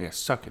 Yeah,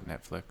 suck it,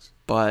 Netflix.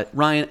 But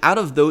Ryan, out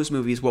of those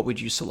movies, what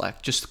would you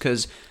select? Just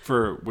because...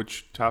 For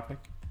which topic?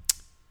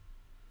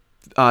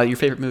 Your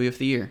favorite movie of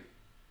the year.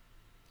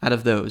 Out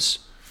of those.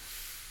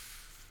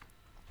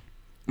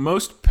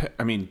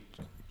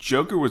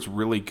 Joker was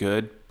really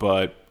good,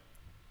 but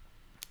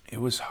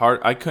it was hard.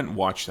 I couldn't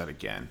watch that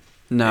again.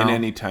 No. In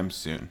any time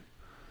soon.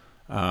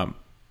 I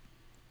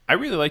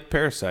really liked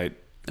Parasite.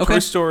 Okay. Toy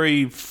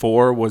Story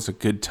 4 was a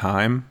good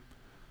time.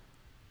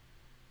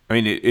 I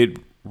mean, it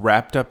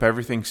wrapped up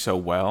everything so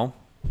well.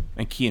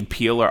 And Key and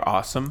Peele are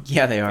awesome.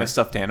 Yeah, they are. As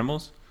stuffed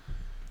animals.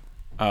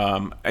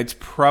 It's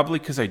probably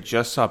because I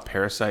just saw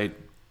Parasite,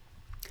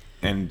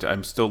 and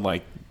I'm still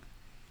like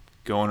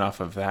going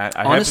off of that.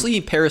 Honestly,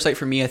 Parasite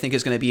for me, I think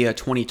is going to be a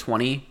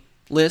 2020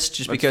 list,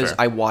 just because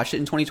fair. I watched it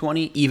in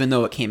 2020, even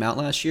though it came out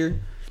last year.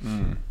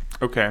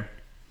 Okay.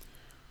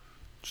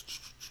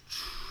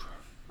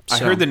 I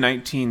heard the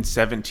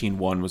 1917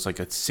 one was like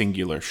a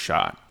singular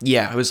shot.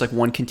 Yeah, it was like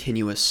one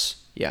continuous.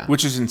 Yeah,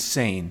 which is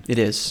insane. It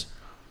is.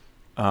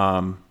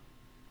 I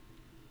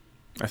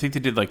think they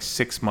did like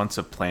 6 months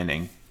of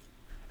planning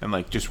and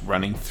like just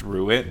running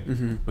through it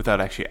without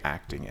actually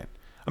acting it.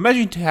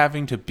 Imagine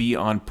having to be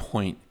on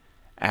point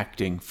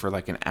acting for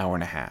like an hour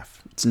and a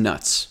half. It's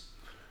nuts.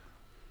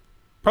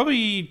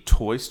 Probably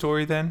Toy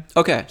Story then.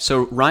 Okay,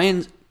 so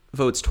Ryan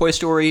votes Toy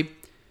Story.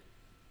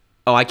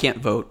 Oh, I can't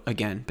vote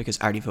again because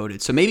I already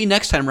voted. So maybe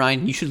next time,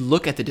 Ryan, you should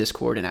look at the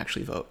Discord and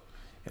actually vote.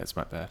 Yeah, it's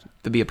not bad.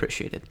 That'd be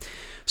appreciated.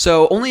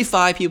 So only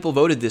 5 people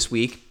voted this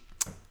week.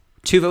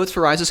 2 votes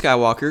for Rise of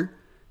Skywalker,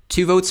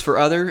 2 votes for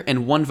Other,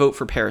 and 1 vote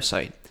for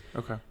Parasite.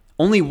 Okay.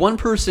 Only 1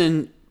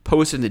 person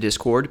posted in the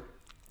Discord.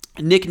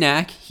 Nick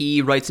Knack,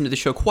 he writes into the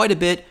show quite a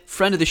bit.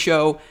 Friend of the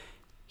show.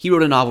 He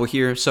wrote a novel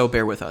here, so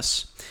bear with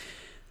us.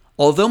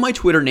 Although my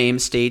Twitter name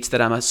states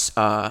that I'm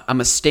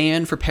a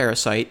stan for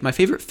Parasite, my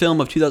favorite film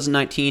of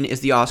 2019 is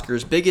the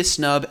Oscars' biggest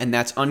snub, and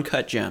that's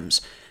Uncut Gems.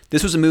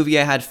 This was a movie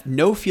I had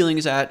no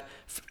feelings at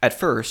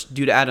first,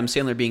 due to Adam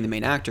Sandler being the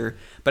main actor,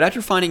 but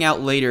after finding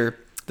out later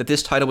that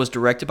this title was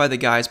directed by the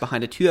guys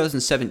behind a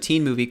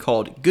 2017 movie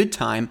called Good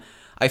Time.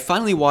 I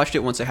finally watched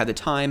it once I had the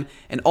time,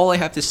 and all I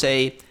have to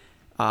say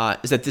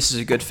is that this is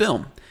a good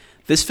film.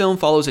 This film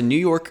follows a New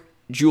York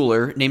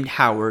jeweler named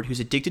Howard who's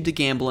addicted to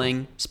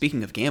gambling.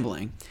 Speaking of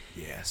gambling.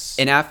 Yes.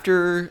 And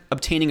after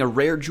obtaining a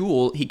rare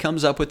jewel, he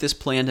comes up with this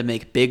plan to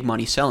make big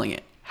money selling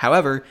it.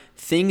 However,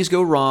 things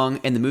go wrong,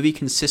 and the movie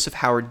consists of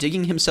Howard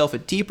digging himself a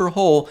deeper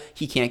hole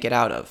he can't get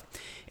out of.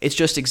 It's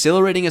just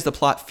exhilarating as the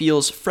plot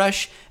feels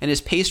fresh and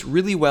is paced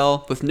really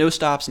well with no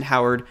stops in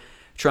Howard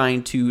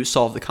trying to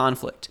solve the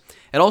conflict.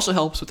 It also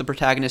helps with the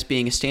protagonist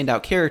being a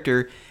standout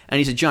character, and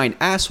he's a giant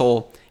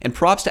asshole, and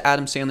props to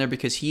Adam Sandler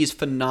because he is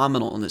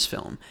phenomenal in this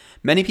film.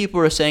 Many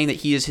people are saying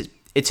that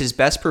it's his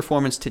best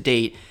performance to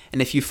date,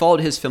 and if you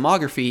followed his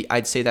filmography,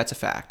 I'd say that's a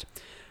fact.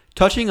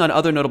 Touching on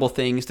other notable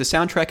things, the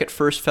soundtrack at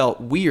first felt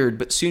weird,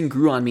 but soon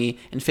grew on me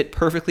and fit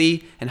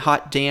perfectly, and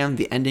hot damn,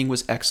 the ending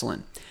was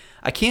excellent.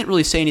 I can't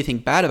really say anything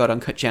bad about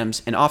Uncut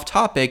Gems, and off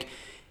topic,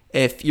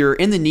 if you're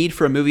in the need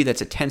for a movie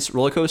that's a tense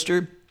roller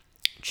coaster,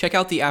 check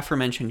out the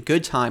aforementioned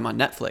Good Time on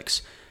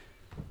Netflix.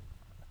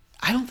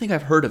 I don't think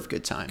I've heard of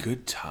Good Time.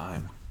 Good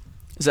Time.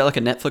 Is that like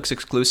a Netflix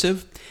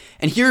exclusive?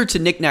 And here, to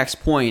Nick Knack's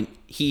point,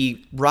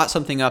 he brought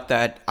something up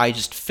that I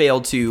just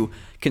failed to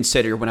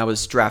consider when I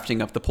was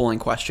drafting up the polling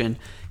question.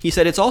 He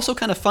said, it's also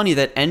kind of funny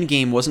that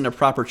Endgame wasn't a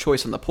proper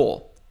choice on the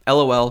poll.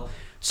 LOL.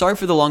 Sorry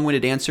for the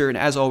long-winded answer, and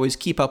as always,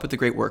 keep up with the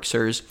great work,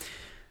 sirs.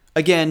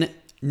 Again,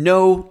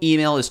 no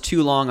email is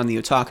too long on the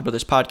Otaku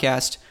Brothers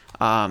podcast.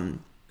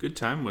 Good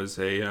Time was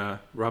a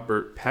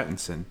Robert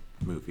Pattinson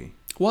movie.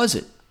 Was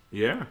it?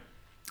 Yeah.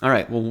 All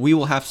right, well, we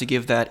will have to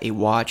give that a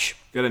watch.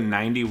 Got a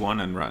 91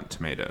 on Rotten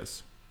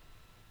Tomatoes.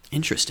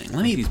 Interesting.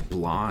 He's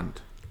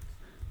blonde.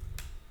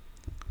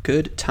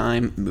 Good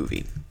Time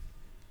movie.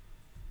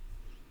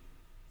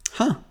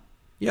 Huh.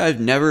 Yeah, I've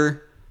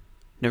never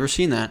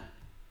seen that.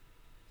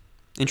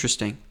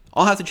 Interesting.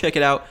 I'll have to check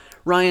it out.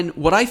 Ryan,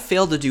 what I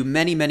failed to do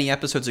many, many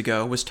episodes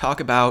ago was talk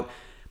about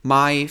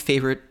my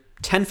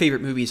 10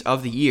 favorite movies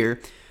of the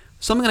year.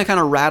 So I'm going to kind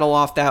of rattle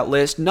off that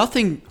list.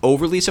 Nothing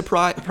overly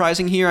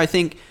surprising here. I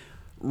think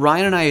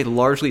Ryan and I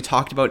largely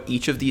talked about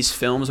each of these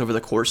films over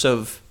the course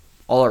of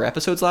all our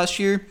episodes last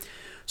year.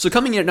 So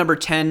coming in at number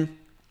 10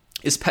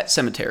 is Pet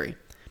Sematary.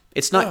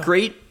 It's not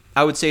great.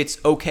 I would say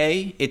it's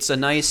okay. It's a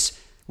nice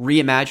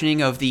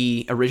reimagining of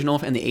the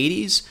original in the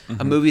 80s,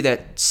 a movie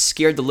that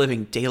scared the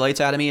living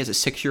daylights out of me as a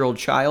 6-year-old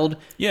child.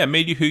 Yeah, it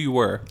made you who you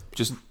were.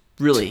 Just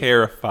really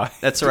terrified.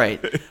 That's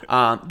right.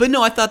 But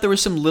no, I thought there were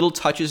some little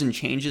touches and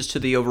changes to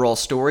the overall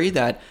story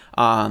that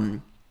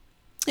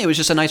it was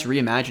just a nice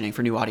reimagining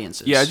for new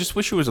audiences. Yeah, I just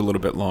wish it was a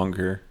little bit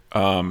longer.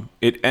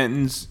 It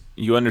ends,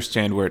 you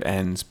understand where it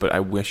ends, but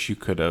I wish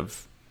it could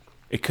have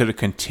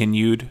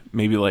continued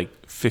maybe like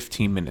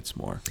 15 minutes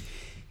more.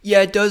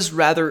 Yeah, it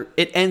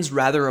ends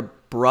rather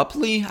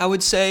abruptly, I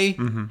would say.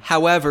 Mm-hmm.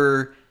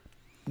 However,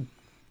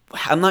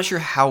 I'm not sure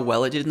how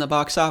well it did in the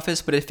box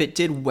office, but if it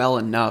did well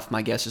enough,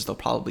 my guess is they'll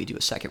probably do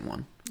a second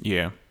one.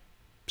 Yeah.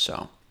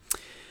 So,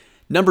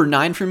 number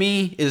 9 for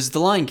me is The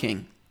Lion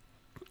King.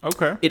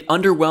 Okay. It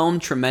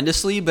underwhelmed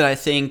tremendously, but I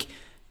think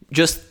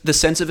just the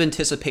sense of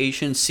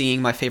anticipation,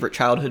 seeing my favorite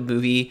childhood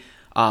movie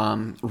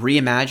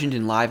reimagined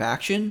in live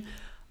action,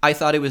 I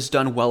thought it was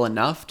done well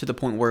enough to the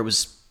point where it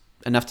was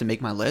enough to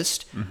make my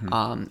list.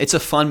 Mm-hmm. It's a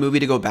fun movie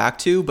to go back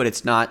to, but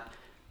it's not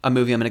a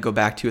movie I'm going to go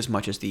back to as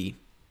much as the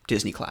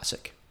Disney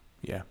classic.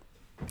 Yeah.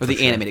 Or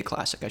the animated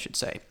classic, I should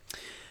say.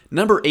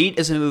 Number 8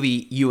 is a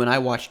movie you and I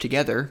watched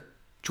together,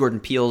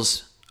 Jordan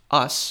Peele's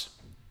Us.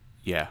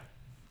 Yeah.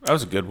 That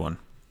was a good one.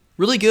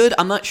 Really good.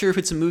 I'm not sure if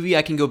it's a movie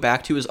I can go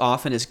back to as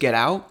often as Get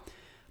Out,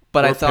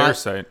 but I thought...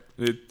 Parasite.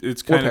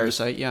 It's kind of...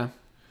 Parasite, yeah.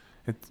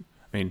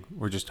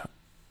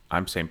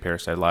 I'm saying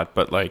Parasite a lot,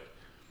 but like,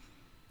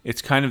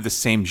 it's kind of the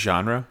same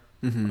genre,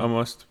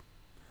 almost.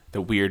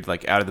 The weird,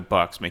 like, out of the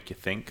box, make you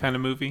think kind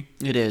of movie.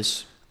 It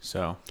is.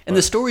 And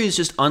the story is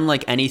just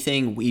unlike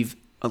anything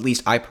at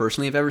least I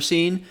personally have ever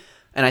seen,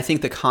 and I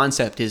think the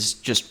concept is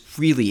just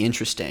really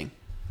interesting.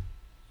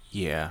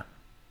 Yeah.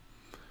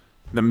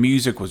 The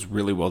music was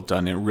really well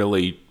done. It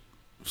really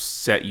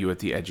set you at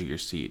the edge of your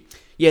seat.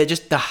 Yeah,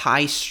 just the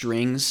high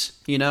strings,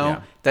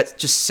 that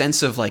just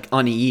sense of like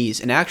unease,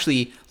 and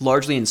actually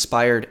largely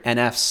inspired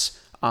NF's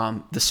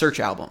The Search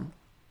album.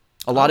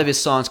 A lot of his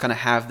songs kind of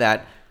have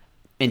that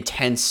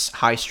intense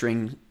high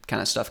string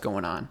kind of stuff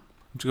going on.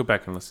 Let's go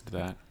back and listen to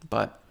that.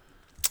 But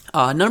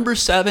number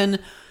 7,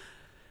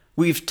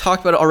 we've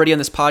talked about it already on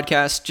this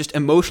podcast, just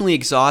emotionally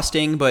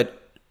exhausting, but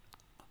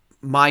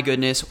my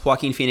goodness,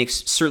 Joaquin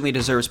Phoenix certainly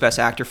deserves Best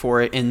Actor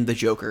for it in The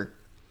Joker.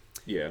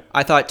 Yeah.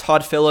 I thought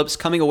Todd Phillips,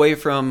 coming away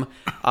from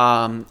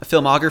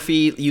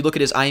filmography, you look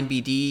at his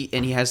IMDb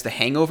and he has The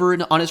Hangover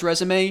on his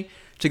resume,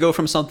 to go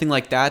from something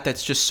like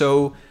that's just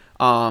so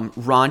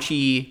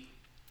raunchy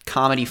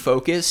comedy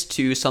focused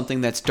to something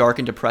that's dark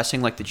and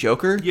depressing like The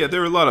Joker. Yeah,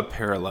 there are a lot of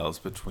parallels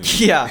between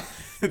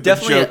the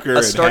definitely Joker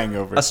and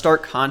Hangover. A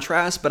stark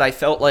contrast, but I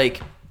felt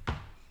like,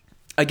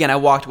 again, I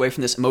walked away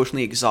from this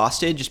emotionally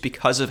exhausted just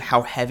because of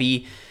how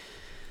heavy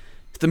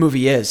the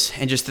movie is,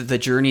 and just the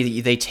journey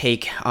that they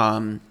take,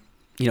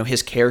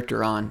 his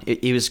character on.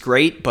 It was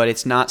great, but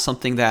it's not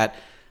something that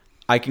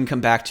I can come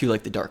back to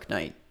like The Dark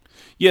Knight.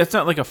 Yeah, it's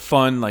not like a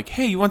fun, like,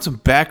 hey, you want some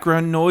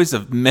background noise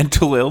of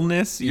mental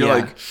illness? You're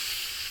like,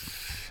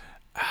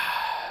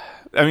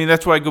 I mean,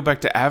 that's why I go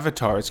back to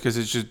Avatar. It's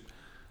because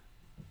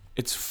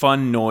it's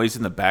fun noise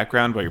in the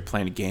background while you're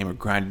playing a game or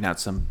grinding out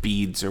some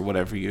beads or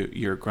whatever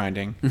you're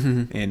grinding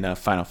in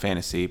Final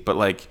Fantasy. But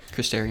like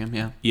Crystarium,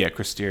 yeah. Yeah,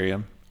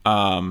 Crystarium.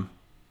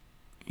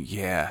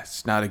 Yeah,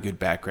 it's not a good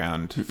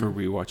background for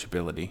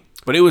rewatchability.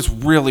 But it was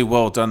really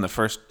well done the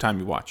first time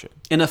you watch it.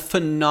 And a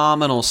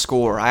phenomenal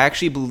score. I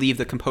actually believe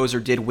the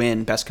composer did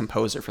win Best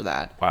Composer for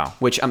that. Wow.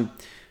 Which I'm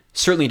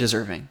certainly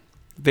deserving.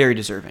 Very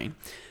deserving.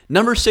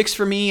 Number 6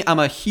 for me, I'm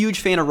a huge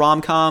fan of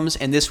rom-coms,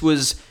 and this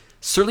was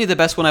certainly the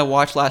best one I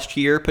watched last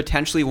year,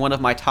 potentially one of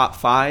my top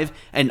 5,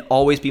 and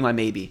always be my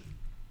maybe.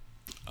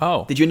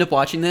 Oh. Did you end up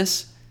watching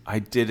this? I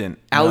didn't.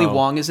 Ali no.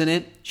 Wong is in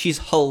it. She's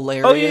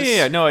hilarious. Oh,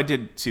 yeah. No, I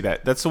did see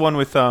that. That's the one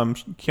with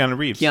Keanu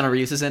Reeves. Keanu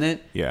Reeves is in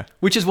it. Yeah.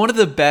 Which is one of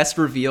the best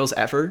reveals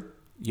ever.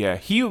 Yeah.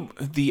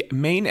 The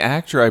main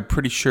actor, I'm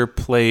pretty sure,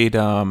 played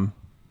the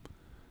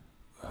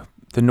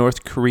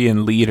North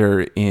Korean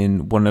leader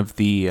in one of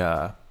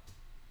the...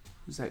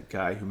 who's that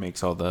guy who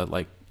makes all the,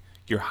 like,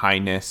 Your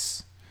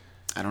Highness?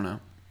 I don't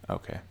know.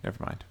 Okay.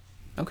 Never mind.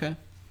 Okay.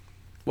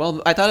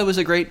 Well, I thought it was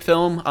a great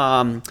film.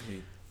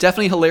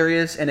 Definitely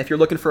hilarious, and if you're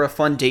looking for a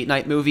fun date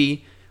night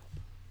movie,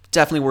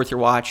 definitely worth your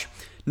watch.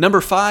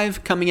 Number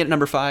 5, coming in at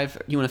number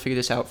 5. You want to figure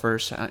this out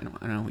first? I don't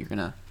know. You're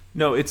gonna.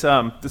 No, it's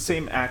the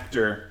same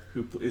actor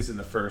who is in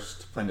the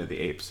first Planet of the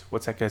Apes.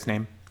 What's that guy's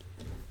name?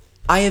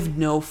 I have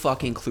no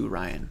fucking clue,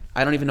 Ryan.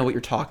 I don't even know what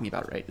you're talking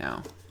about right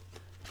now.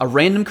 A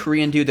random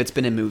Korean dude that's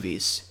been in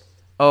movies.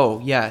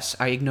 Oh, yes.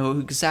 I know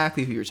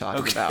exactly who you're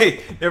talking about.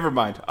 Okay, never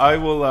mind. I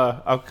will.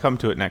 I'll come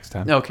to it next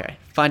time. Okay.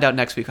 Find out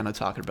next week on the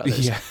Talking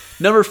Brothers. Yeah.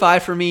 Number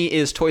 5 for me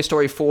is Toy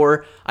Story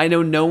 4. I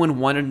know no one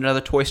wanted another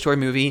Toy Story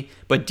movie,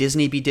 but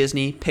Disney be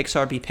Disney,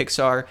 Pixar be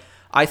Pixar.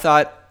 I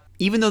thought,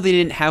 even though they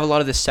didn't have a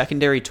lot of the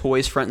secondary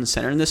toys front and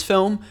center in this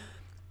film,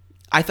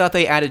 I thought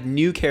they added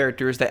new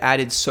characters that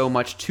added so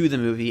much to the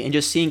movie. And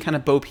just seeing kind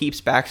of Bo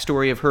Peep's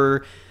backstory of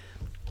her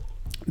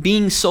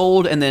being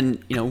sold and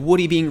then,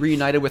 Woody being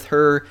reunited with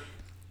her.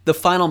 The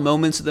final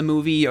moments of the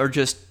movie are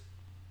just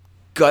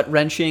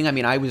gut-wrenching. I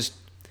mean,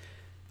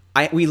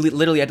 we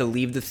literally had to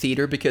leave the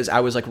theater because I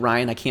was like,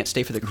 Ryan, I can't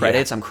stay for the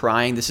credits. Yeah. I'm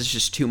crying. This is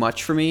just too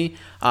much for me.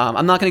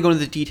 I'm not going to go into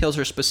the details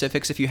or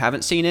specifics if you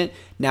haven't seen it.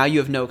 Now you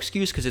have no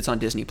excuse because it's on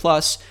Disney+.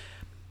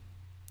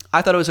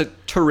 I thought it was a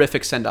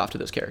terrific send-off to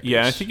those characters.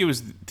 Yeah, I think it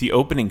was the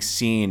opening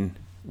scene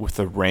with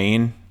the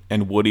rain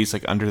and Woody's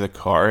like under the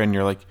car and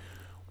you're like,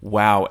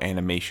 wow,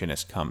 animation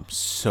has come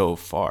so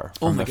far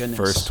from the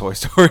first Toy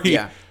Story.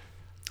 Yeah.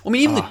 I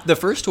mean, even the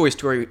first Toy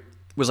Story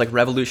was like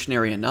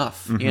revolutionary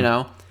enough,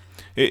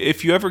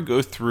 If you ever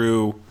go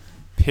through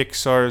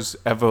Pixar's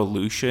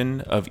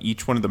evolution of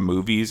each one of the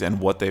movies and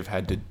what they've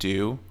had to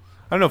do,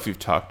 I don't know if we've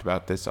talked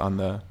about this on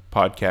the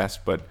podcast,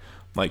 but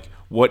like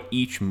what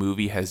each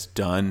movie has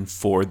done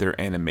for their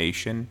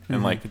animation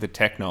and like the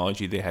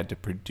technology they had to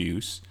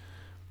produce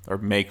or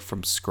make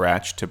from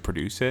scratch to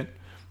produce it.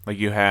 Like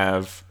you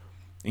have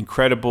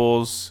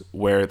Incredibles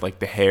where like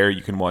the hair,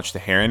 you can watch the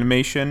hair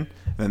animation,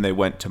 and then they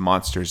went to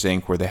Monsters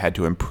Inc. where they had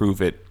to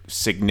improve it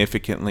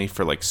significantly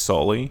for like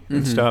Sully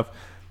and stuff.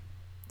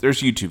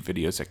 There's YouTube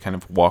videos that kind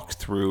of walk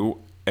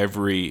through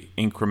every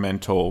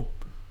incremental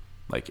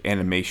like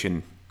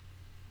animation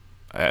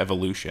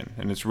evolution,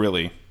 and it's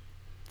really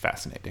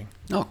fascinating.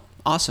 Oh,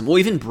 awesome. Well,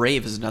 even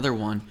Brave is another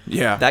one.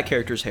 Yeah. That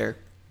character's hair.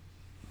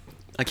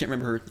 I can't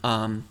remember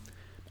her.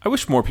 I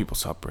wish more people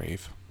saw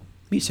Brave.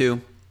 Me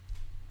too.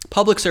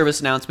 Public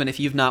service announcement, if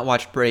you've not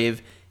watched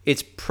Brave,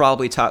 it's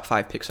probably top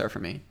 5 Pixar for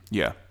me.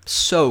 Yeah.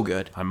 So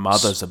good. My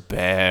mother's a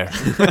bear.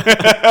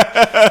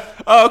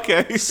 Oh,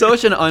 okay.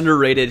 Such an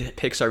underrated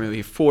Pixar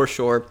movie, for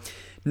sure.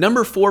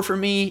 Number 4 for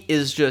me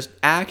is just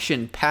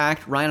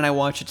action-packed. Ryan and I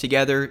watched it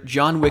together.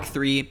 John Wick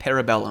 3,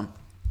 Parabellum.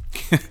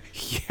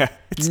 Yeah,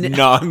 it's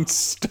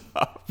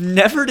nonstop.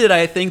 Never did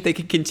I think they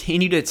could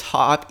continue to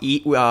top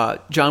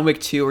John Wick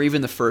 2 or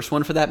even the first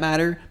one for that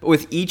matter. But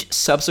with each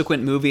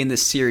subsequent movie in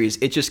this series,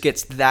 it just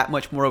gets that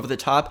much more over the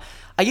top.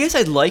 I guess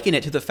I'd liken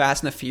it to the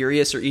Fast and the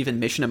Furious or even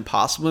Mission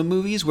Impossible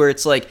movies where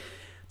it's like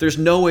there's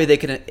no way they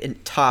can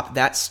top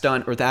that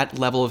stunt or that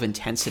level of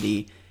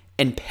intensity.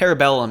 And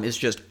Parabellum is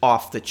just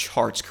off the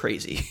charts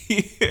crazy.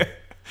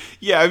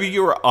 Yeah, I mean,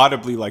 you were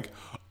audibly like,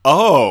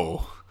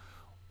 oh.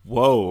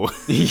 Whoa.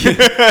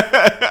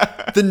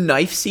 The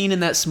knife scene in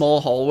that small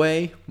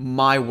hallway,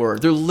 my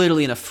word. They're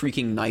literally in a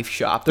freaking knife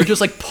shop. They're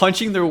just like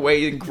punching their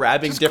way and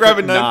grabbing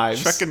different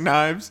knives. Chucking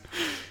knives.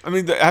 I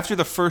mean, after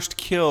the first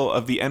kill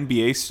of the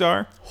NBA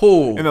star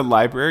in the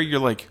library, you're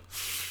like,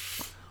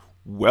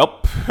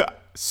 welp,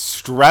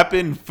 strap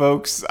in,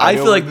 folks. I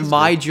feel like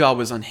my jaw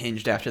was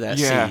unhinged after that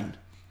scene.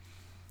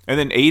 And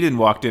then Aiden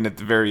walked in at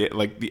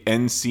the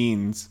end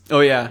scenes.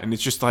 Oh, yeah. And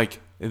it's just like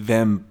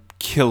them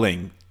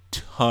killing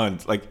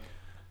tons. Like,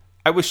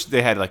 I wish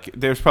they had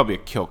there's probably a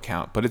kill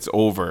count, but it's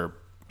over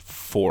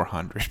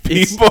 400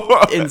 people.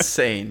 It's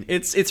insane.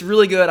 It's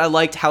really good. I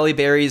liked Halle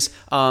Berry's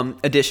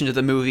addition to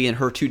the movie, and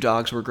her two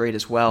dogs were great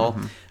as well.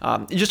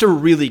 Just a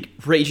really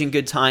raging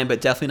good time,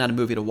 but definitely not a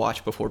movie to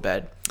watch before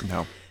bed.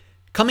 No.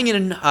 Coming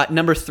in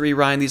number 3,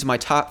 Ryan, these are my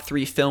top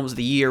 3 films of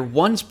the year.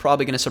 One's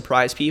probably going to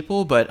surprise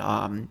people, but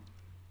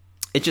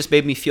it just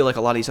made me feel like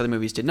a lot of these other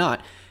movies did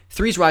not.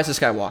 3's Rise of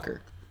Skywalker.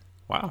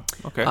 Wow.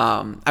 Okay.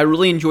 I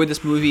really enjoyed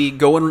this movie.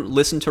 Go and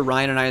listen to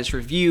Ryan and I's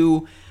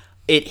review.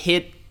 It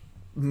hit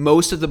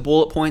most of the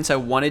bullet points I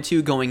wanted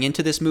to going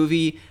into this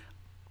movie.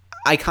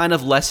 I kind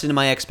of lessened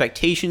my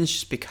expectations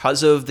just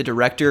because of the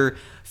director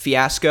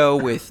fiasco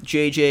with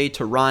JJ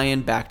to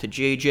Ryan, back to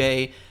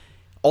JJ.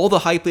 All the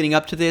hype leading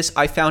up to this,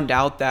 I found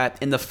out that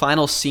in the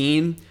final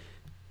scene,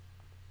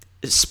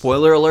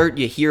 spoiler alert,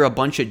 you hear a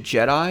bunch of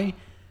Jedi.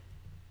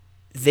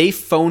 They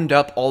phoned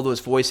up all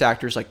those voice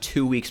actors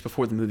 2 weeks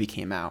before the movie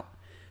came out.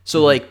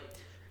 So,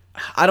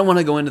 I don't want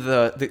to go into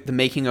the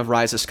making of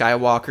Rise of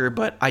Skywalker,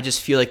 but I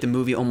just feel like the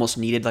movie almost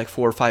needed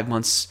 4 or 5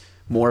 months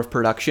more of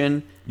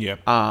production. Yeah.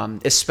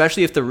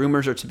 Especially if the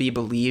rumors are to be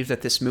believed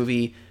that this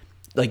movie,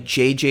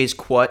 JJ's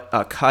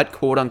cut,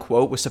 quote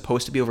unquote, was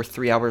supposed to be over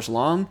 3 hours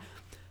long.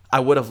 I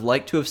would have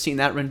liked to have seen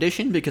that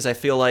rendition because I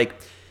feel like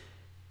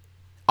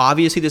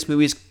obviously this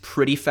movie is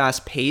pretty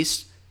fast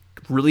paced,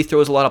 really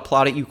throws a lot of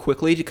plot at you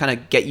quickly to kind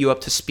of get you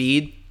up to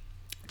speed.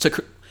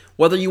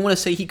 Whether you want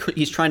to say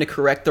he's trying to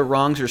correct the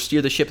wrongs or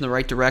steer the ship in the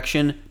right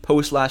direction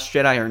post Last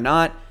Jedi or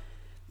not,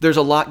 there's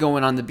a lot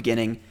going on in the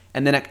beginning,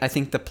 and then I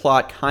think the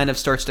plot kind of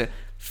starts to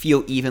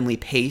feel evenly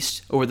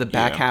paced over the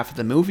back half of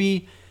the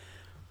movie.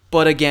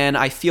 But again,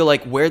 I feel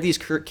like where these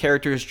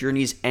characters'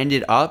 journeys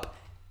ended up,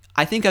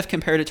 I think I've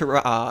compared it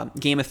to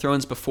Game of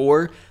Thrones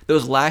before.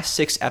 Those last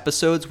 6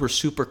 episodes were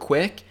super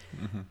quick,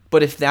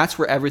 but if that's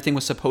where everything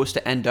was supposed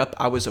to end up,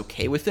 I was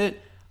okay with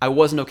it. I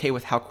wasn't okay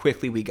with how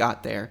quickly we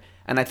got there.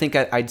 And I think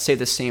I'd say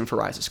the same for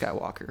Rise of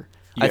Skywalker.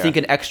 Yeah. I think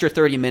an extra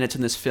 30 minutes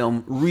in this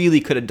film really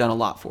could have done a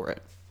lot for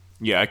it.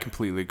 Yeah, I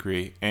completely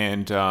agree.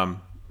 And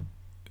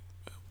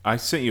I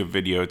sent you a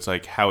video. It's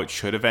how it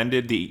should have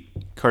ended. The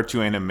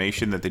cartoon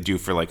animation that they do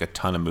for a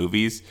ton of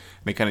movies.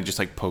 They kind of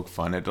just poke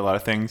fun at a lot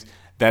of things.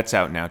 That's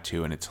out now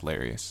too, and it's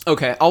hilarious.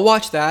 Okay, I'll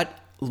watch that.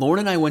 Lauren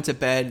and I went to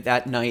bed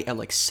that night at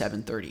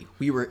 7:30.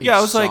 We were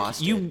exhausted. I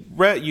was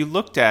you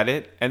looked at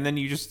it, and then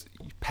you just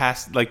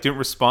passed, didn't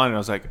respond, and I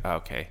was like, oh,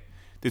 okay.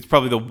 It's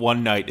probably the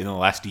one night in the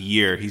last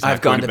year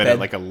I've gone to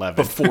bed at 11.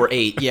 Before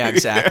 8. Yeah,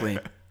 exactly.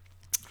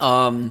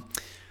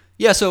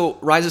 So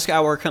Rise of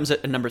Skywalker comes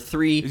at number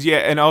 3. Yeah,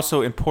 and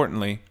also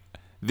importantly,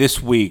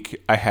 this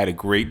week I had a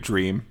great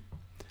dream.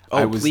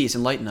 Oh, please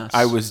enlighten us.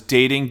 I was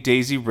dating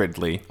Daisy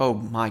Ridley. Oh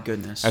my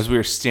goodness. As we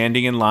were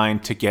standing in line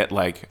to get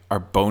our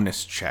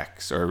bonus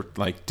checks or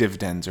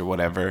dividends or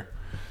whatever.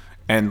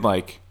 And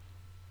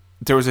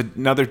there was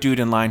another dude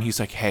in line. He's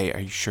like, "Hey, are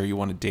you sure you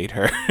want to date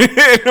her?"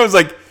 And I was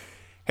like,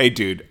 "Hey,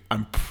 dude,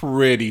 I'm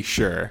pretty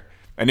sure."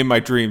 And in my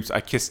dreams,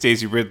 I kissed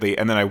Daisy Ridley,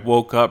 and then I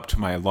woke up to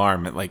my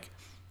alarm at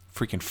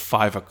freaking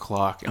 5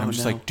 o'clock, and I'm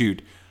just like,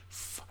 "Dude,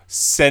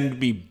 send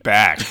me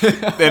back."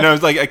 And I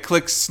was I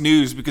clicked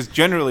snooze because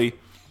generally,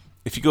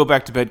 if you go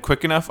back to bed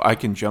quick enough, I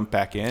can jump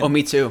back in. Oh,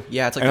 me too.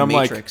 Yeah, it's the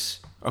Matrix.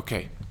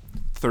 Okay,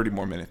 30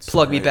 more minutes.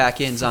 Plug me back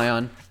in,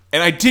 Zion.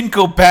 And I didn't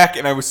go back,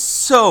 and I was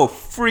so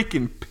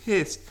freaking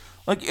pissed.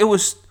 It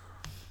was,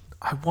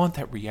 I want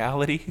that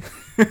reality.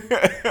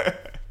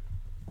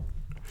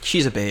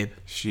 She's a babe.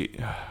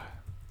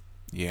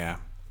 Yeah.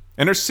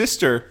 And her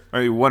sister,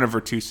 one of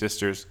her 2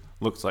 sisters,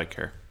 looks like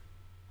her.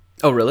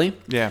 Oh, really?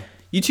 Yeah.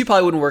 You two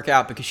probably wouldn't work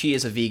out because she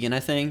is a vegan, I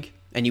think,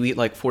 and you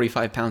eat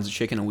 45 pounds of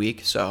chicken a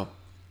week, so.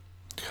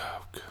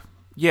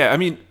 Yeah,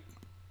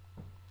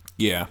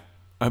 yeah.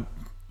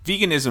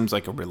 Veganism's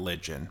like a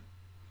religion.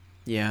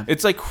 Yeah.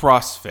 It's like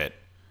CrossFit.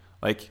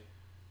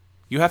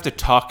 You have to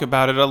talk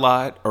about it a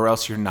lot, or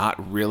else you're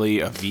not really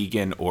a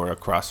vegan or a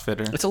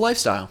CrossFitter. It's a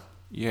lifestyle.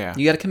 Yeah.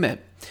 You got to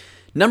commit.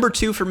 Number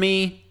 2 for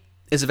me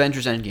is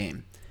Avengers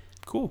Endgame.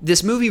 Cool.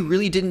 This movie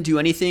really didn't do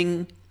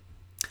anything.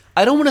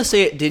 I don't want to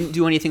say it didn't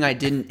do anything I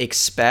didn't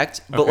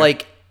expect,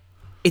 but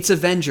it's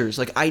Avengers.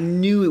 I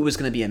knew it was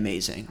going to be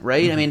amazing,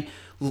 right? Mm-hmm.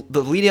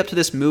 The lead up to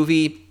this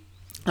movie,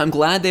 I'm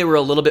glad they were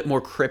a little bit more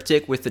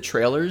cryptic with the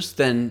trailers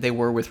than they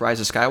were with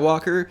Rise of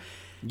Skywalker.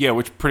 Yeah,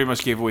 which pretty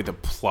much gave away the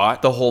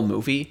plot. The whole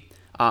movie.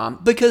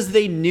 Because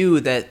they knew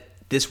that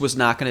this was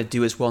not going to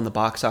do as well in the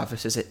box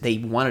office as they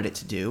wanted it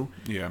to do.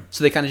 Yeah.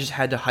 So they kind of just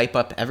had to hype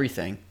up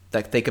everything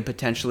that they could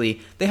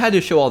potentially. They had to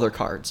show all their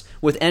cards.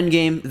 With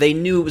Endgame, they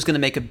knew it was going to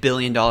make $1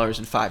 billion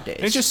in 5 days.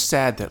 And it's just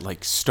sad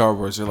that Star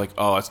Wars are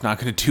it's not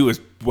going to do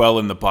as well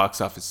in the box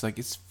office.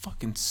 It's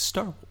fucking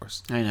Star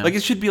Wars. I know.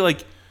 It should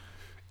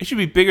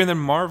be bigger than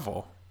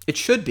Marvel. It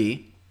should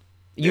be.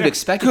 You'd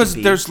expect it to be.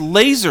 Because there's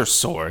laser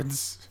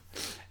swords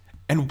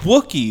and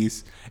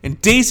Wookiees and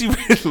Daisy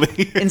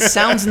Ridley and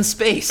sounds in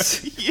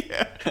space.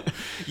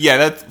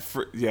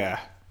 Yeah.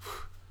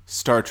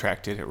 Star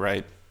Trek did it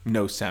right.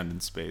 No sound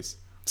in space.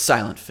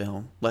 Silent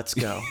film. Let's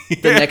go.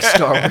 The next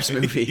Star Wars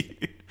movie.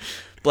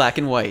 Black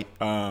and white.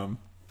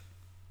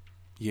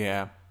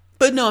 Yeah.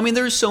 But no, I mean,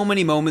 there's so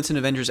many moments in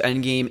Avengers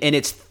Endgame and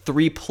its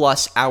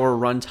 3+ hour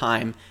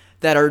runtime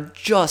that are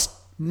just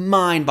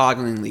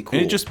mind-bogglingly cool.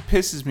 And it just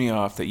pisses me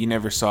off that you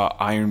never saw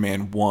Iron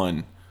Man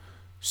 1.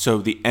 So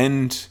the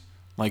end,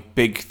 like,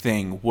 big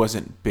thing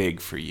wasn't big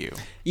for you.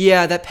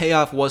 Yeah, that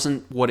payoff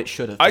wasn't what it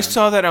should have been. I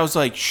saw that, I was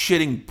like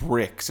shitting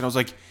bricks. And I was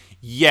like,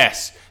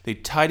 yes, they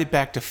tied it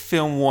back to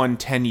film 1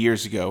 10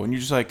 years ago. And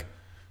you're just like,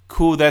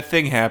 cool, that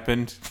thing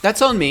happened.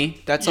 That's on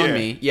me. That's on Yeah.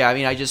 me. Yeah, I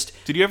mean,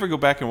 Did you ever go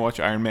back and watch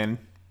Iron Man?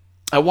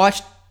 I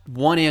watched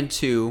 1 and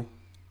 2.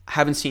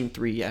 Haven't seen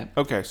 3 yet.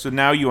 Okay, so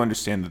now you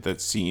understand that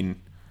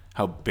scene,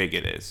 how big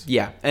it is.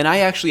 Yeah, and I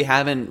actually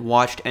haven't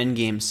watched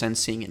Endgame since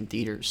seeing it in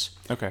theaters.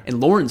 Okay. And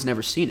Lauren's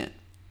never seen it.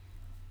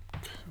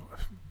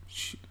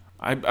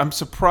 I'm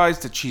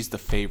surprised that she's the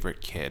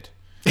favorite kid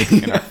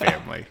in our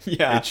family.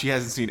 Yeah. And she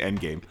hasn't seen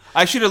Endgame.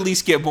 I should at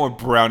least get more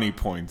brownie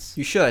points.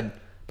 You should.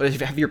 But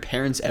have your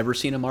parents ever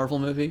seen a Marvel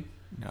movie?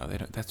 No, they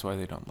don't. That's why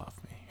they don't love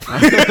me.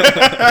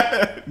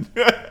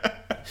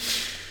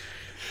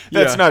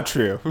 That's not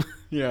true.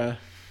 Yeah.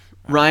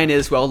 Ryan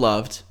is well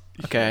loved.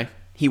 Okay.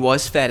 He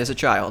was fed as a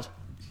child.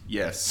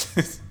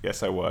 Yes.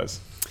 Yes, I was.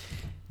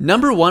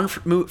 Number 1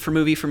 for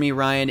movie for me,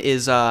 Ryan,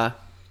 is a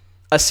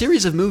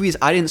series of movies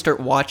I didn't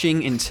start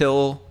watching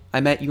until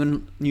I met you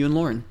and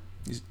Lauren.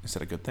 Is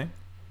that a good thing?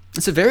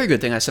 It's a very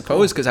good thing, I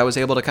suppose, because I was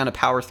able to kind of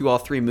power through all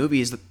 3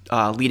 movies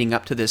leading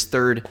up to this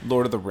third.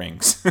 Lord of the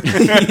Rings.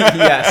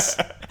 Yes.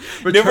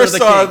 Never of the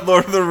saw King.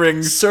 Lord of the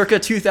Rings. Circa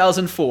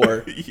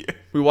 2004. Yeah.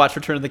 We watched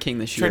Return of the King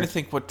this year. Trying to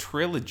think what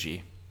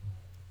trilogy.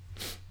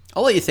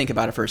 I'll let you think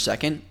about it for a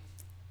second.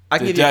 I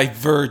can The give you.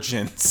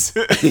 Divergence.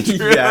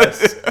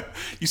 Yes.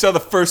 You saw the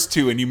first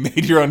 2 and you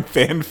made your own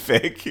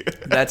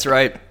fanfic. That's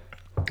right.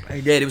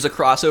 I did. It was a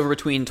crossover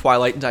between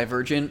Twilight and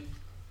Divergent.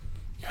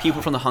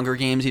 People from the Hunger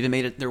Games even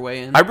made it their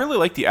way in. I really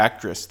like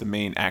the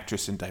main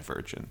actress in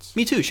Divergence.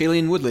 Me too,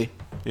 Shailene Woodley.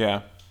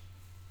 Yeah.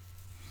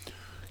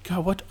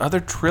 God, what other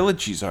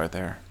trilogies are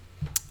there?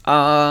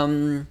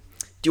 Do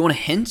you want a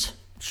hint?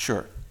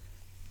 Sure.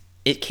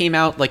 It came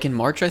out like in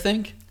March, I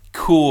think.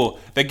 Cool.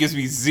 That gives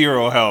me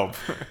zero help.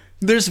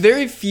 There's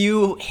very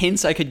few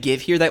hints I could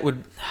give here that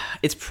would.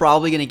 It's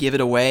probably going to give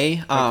it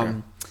away.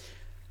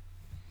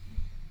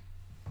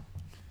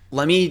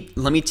 Let me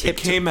tip. It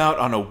came out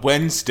on a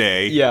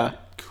Wednesday. Yeah.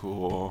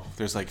 Cool.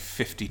 There's like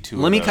 52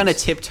 Let me of kind of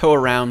those. tiptoe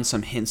around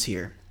some hints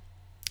here.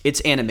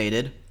 It's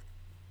animated.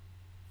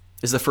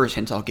 Is the first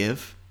hint I'll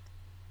give.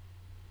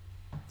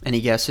 Any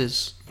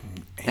guesses?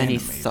 Any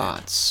Animated.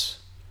 thoughts?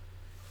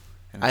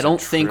 And I it's a don't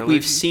think we've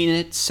trilogy? seen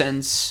it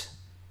since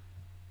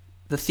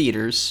the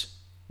theaters.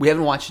 We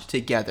haven't watched it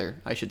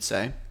together, I should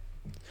say.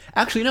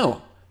 Actually,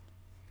 no.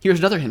 Here's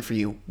another hint for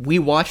you. We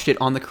watched it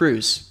on the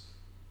cruise.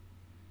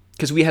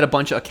 Because we had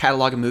a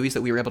catalog of movies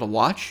that we were able to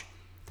watch.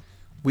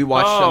 We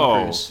watched it on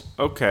the cruise.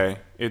 Okay.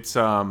 It's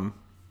How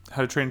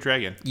to Train Your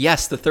Dragon.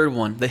 Yes, the third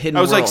one, The Hidden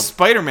I was World. like,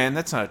 Spider-Man,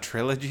 that's not a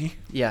trilogy.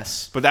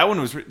 Yes. But that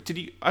one was...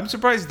 I'm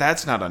surprised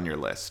that's not on your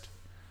list.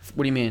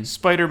 What do you mean?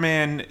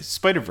 Spider-Man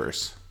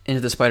Spider-Verse. Into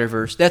the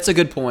Spider-Verse. That's a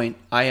good point.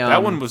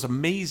 That one was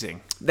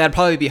amazing. That'd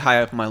probably be high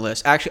up on my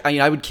list.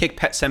 Actually, I would kick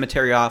Pet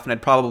Sematary off, and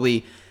I'd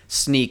probably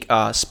sneak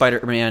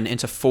Spider-Man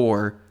into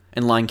 4,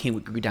 and Lion King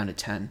would go down to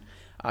 10.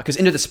 Because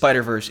Into the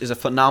Spider-Verse is a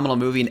phenomenal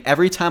movie, and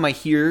every time I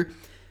hear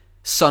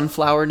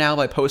Sunflower Now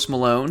by Post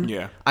Malone,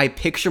 Yeah. I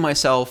picture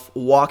myself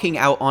walking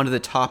out onto the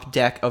top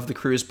deck of the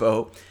cruise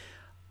boat.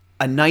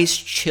 A nice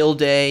chill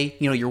day,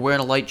 you're wearing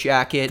a light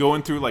jacket.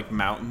 Going through like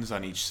mountains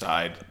on each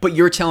side. But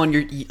you're telling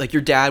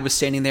your dad was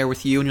standing there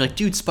with you, and you're like,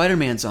 dude,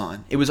 Spider-Man's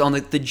on. It was on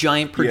the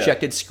giant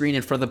projected screen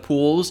in front of the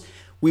pools.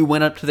 We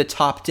went up to the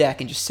top deck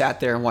and just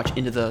sat there and watched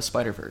Into the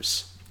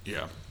Spider-Verse.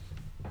 Yeah.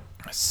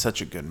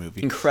 Such a good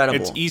movie. Incredible.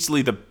 It's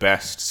easily the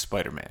best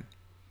Spider-Man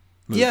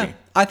movie. Yeah,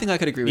 I think I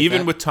could agree with that.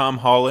 Even with Tom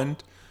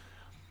Holland,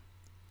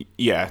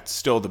 yeah, it's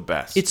still the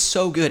best. It's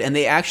so good. And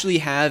they actually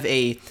have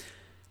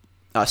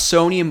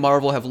Sony and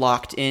Marvel have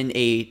locked in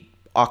a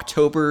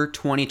October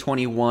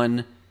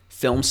 2021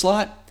 film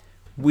slot.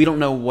 We don't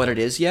know what it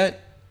is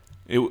yet.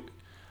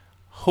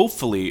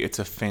 Hopefully, it's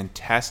a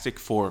Fantastic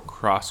Four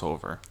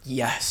crossover.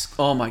 Yes.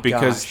 Oh my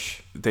Because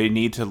gosh. they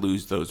need to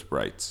lose those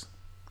rights.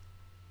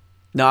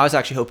 No, I was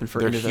actually hoping for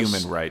They're Into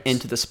human rights.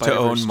 Into the to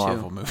Spider-Verse own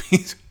Marvel too.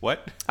 movies.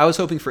 What? I was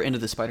hoping for Into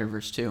the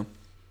Spider-Verse too.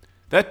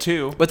 That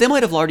too. But they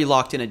might have already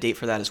locked in a date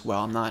for that as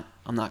well. I'm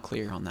not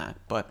clear on that.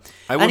 But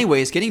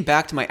anyways, getting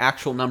back to my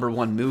actual number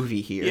 1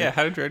 movie here. Yeah,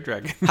 How to Train Your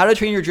Dragon. How to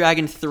Train Your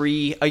Dragon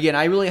 3. Again,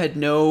 I really had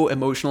no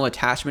emotional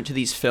attachment to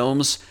these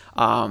films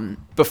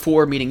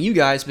before meeting you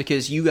guys,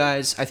 because you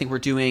guys, I think, were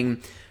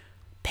doing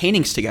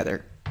paintings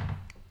together.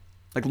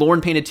 Like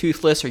Lauren painted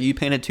Toothless, or you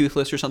painted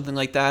Toothless, or something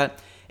like that.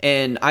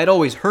 And I'd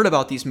always heard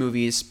about these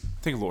movies.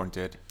 I think Lauren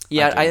did.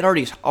 Yeah, I had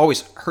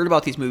always heard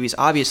about these movies,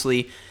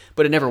 obviously,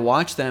 but had never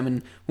watched them.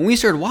 And when we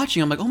started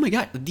watching, I'm like, oh my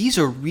god, these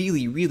are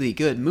really, really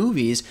good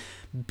movies,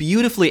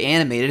 beautifully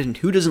animated. And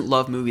who doesn't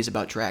love movies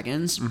about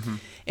dragons? Mm-hmm.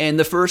 And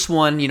the first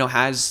one,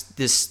 has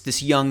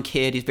this young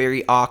kid, he's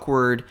very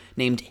awkward,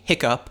 named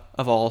Hiccup,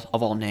 of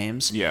all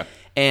names. Yeah.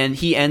 And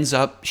he ends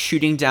up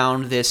shooting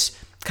down this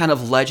kind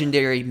of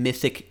legendary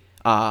mythic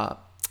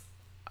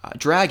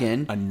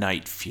dragon. A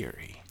Night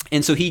Fury.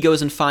 And so he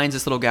goes and finds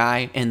this little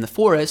guy in the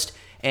forest,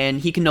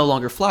 and he can no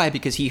longer fly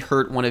because he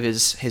hurt one of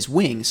his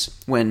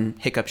wings when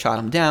Hiccup shot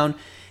him down.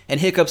 And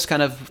Hiccup's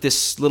kind of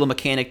this little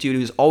mechanic dude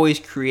who's always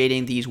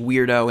creating these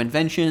weirdo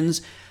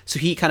inventions. So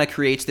he kind of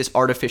creates this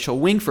artificial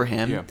wing for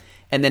him,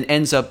 and then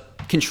ends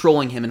up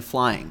controlling him and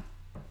flying.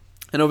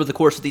 And over the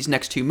course of these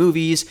next two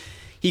movies,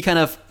 he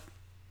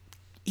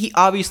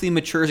obviously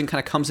matures and kind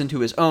of comes into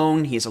his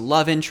own. He has a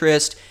love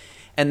interest.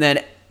 And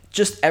then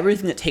just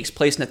everything that takes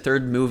place in the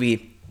third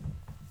movie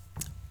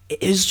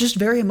is just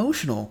very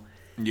emotional.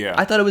 Yeah.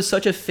 I thought it was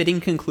such a fitting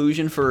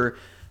conclusion for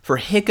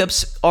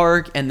Hiccup's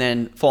arc, and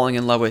then falling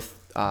in love with,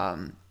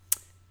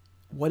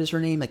 what is her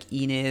name? Like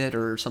Enid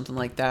or something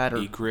like that? Or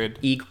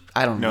Ygritte?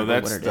 I don't know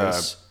that's what it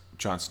is.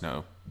 Jon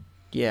Snow.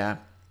 Yeah.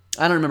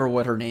 I don't remember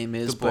what her name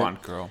is. The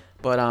blonde girl.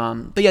 But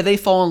yeah, they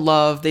fall in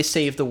love. They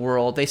save the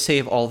world. They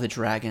save all the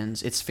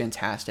dragons. It's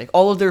fantastic.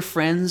 All of their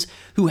friends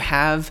who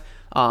have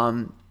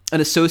an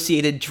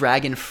associated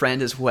dragon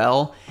friend as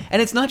well.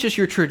 And it's not just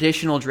your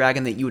traditional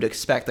dragon that you would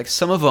expect. Like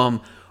some of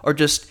them are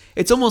just,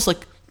 it's almost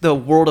like the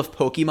world of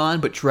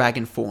Pokemon, but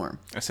dragon form.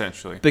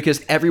 Essentially.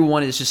 Because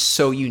everyone is just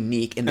so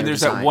unique in their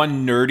design. And there's that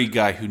one nerdy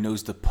guy who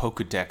knows the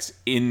Pokedex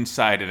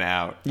inside and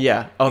out.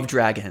 Yeah, of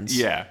dragons.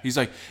 Yeah. He's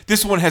like,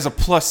 this one has a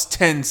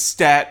 +10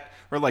 stat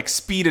or like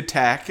speed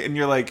attack. And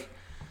you're like,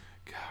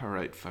 all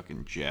right,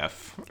 fucking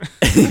Jeff.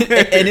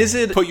 And is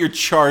it... Put your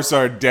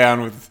Charizard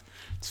down with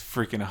it's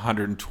freaking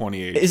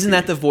 128. Isn't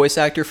that the voice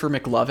actor for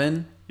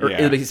McLovin? Or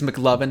Yeah. it's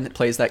McLovin that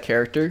plays that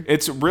character?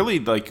 It's really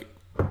like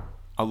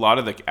a lot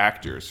of the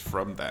actors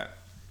from that.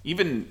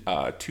 Even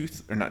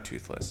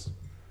Toothless.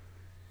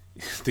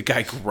 The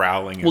guy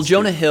growling. Well,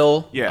 Jonah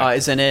Hill Yeah.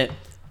 is in it.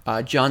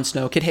 Jon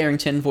Snow. Kit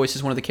Harington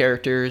voices one of the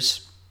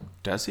characters.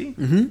 Does he?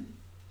 Mm-hmm.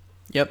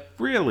 Yep.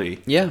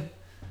 Really? Yeah.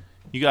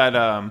 You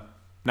got,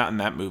 not in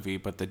that movie,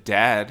 but the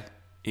dad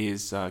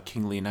is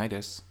King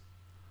Leonidas.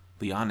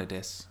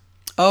 Leonidas.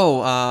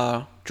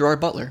 Oh, Gerard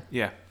Butler.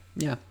 Yeah.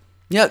 Yeah.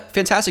 Yeah,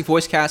 fantastic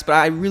voice cast, but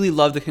I really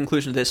love the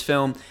conclusion of this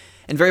film.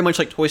 And very much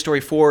like Toy Story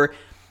 4,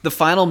 the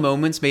final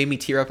moments made me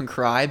tear up and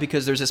cry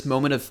because there's this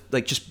moment of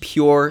like just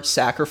pure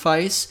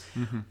sacrifice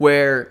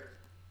where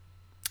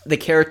the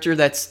character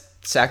that's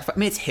sacrificed, I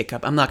mean, it's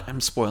Hiccup.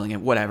 I'm spoiling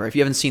it, whatever. If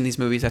you haven't seen these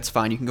movies, that's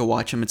fine. You can go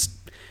watch them. It's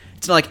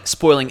not like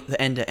spoiling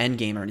the end-to-end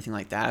game or anything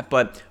like that,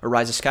 or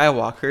Rise of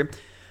Skywalker.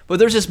 But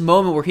there's this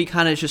moment where he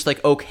kind of is just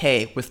like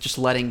okay with just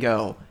letting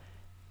go.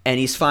 And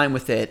he's fine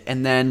with it.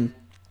 And then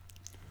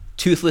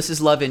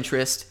Toothless's love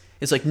interest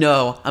is like,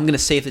 no, I'm going to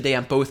save the day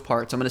on both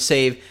parts. I'm going to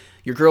save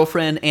your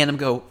girlfriend, and I'm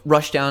going to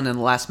rush down in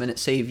the last minute,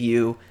 save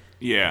you.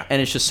 Yeah.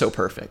 And it's just so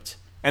perfect.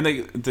 And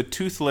the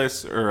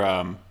Toothless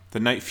or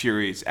the Night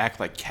Furies act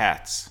like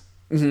cats.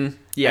 Mm-hmm.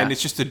 Yeah. And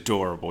it's just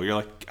adorable. You're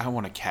like, I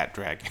want a cat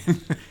dragon.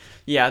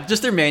 Yeah,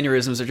 just their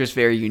mannerisms are just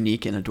very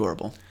unique and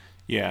adorable.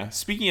 Yeah.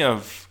 Speaking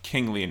of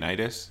King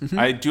Leonidas,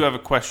 I do have a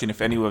question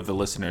if any of the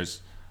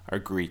listeners are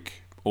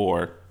Greek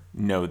or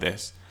know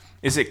this.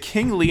 Is it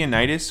King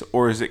Leonidas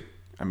or is it,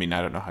 I mean,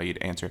 I don't know how you'd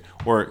answer,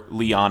 or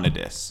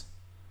Leonidas?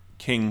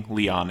 King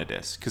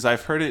Leonidas. Because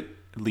I've heard it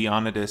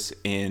Leonidas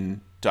in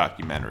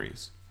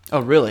documentaries. Oh,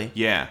 really?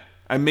 Yeah.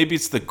 Maybe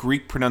it's the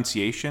Greek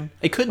pronunciation.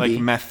 It could like be.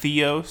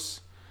 Mattheos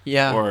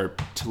or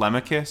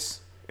Telemachus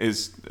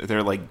is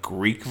their like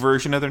Greek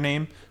version of their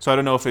name. So I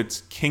don't know if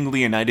it's King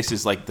Leonidas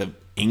is like the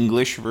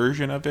English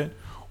version of it,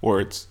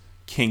 or it's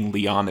King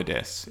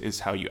Leonidas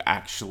is how you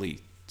actually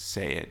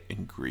say it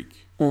in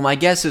Greek. Well, my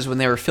guess is when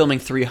they were filming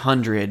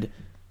 300,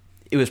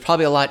 it was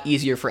probably a lot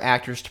easier for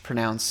actors to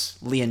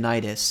pronounce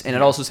Leonidas, and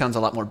it also sounds a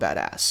lot more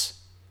badass.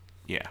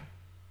 Yeah,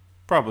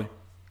 probably.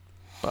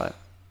 But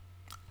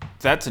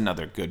that's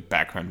another good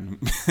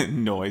background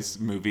noise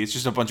movie. It's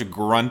just a bunch of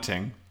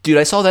grunting. dude,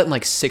 I saw that in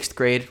like 6th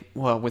grade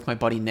with my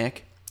buddy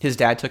Nick. His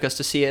dad took us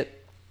to see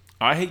it.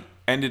 I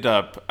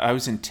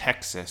was in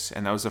Texas,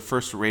 and that was the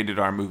first rated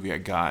R movie I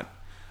got.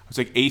 I was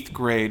like 8th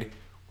grade,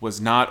 was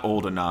not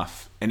old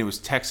enough, and it was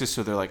Texas,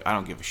 so they're like, I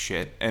don't give a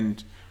shit.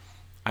 And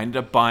I ended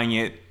up buying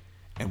it,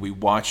 and we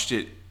watched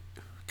it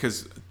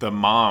because the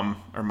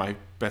mom, or my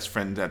best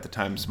friend at the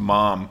time's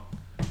mom,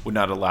 would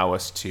not allow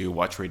us to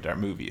watch rated R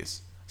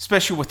movies,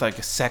 especially with like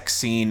a sex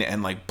scene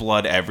and like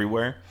blood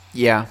everywhere.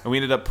 Yeah. And we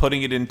ended up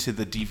putting it into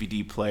the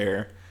DVD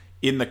player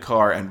in the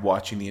car and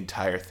watching the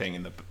entire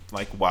thing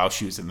while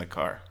she was in the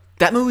car.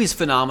 That movie is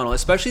phenomenal,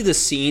 especially the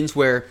scenes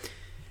where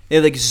they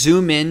like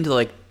zoom in to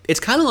like, it's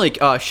kind of like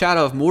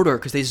Shadow of Mordor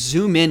because they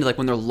zoom in to like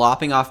when they're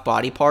lopping off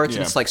body parts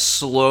and it's like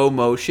slow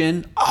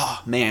motion.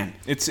 Oh man,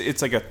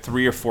 it's like a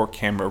 3 or 4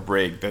 camera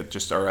rig that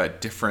just are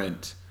at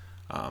different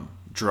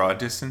draw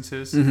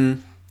distances,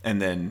 and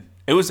then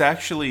it was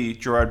actually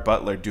Gerard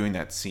Butler doing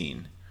that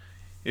scene.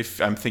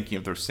 If I'm thinking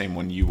of the same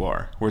one you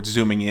are, where it's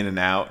zooming in and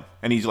out,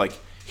 and he's like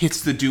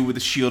hits the dude with the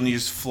shield and he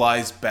just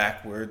flies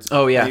backwards.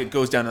 Oh yeah, and it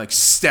goes down and like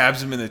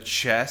stabs him in the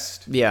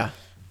chest. Yeah.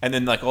 And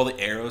then like all the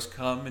arrows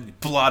come and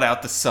blot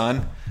out the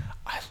sun.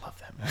 I love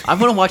that I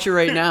want to watch it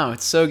right now.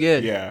 It's so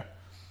good. Yeah.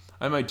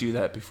 I might do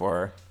that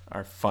before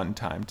our fun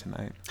time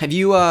tonight. Have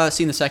you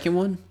seen the second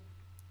one?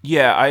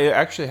 Yeah, I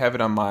actually have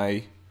it on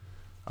my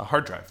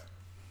hard drive.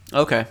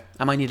 Okay.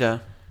 I might need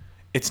to...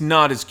 It's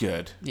not as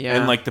good. Yeah.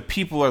 And, like, the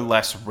people are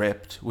less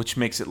ripped, which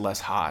makes it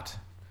less hot.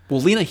 Well,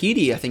 Lena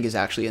Headey, I think, is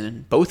actually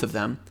in both of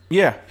them.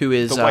 Yeah. Who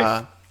is... the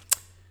wife.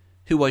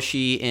 Who was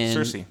she in...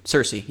 Cersei.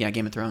 Cersei, yeah,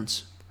 Game of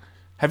Thrones.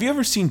 Have you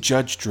ever seen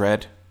Judge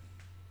Dredd?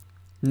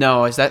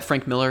 No, is that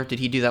Frank Miller? Did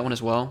he do that one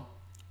as well?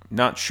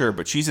 Not sure,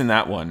 but she's in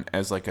that one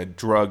as, like, a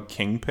drug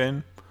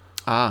kingpin.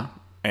 Ah,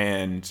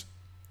 And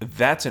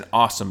that's an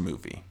awesome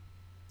movie.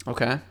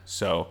 okay.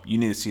 So you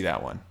need to see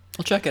that one.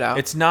 I'll check it out.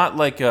 It's not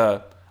like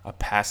a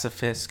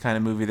pacifist kind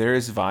of movie. There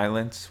is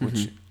violence,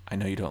 which I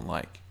know you don't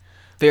like.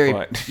 Very,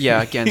 but-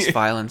 against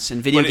violence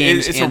in video But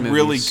games it's and a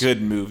really movies.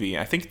 good movie.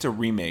 I think it's a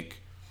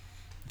remake.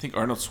 I think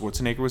Arnold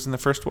Schwarzenegger was in the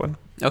first one.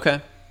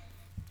 Okay.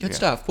 Good Yeah.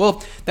 stuff.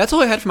 Well, that's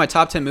all I had for my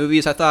top 10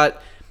 movies.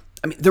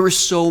 There were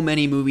so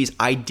many movies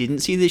I didn't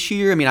see this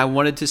year. I mean, I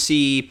wanted to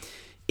see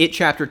It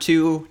Chapter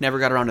 2, never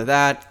got around to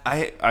that.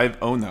 I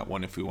own that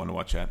one if we want to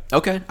watch that.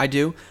 Okay, I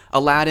do.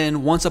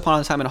 Aladdin, Once Upon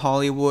a Time in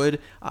Hollywood,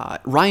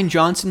 Ryan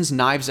Johnson's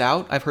Knives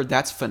Out. I've heard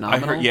that's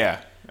phenomenal. I heard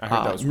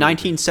that was really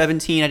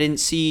 1917, I didn't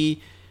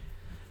see.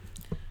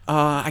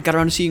 I got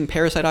around to seeing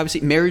Parasite,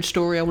 obviously. Marriage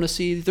Story, I want to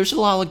see. There's a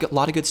lot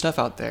of good stuff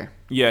out there.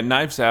 good. Yeah,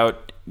 Knives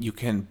Out, you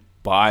can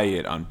buy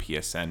it on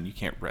PSN. You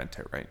can't rent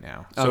it right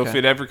now. So if Okay.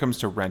 it ever comes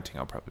to renting,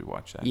 I'll probably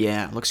watch that.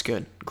 Yeah, looks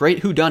good.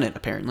 Great whodunit,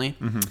 apparently.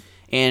 Mm-hmm.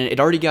 And it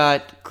already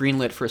got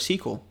greenlit for a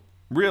sequel.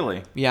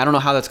 Really? Yeah, I don't know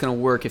how that's going to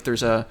work if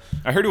there's a...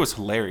 I heard it was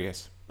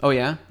hilarious. Oh,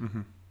 yeah?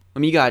 Mm-hmm. I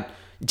mean, you got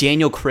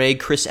Daniel Craig,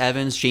 Chris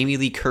Evans, Jamie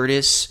Lee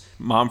Curtis,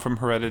 Mom from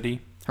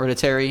Heredity.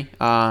 Hereditary,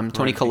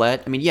 Tony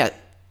Collette. I mean, yeah,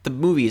 the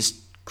movie is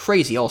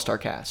crazy all-star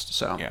cast.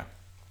 So Yeah.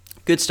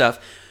 good stuff.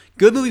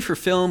 Good movie for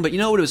film, but you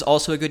know what it was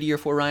also a good year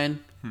for,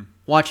 Ryan?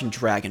 Watching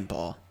Dragon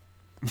Ball.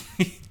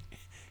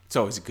 It's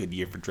always a good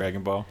year for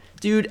Dragon Ball.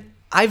 Dude,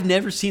 I've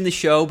never seen the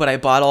show, but I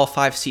bought all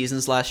 5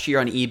 seasons last year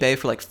on eBay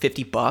for like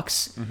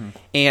 $50.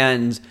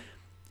 And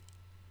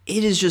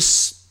it is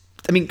just,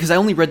 I mean, because I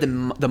only read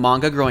the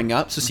manga growing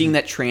up, so seeing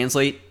that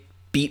translate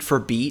beat for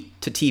beat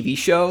to TV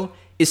show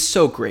is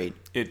so great.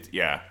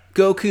 Yeah.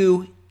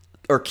 Goku,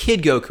 or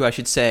Kid Goku, I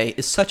should say,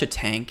 is such a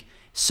tank,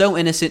 so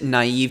innocent and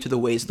naive to the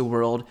ways of the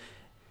world,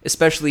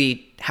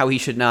 especially how he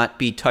should not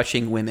be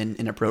touching women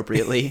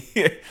inappropriately.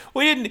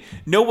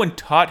 No one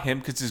taught him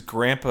because his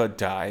grandpa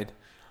died.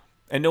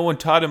 And no one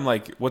taught him,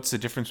 like, what's the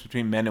difference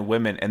between men and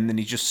women. And then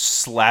he just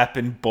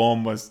slapping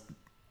Bulma's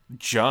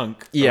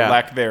junk, Yeah. or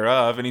lack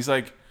thereof. And he's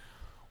like,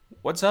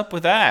 what's up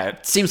with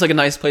that? Seems like a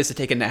nice place to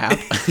take a nap.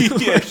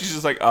 Yeah, she's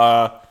just like,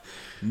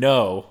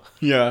 no.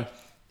 Yeah.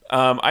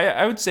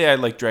 I would say I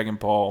like Dragon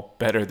Ball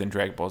better than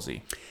Dragon Ball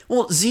Z.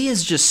 Well, Z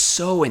is just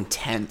so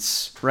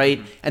intense, right?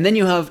 And then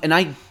you have, and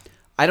I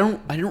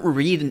don't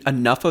read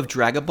enough of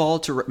Dragon Ball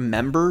to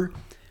remember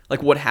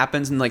like what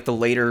happens in like the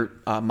later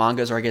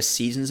mangas or I guess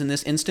seasons in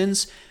this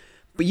instance.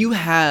 But you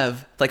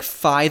have like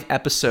 5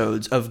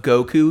 episodes of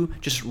Goku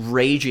just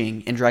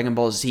raging in Dragon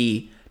Ball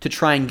Z to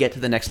try and get to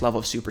the next level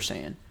of Super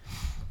Saiyan.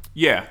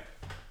 Yeah.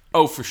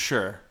 Oh, for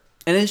sure.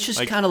 And it's just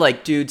Like- kind of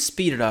like, dude,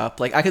 speed it up.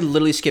 Like I could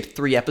literally skip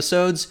 3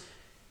 episodes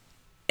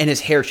and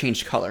his hair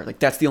changed color. Like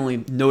that's the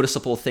only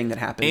noticeable thing that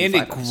happened. And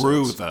in it 5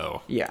 grew, episodes.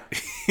 though. Yeah.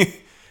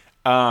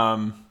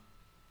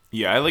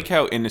 Yeah, I like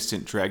how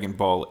innocent Dragon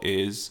Ball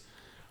is.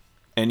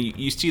 And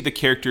you see the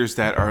characters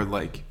that are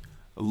like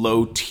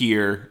low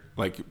tier,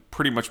 like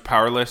pretty much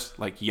powerless,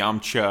 like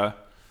Yamcha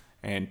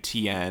and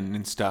Tien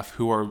and stuff,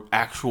 who are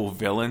actual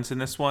villains in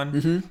this one.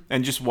 Mm-hmm.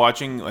 And just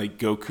watching like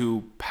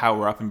Goku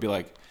power up and be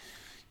like,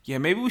 yeah,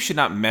 maybe we should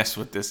not mess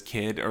with this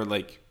kid, or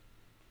like,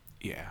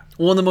 yeah.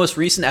 Well, in the most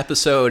recent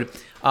episode,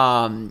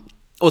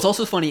 it's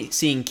also funny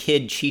seeing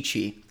Kid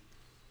Chi-Chi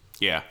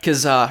Yeah.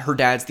 because her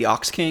dad's the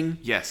Ox King.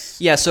 Yes.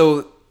 Yeah,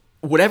 so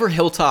whatever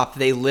hilltop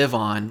they live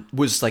on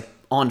was like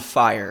on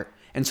fire.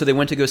 And so they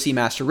went to go see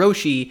Master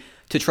Roshi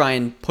to try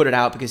and put it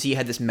out because he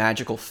had this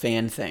magical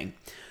fan thing.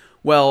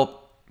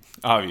 Well,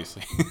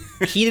 Obviously.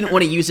 he didn't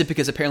want to use it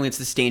because apparently it's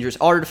this dangerous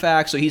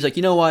artifact. So he's like,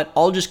 you know what?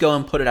 I'll just go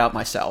and put it out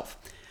myself.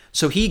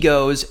 So he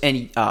goes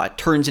and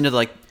turns into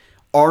like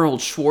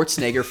Arnold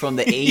Schwarzenegger from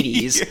the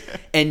 80s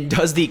and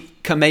does the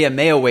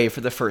Kamehameha wave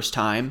for the first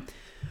time.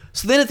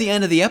 So then at the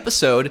end of the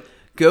episode,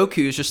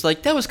 Goku's just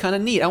like, that was kind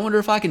of neat. I wonder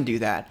if I can do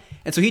that.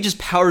 And so he just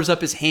powers up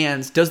his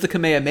hands, does the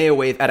Kamehameha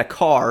wave at a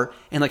car,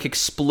 and like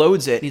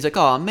explodes it. And he's like,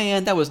 oh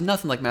man, that was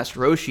nothing like Master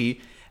Roshi.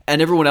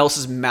 And everyone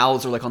else's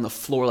mouths are like on the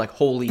floor like,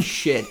 holy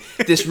shit,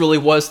 this really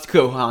was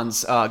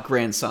Gohan's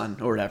grandson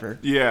or whatever.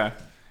 Yeah.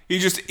 He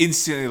just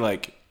instantly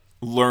like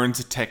learns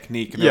a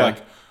technique and Yeah. they're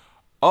like,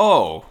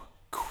 oh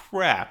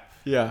crap.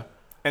 Yeah.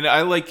 And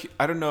I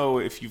don't know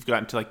if you've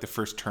gotten to like the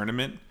first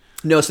tournament.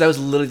 No, so that was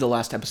literally the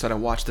last episode I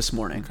watched this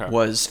morning. Okay.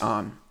 Was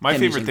My him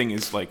favorite using- thing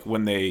is like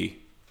when they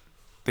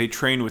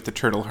train with the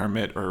Turtle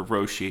Hermit or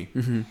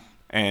Roshi,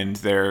 and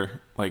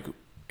they're like,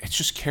 it's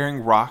just carrying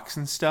rocks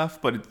and stuff,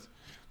 but it's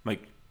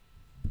like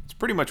It's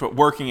pretty much what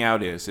working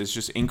out is. It's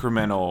just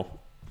incremental.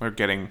 We're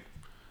getting,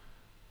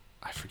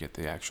 I forget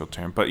the actual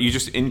term, but you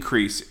just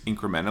increase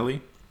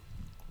incrementally.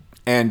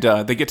 And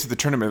they get to the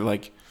tournament,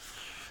 like,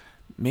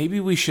 maybe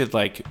we should,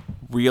 like,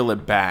 reel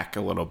it back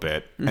a little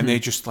bit. Mm-hmm. And they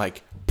just,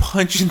 like,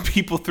 punching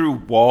people through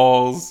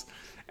walls.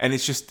 And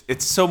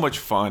it's so much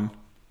fun.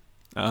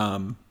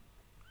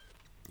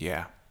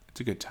 Yeah, it's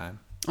a good time.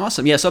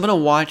 Awesome. Yeah, so I'm going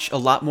to watch a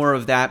lot more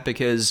of that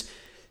because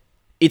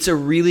it's a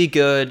really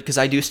good, because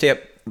I do stay up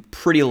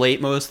pretty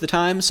late most of the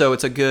time. So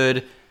it's a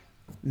good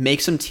make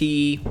some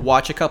tea,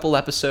 watch a couple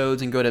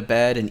episodes, and go to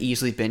bed and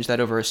easily binge that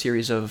over a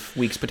series of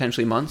weeks,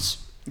 potentially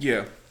months.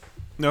 Yeah.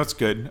 No, it's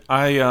good.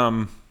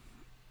 I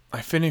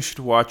finished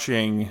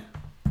watching,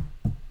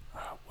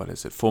 what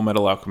is it, Full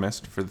Metal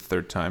Alchemist for the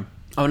third time.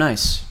 Oh,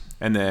 nice.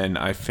 And then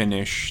I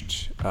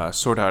finished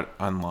Sword Art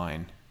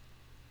Online.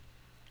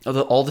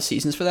 Oh, all the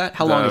seasons for that?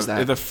 How long is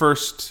that? The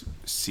first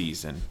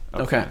season.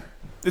 Okay.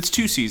 It's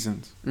 2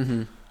 seasons.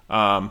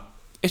 Mm-hmm.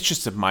 It's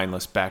just a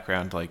mindless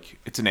background. Like,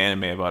 it's an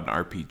anime about an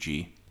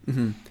RPG.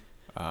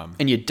 Mm-hmm.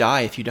 And you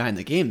die if you die in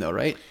the game, though,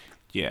 right?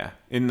 Yeah.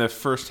 In the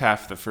first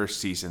half of the first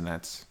season,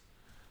 that's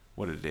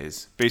what it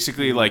is.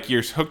 Basically, like,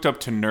 you're hooked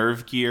up to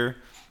nerve gear,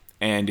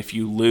 and if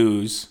you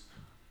lose,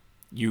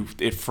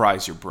 it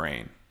fries your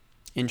brain.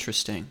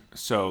 Interesting.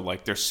 So,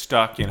 like, they're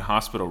stuck in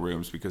hospital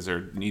rooms because they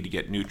need to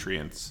get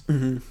nutrients.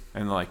 Mm-hmm.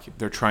 And, like,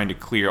 they're trying to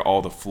clear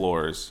all the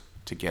floors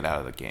to get out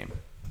of the game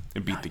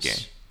and beat the game.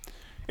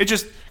 It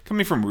just,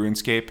 coming from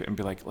RuneScape and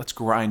be like, let's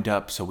grind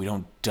up so we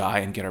don't die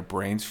and get our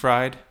brains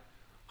fried.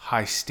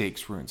 High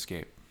stakes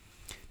RuneScape.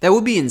 That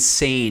would be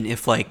insane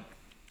if, like,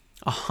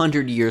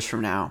 100 years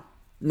from now,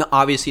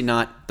 obviously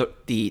not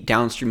the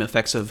downstream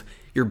effects of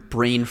your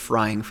brain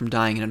frying from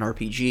dying in an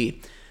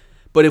RPG,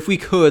 but if we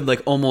could,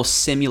 like, almost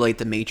simulate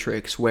the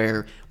Matrix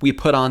where we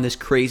put on this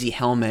crazy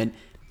helmet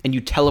and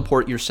you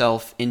teleport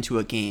yourself into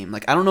a game.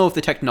 Like, I don't know if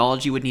the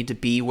technology would need to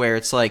be where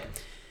it's like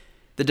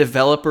the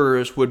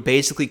developers would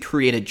basically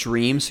create a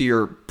dream so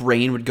your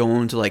brain would go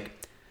into like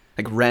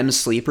REM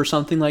sleep or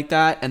something like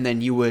that, and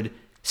then you would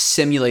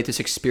simulate this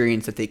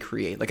experience that they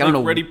create. Like, I don't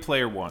know. Ready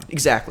Player One.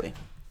 Exactly.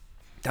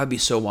 That would be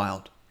so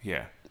wild.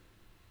 Yeah.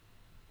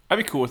 I'd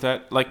be cool with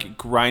that. Like,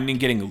 grinding,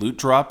 getting loot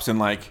drops, and,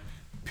 like,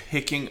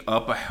 picking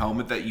up a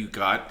helmet that you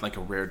got, like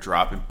a rare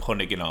drop, and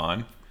putting it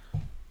on.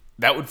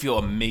 That would feel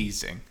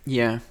amazing.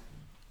 Yeah.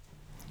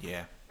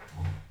 Yeah.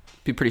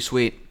 Be pretty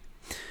sweet.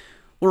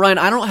 Well, Ryan,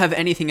 I don't have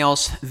anything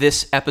else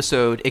this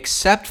episode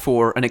except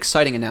for an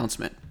exciting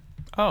announcement.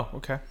 Oh,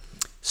 okay.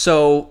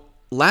 So,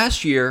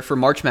 last year for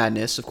March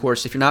Madness, of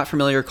course, if you're not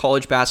familiar,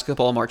 college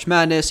basketball March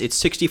Madness, it's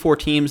 64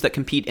 teams that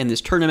compete in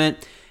this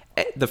tournament.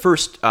 The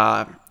first,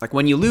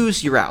 when you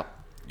lose, you're out.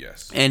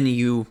 Yes. And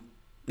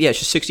it's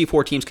just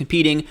 64 teams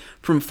competing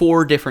from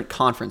 4 different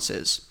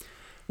conferences.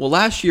 Well,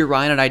 last year,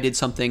 Ryan and I did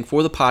something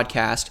for the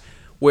podcast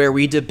where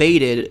we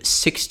debated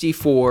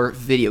 64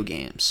 video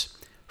games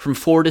from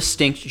 4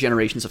 distinct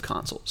generations of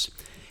consoles.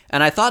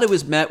 And I thought it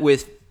was met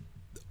with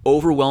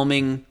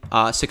overwhelming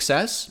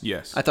success.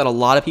 Yes. I thought a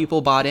lot of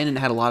people bought in and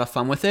had a lot of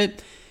fun with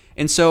it.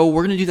 And so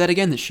we're going to do that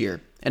again this year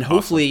and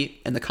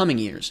hopefully in the coming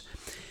years.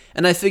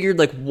 And I figured,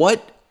 like,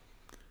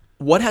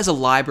 what has a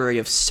library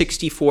of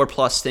 64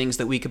 plus things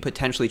that we could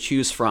potentially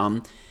choose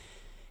from?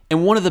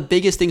 And one of the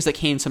biggest things that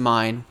came to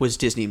mind was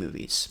Disney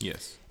movies.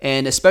 Yes.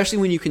 And especially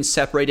when you can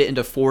separate it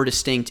into 4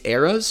 distinct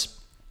eras.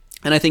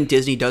 And I think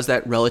Disney does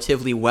that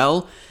relatively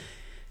well.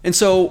 And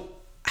so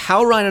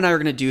how Ryan and I are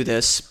going to do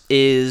this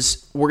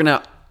is we're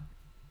going to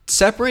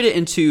separate it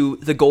into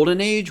the Golden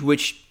Age,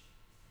 which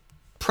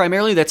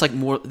primarily that's like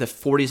more the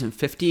 40s and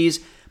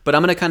 50s. But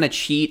I'm going to kind of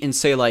cheat and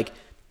say like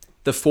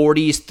the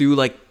 40s through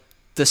like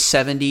the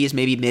 70s,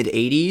 maybe mid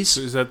 80s.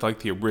 So is that like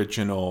the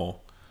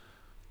original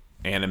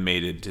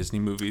animated Disney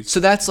movies? So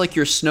that's like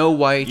your Snow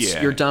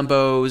Whites, your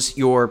Dumbos,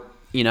 your,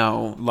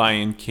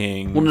 Lion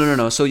King. Well,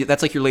 no. So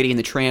that's like your Lady and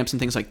the Tramps and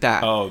things like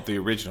that. Oh, the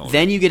original.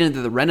 Then you get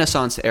into the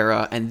Renaissance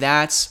era, and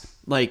that's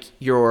like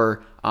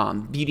your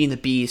Beauty and the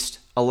Beast,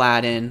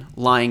 Aladdin,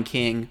 Lion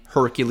King,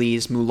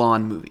 Hercules,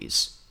 Mulan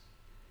movies.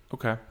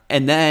 Okay.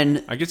 And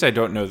then I guess I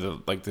don't know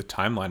the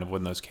timeline of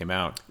when those came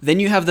out. Then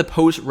you have the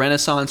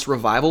post-Renaissance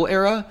revival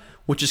era,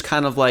 which is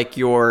kind of like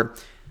your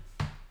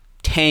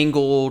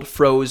Tangled,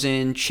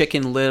 Frozen,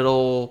 Chicken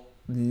Little,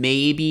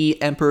 maybe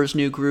Emperor's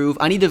New Groove.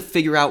 I need to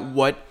figure out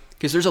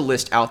because there's a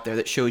list out there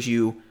that shows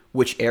you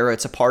which era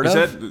it's a part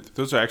of.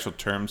 Those are actual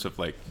terms of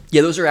like...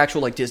 Yeah, those are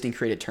actual like Disney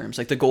created terms.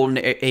 Like the Golden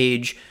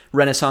Age,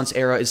 Renaissance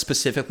era is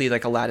specifically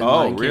like Aladdin.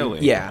 Oh, really?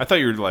 Yeah. I thought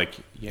you were like,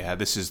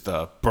 this is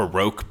the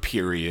Baroque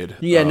period.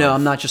 Yeah, no,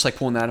 I'm not just like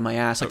pulling that out of my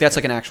ass. Like that's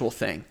like an actual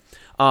thing.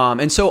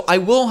 And so I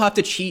will have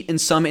to cheat in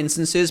some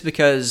instances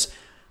because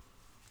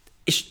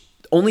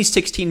only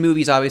 16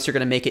 movies obviously are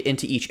going to make it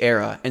into each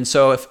era. And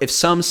so if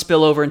some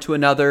spill over into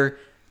another,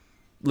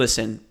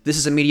 listen, this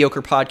is a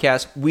mediocre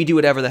podcast. We do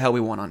whatever the hell we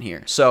want on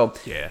here. So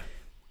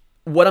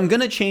what I'm going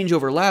to change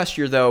over last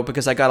year, though,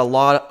 because I got a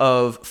lot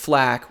of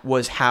flack,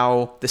 was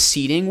how the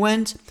seating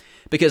went.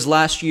 Because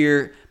last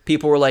year,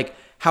 people were like,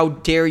 how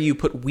dare you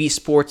put Wii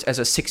Sports as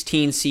a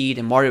 16 seed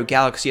and Mario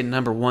Galaxy at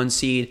number 1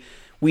 seed?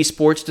 Wii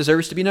Sports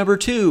deserves to be number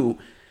 2.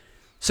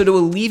 So to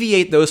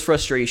alleviate those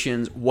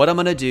frustrations, what I'm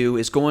going to do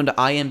is go into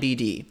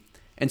IMDb.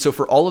 And so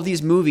for all of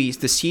these movies,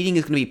 the seeding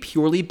is going to be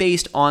purely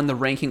based on the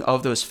ranking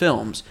of those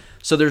films.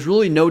 So there's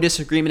really no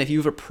disagreement. If you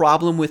have a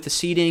problem with the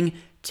seeding,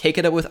 take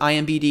it up with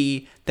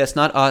IMDb. That's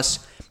not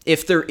us.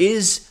 If there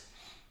is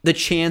the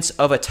chance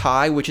of a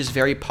tie, which is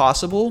very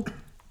possible,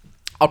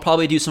 I'll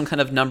probably do some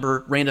kind of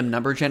random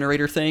number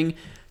generator thing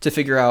to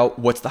figure out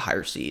what's the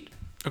higher seed.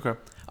 Okay.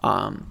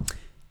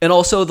 And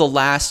also the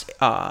last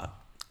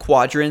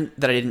quadrant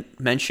that I didn't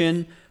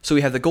mention. So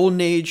we have the Golden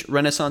Age,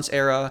 Renaissance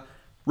era,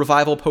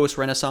 Revival,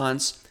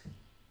 post-Renaissance.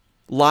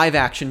 The live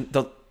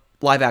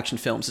action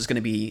films is going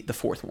to be the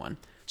 4th one.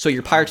 So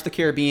your Pirates of the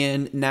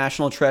Caribbean,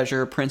 National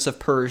Treasure, Prince of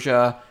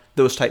Persia,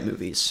 those type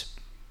movies.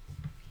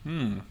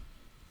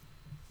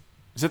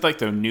 Is it like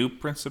the new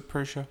Prince of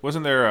Persia?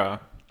 Wasn't there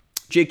a...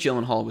 Jake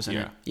Gyllenhaal was in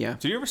it. Yeah.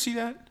 Did you ever see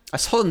that? I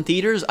saw it in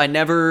theaters. I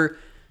never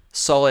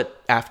saw it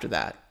after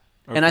that.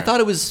 Okay. And I thought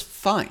it was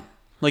fine.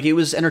 Like, it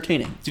was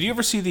entertaining. Did you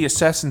ever see the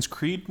Assassin's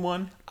Creed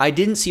one? I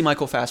didn't see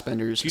Michael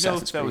Fassbender's Assassin's Creed. Do you know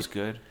if that was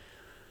good?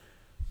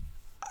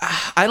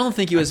 I don't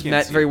think it was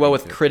met very well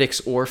with critics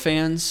or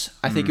fans.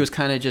 I think it was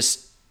kind of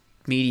just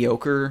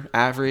mediocre,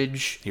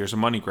 average. Here's a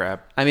money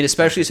grab. I mean,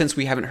 especially since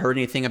we haven't heard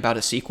anything about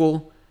a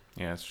sequel.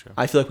 Yeah, that's true.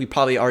 I feel like we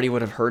probably already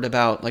would have heard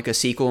about like a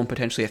sequel and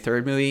potentially a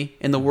third movie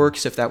in the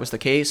works if that was the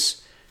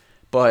case.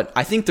 But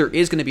I think there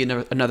is going to be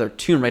another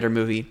Tomb Raider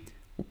movie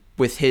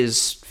with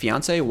his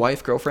fiance,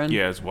 wife, girlfriend.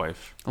 Yeah, his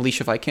wife.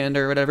 Alicia Vikander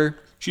or whatever.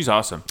 She's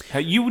awesome.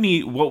 Hey, you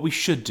need what we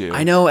should do.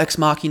 I know, Ex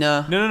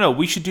Machina. No.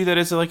 We should do that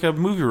as like a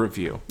movie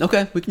review.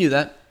 Okay, we can do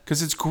that.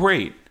 Because it's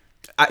great.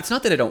 It's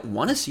not that I don't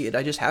want to see it.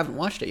 I just haven't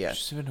watched it yet.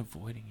 Just been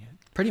avoiding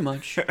it. Pretty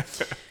much.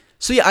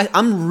 So yeah,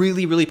 I'm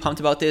really, really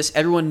pumped about this.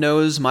 Everyone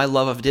knows my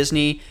love of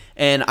Disney,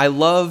 and I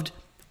loved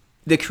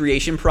the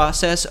creation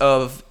process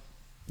of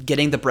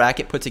getting the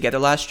bracket put together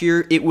last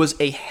year. It was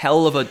a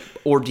hell of an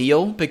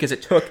ordeal because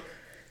it took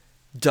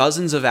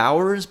dozens of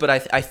hours, but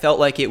I felt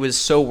like it was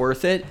so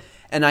worth it.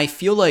 And I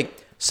feel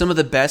like some of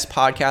the best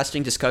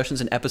podcasting discussions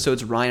and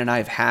episodes Ryan and I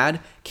have had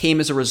came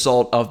as a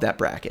result of that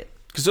bracket.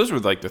 Because those were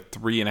like the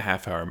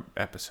 3.5 hour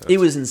episodes. It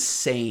was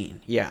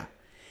insane, yeah.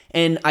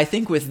 And I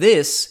think with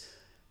this,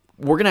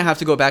 we're going to have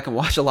to go back and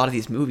watch a lot of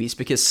these movies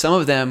because some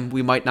of them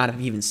we might not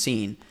have even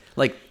seen.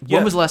 Like,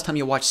 when was the last time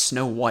you watched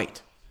Snow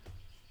White?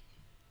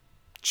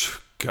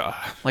 God.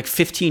 Like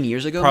 15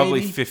 years ago,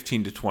 Probably maybe?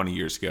 15 to 20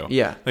 years ago.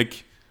 Yeah.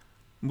 Like,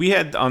 we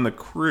had on the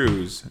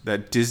cruise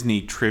that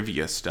Disney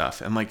trivia stuff,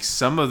 and like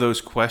some of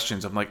those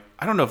questions, I'm like,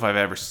 I don't know if I've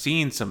ever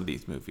seen some of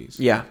these movies.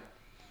 Yeah.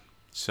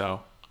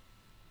 So,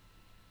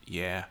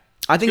 yeah.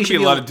 I think there's going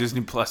to be a lot of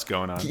Disney Plus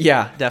going on.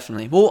 Yeah,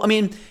 definitely. Well, I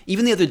mean,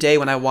 even the other day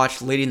when I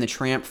watched Lady and the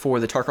Tramp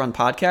for the Tarkron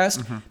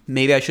podcast,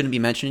 maybe I shouldn't be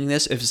mentioning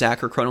this if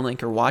Zach or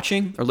Chronolink are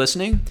watching or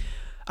listening.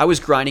 I was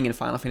grinding in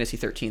Final Fantasy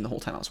 13 the whole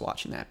time I was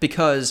watching that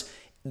because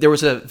there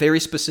was a very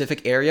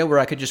specific area where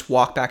I could just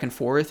walk back and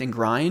forth and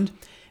grind.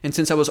 And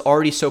since I was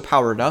already so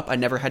powered up, I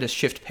never had to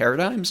shift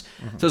paradigms.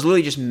 So I was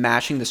literally just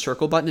mashing the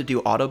circle button to do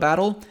auto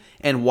battle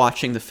and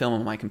watching the film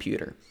on my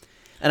computer.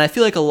 And I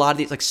feel like a lot of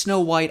these, like Snow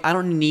White, I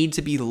don't need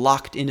to be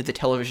locked into the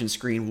television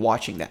screen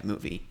watching that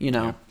movie, you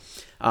know?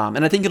 Yeah.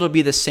 And I think it'll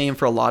be the same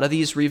for a lot of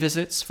these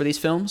revisits for these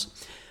films.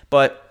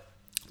 But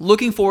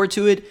looking forward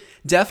to it.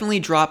 Definitely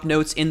drop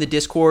notes in the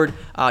Discord.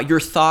 Your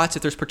thoughts,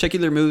 if there's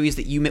particular movies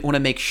that you want to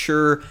make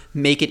sure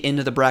make it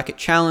into the bracket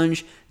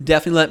challenge,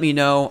 definitely let me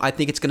know. I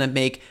think it's going to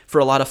make for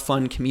a lot of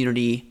fun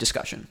community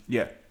discussion.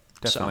 Yeah,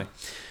 definitely.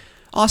 So,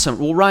 awesome.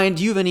 Well, Ryan,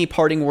 do you have any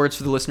parting words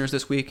for the listeners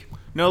this week?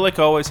 No, like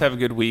always, have a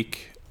good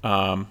week.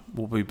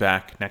 We'll be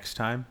back next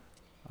time.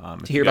 To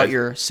hear about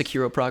your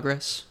Sekiro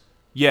progress?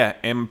 Yeah,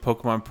 and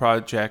Pokemon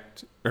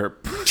project.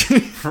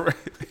 It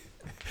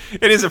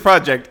is a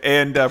project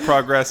and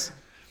progress.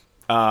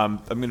 I'm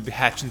going to be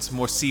hatching some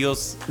more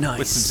seals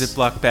with some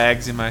Ziploc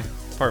bags in my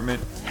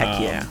apartment. Heck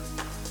yeah.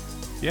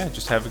 Yeah,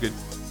 just have a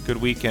good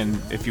week.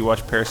 And if you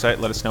watch Parasite,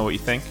 let us know what you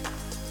think.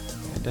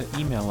 And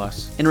email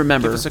us. And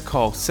remember, give us a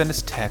call. Send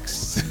us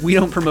texts. We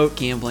don't promote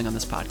gambling on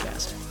this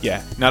podcast.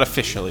 Yeah, not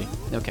officially.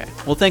 Okay.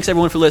 Well, thanks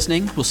everyone for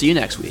listening. We'll see you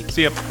next week.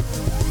 See ya.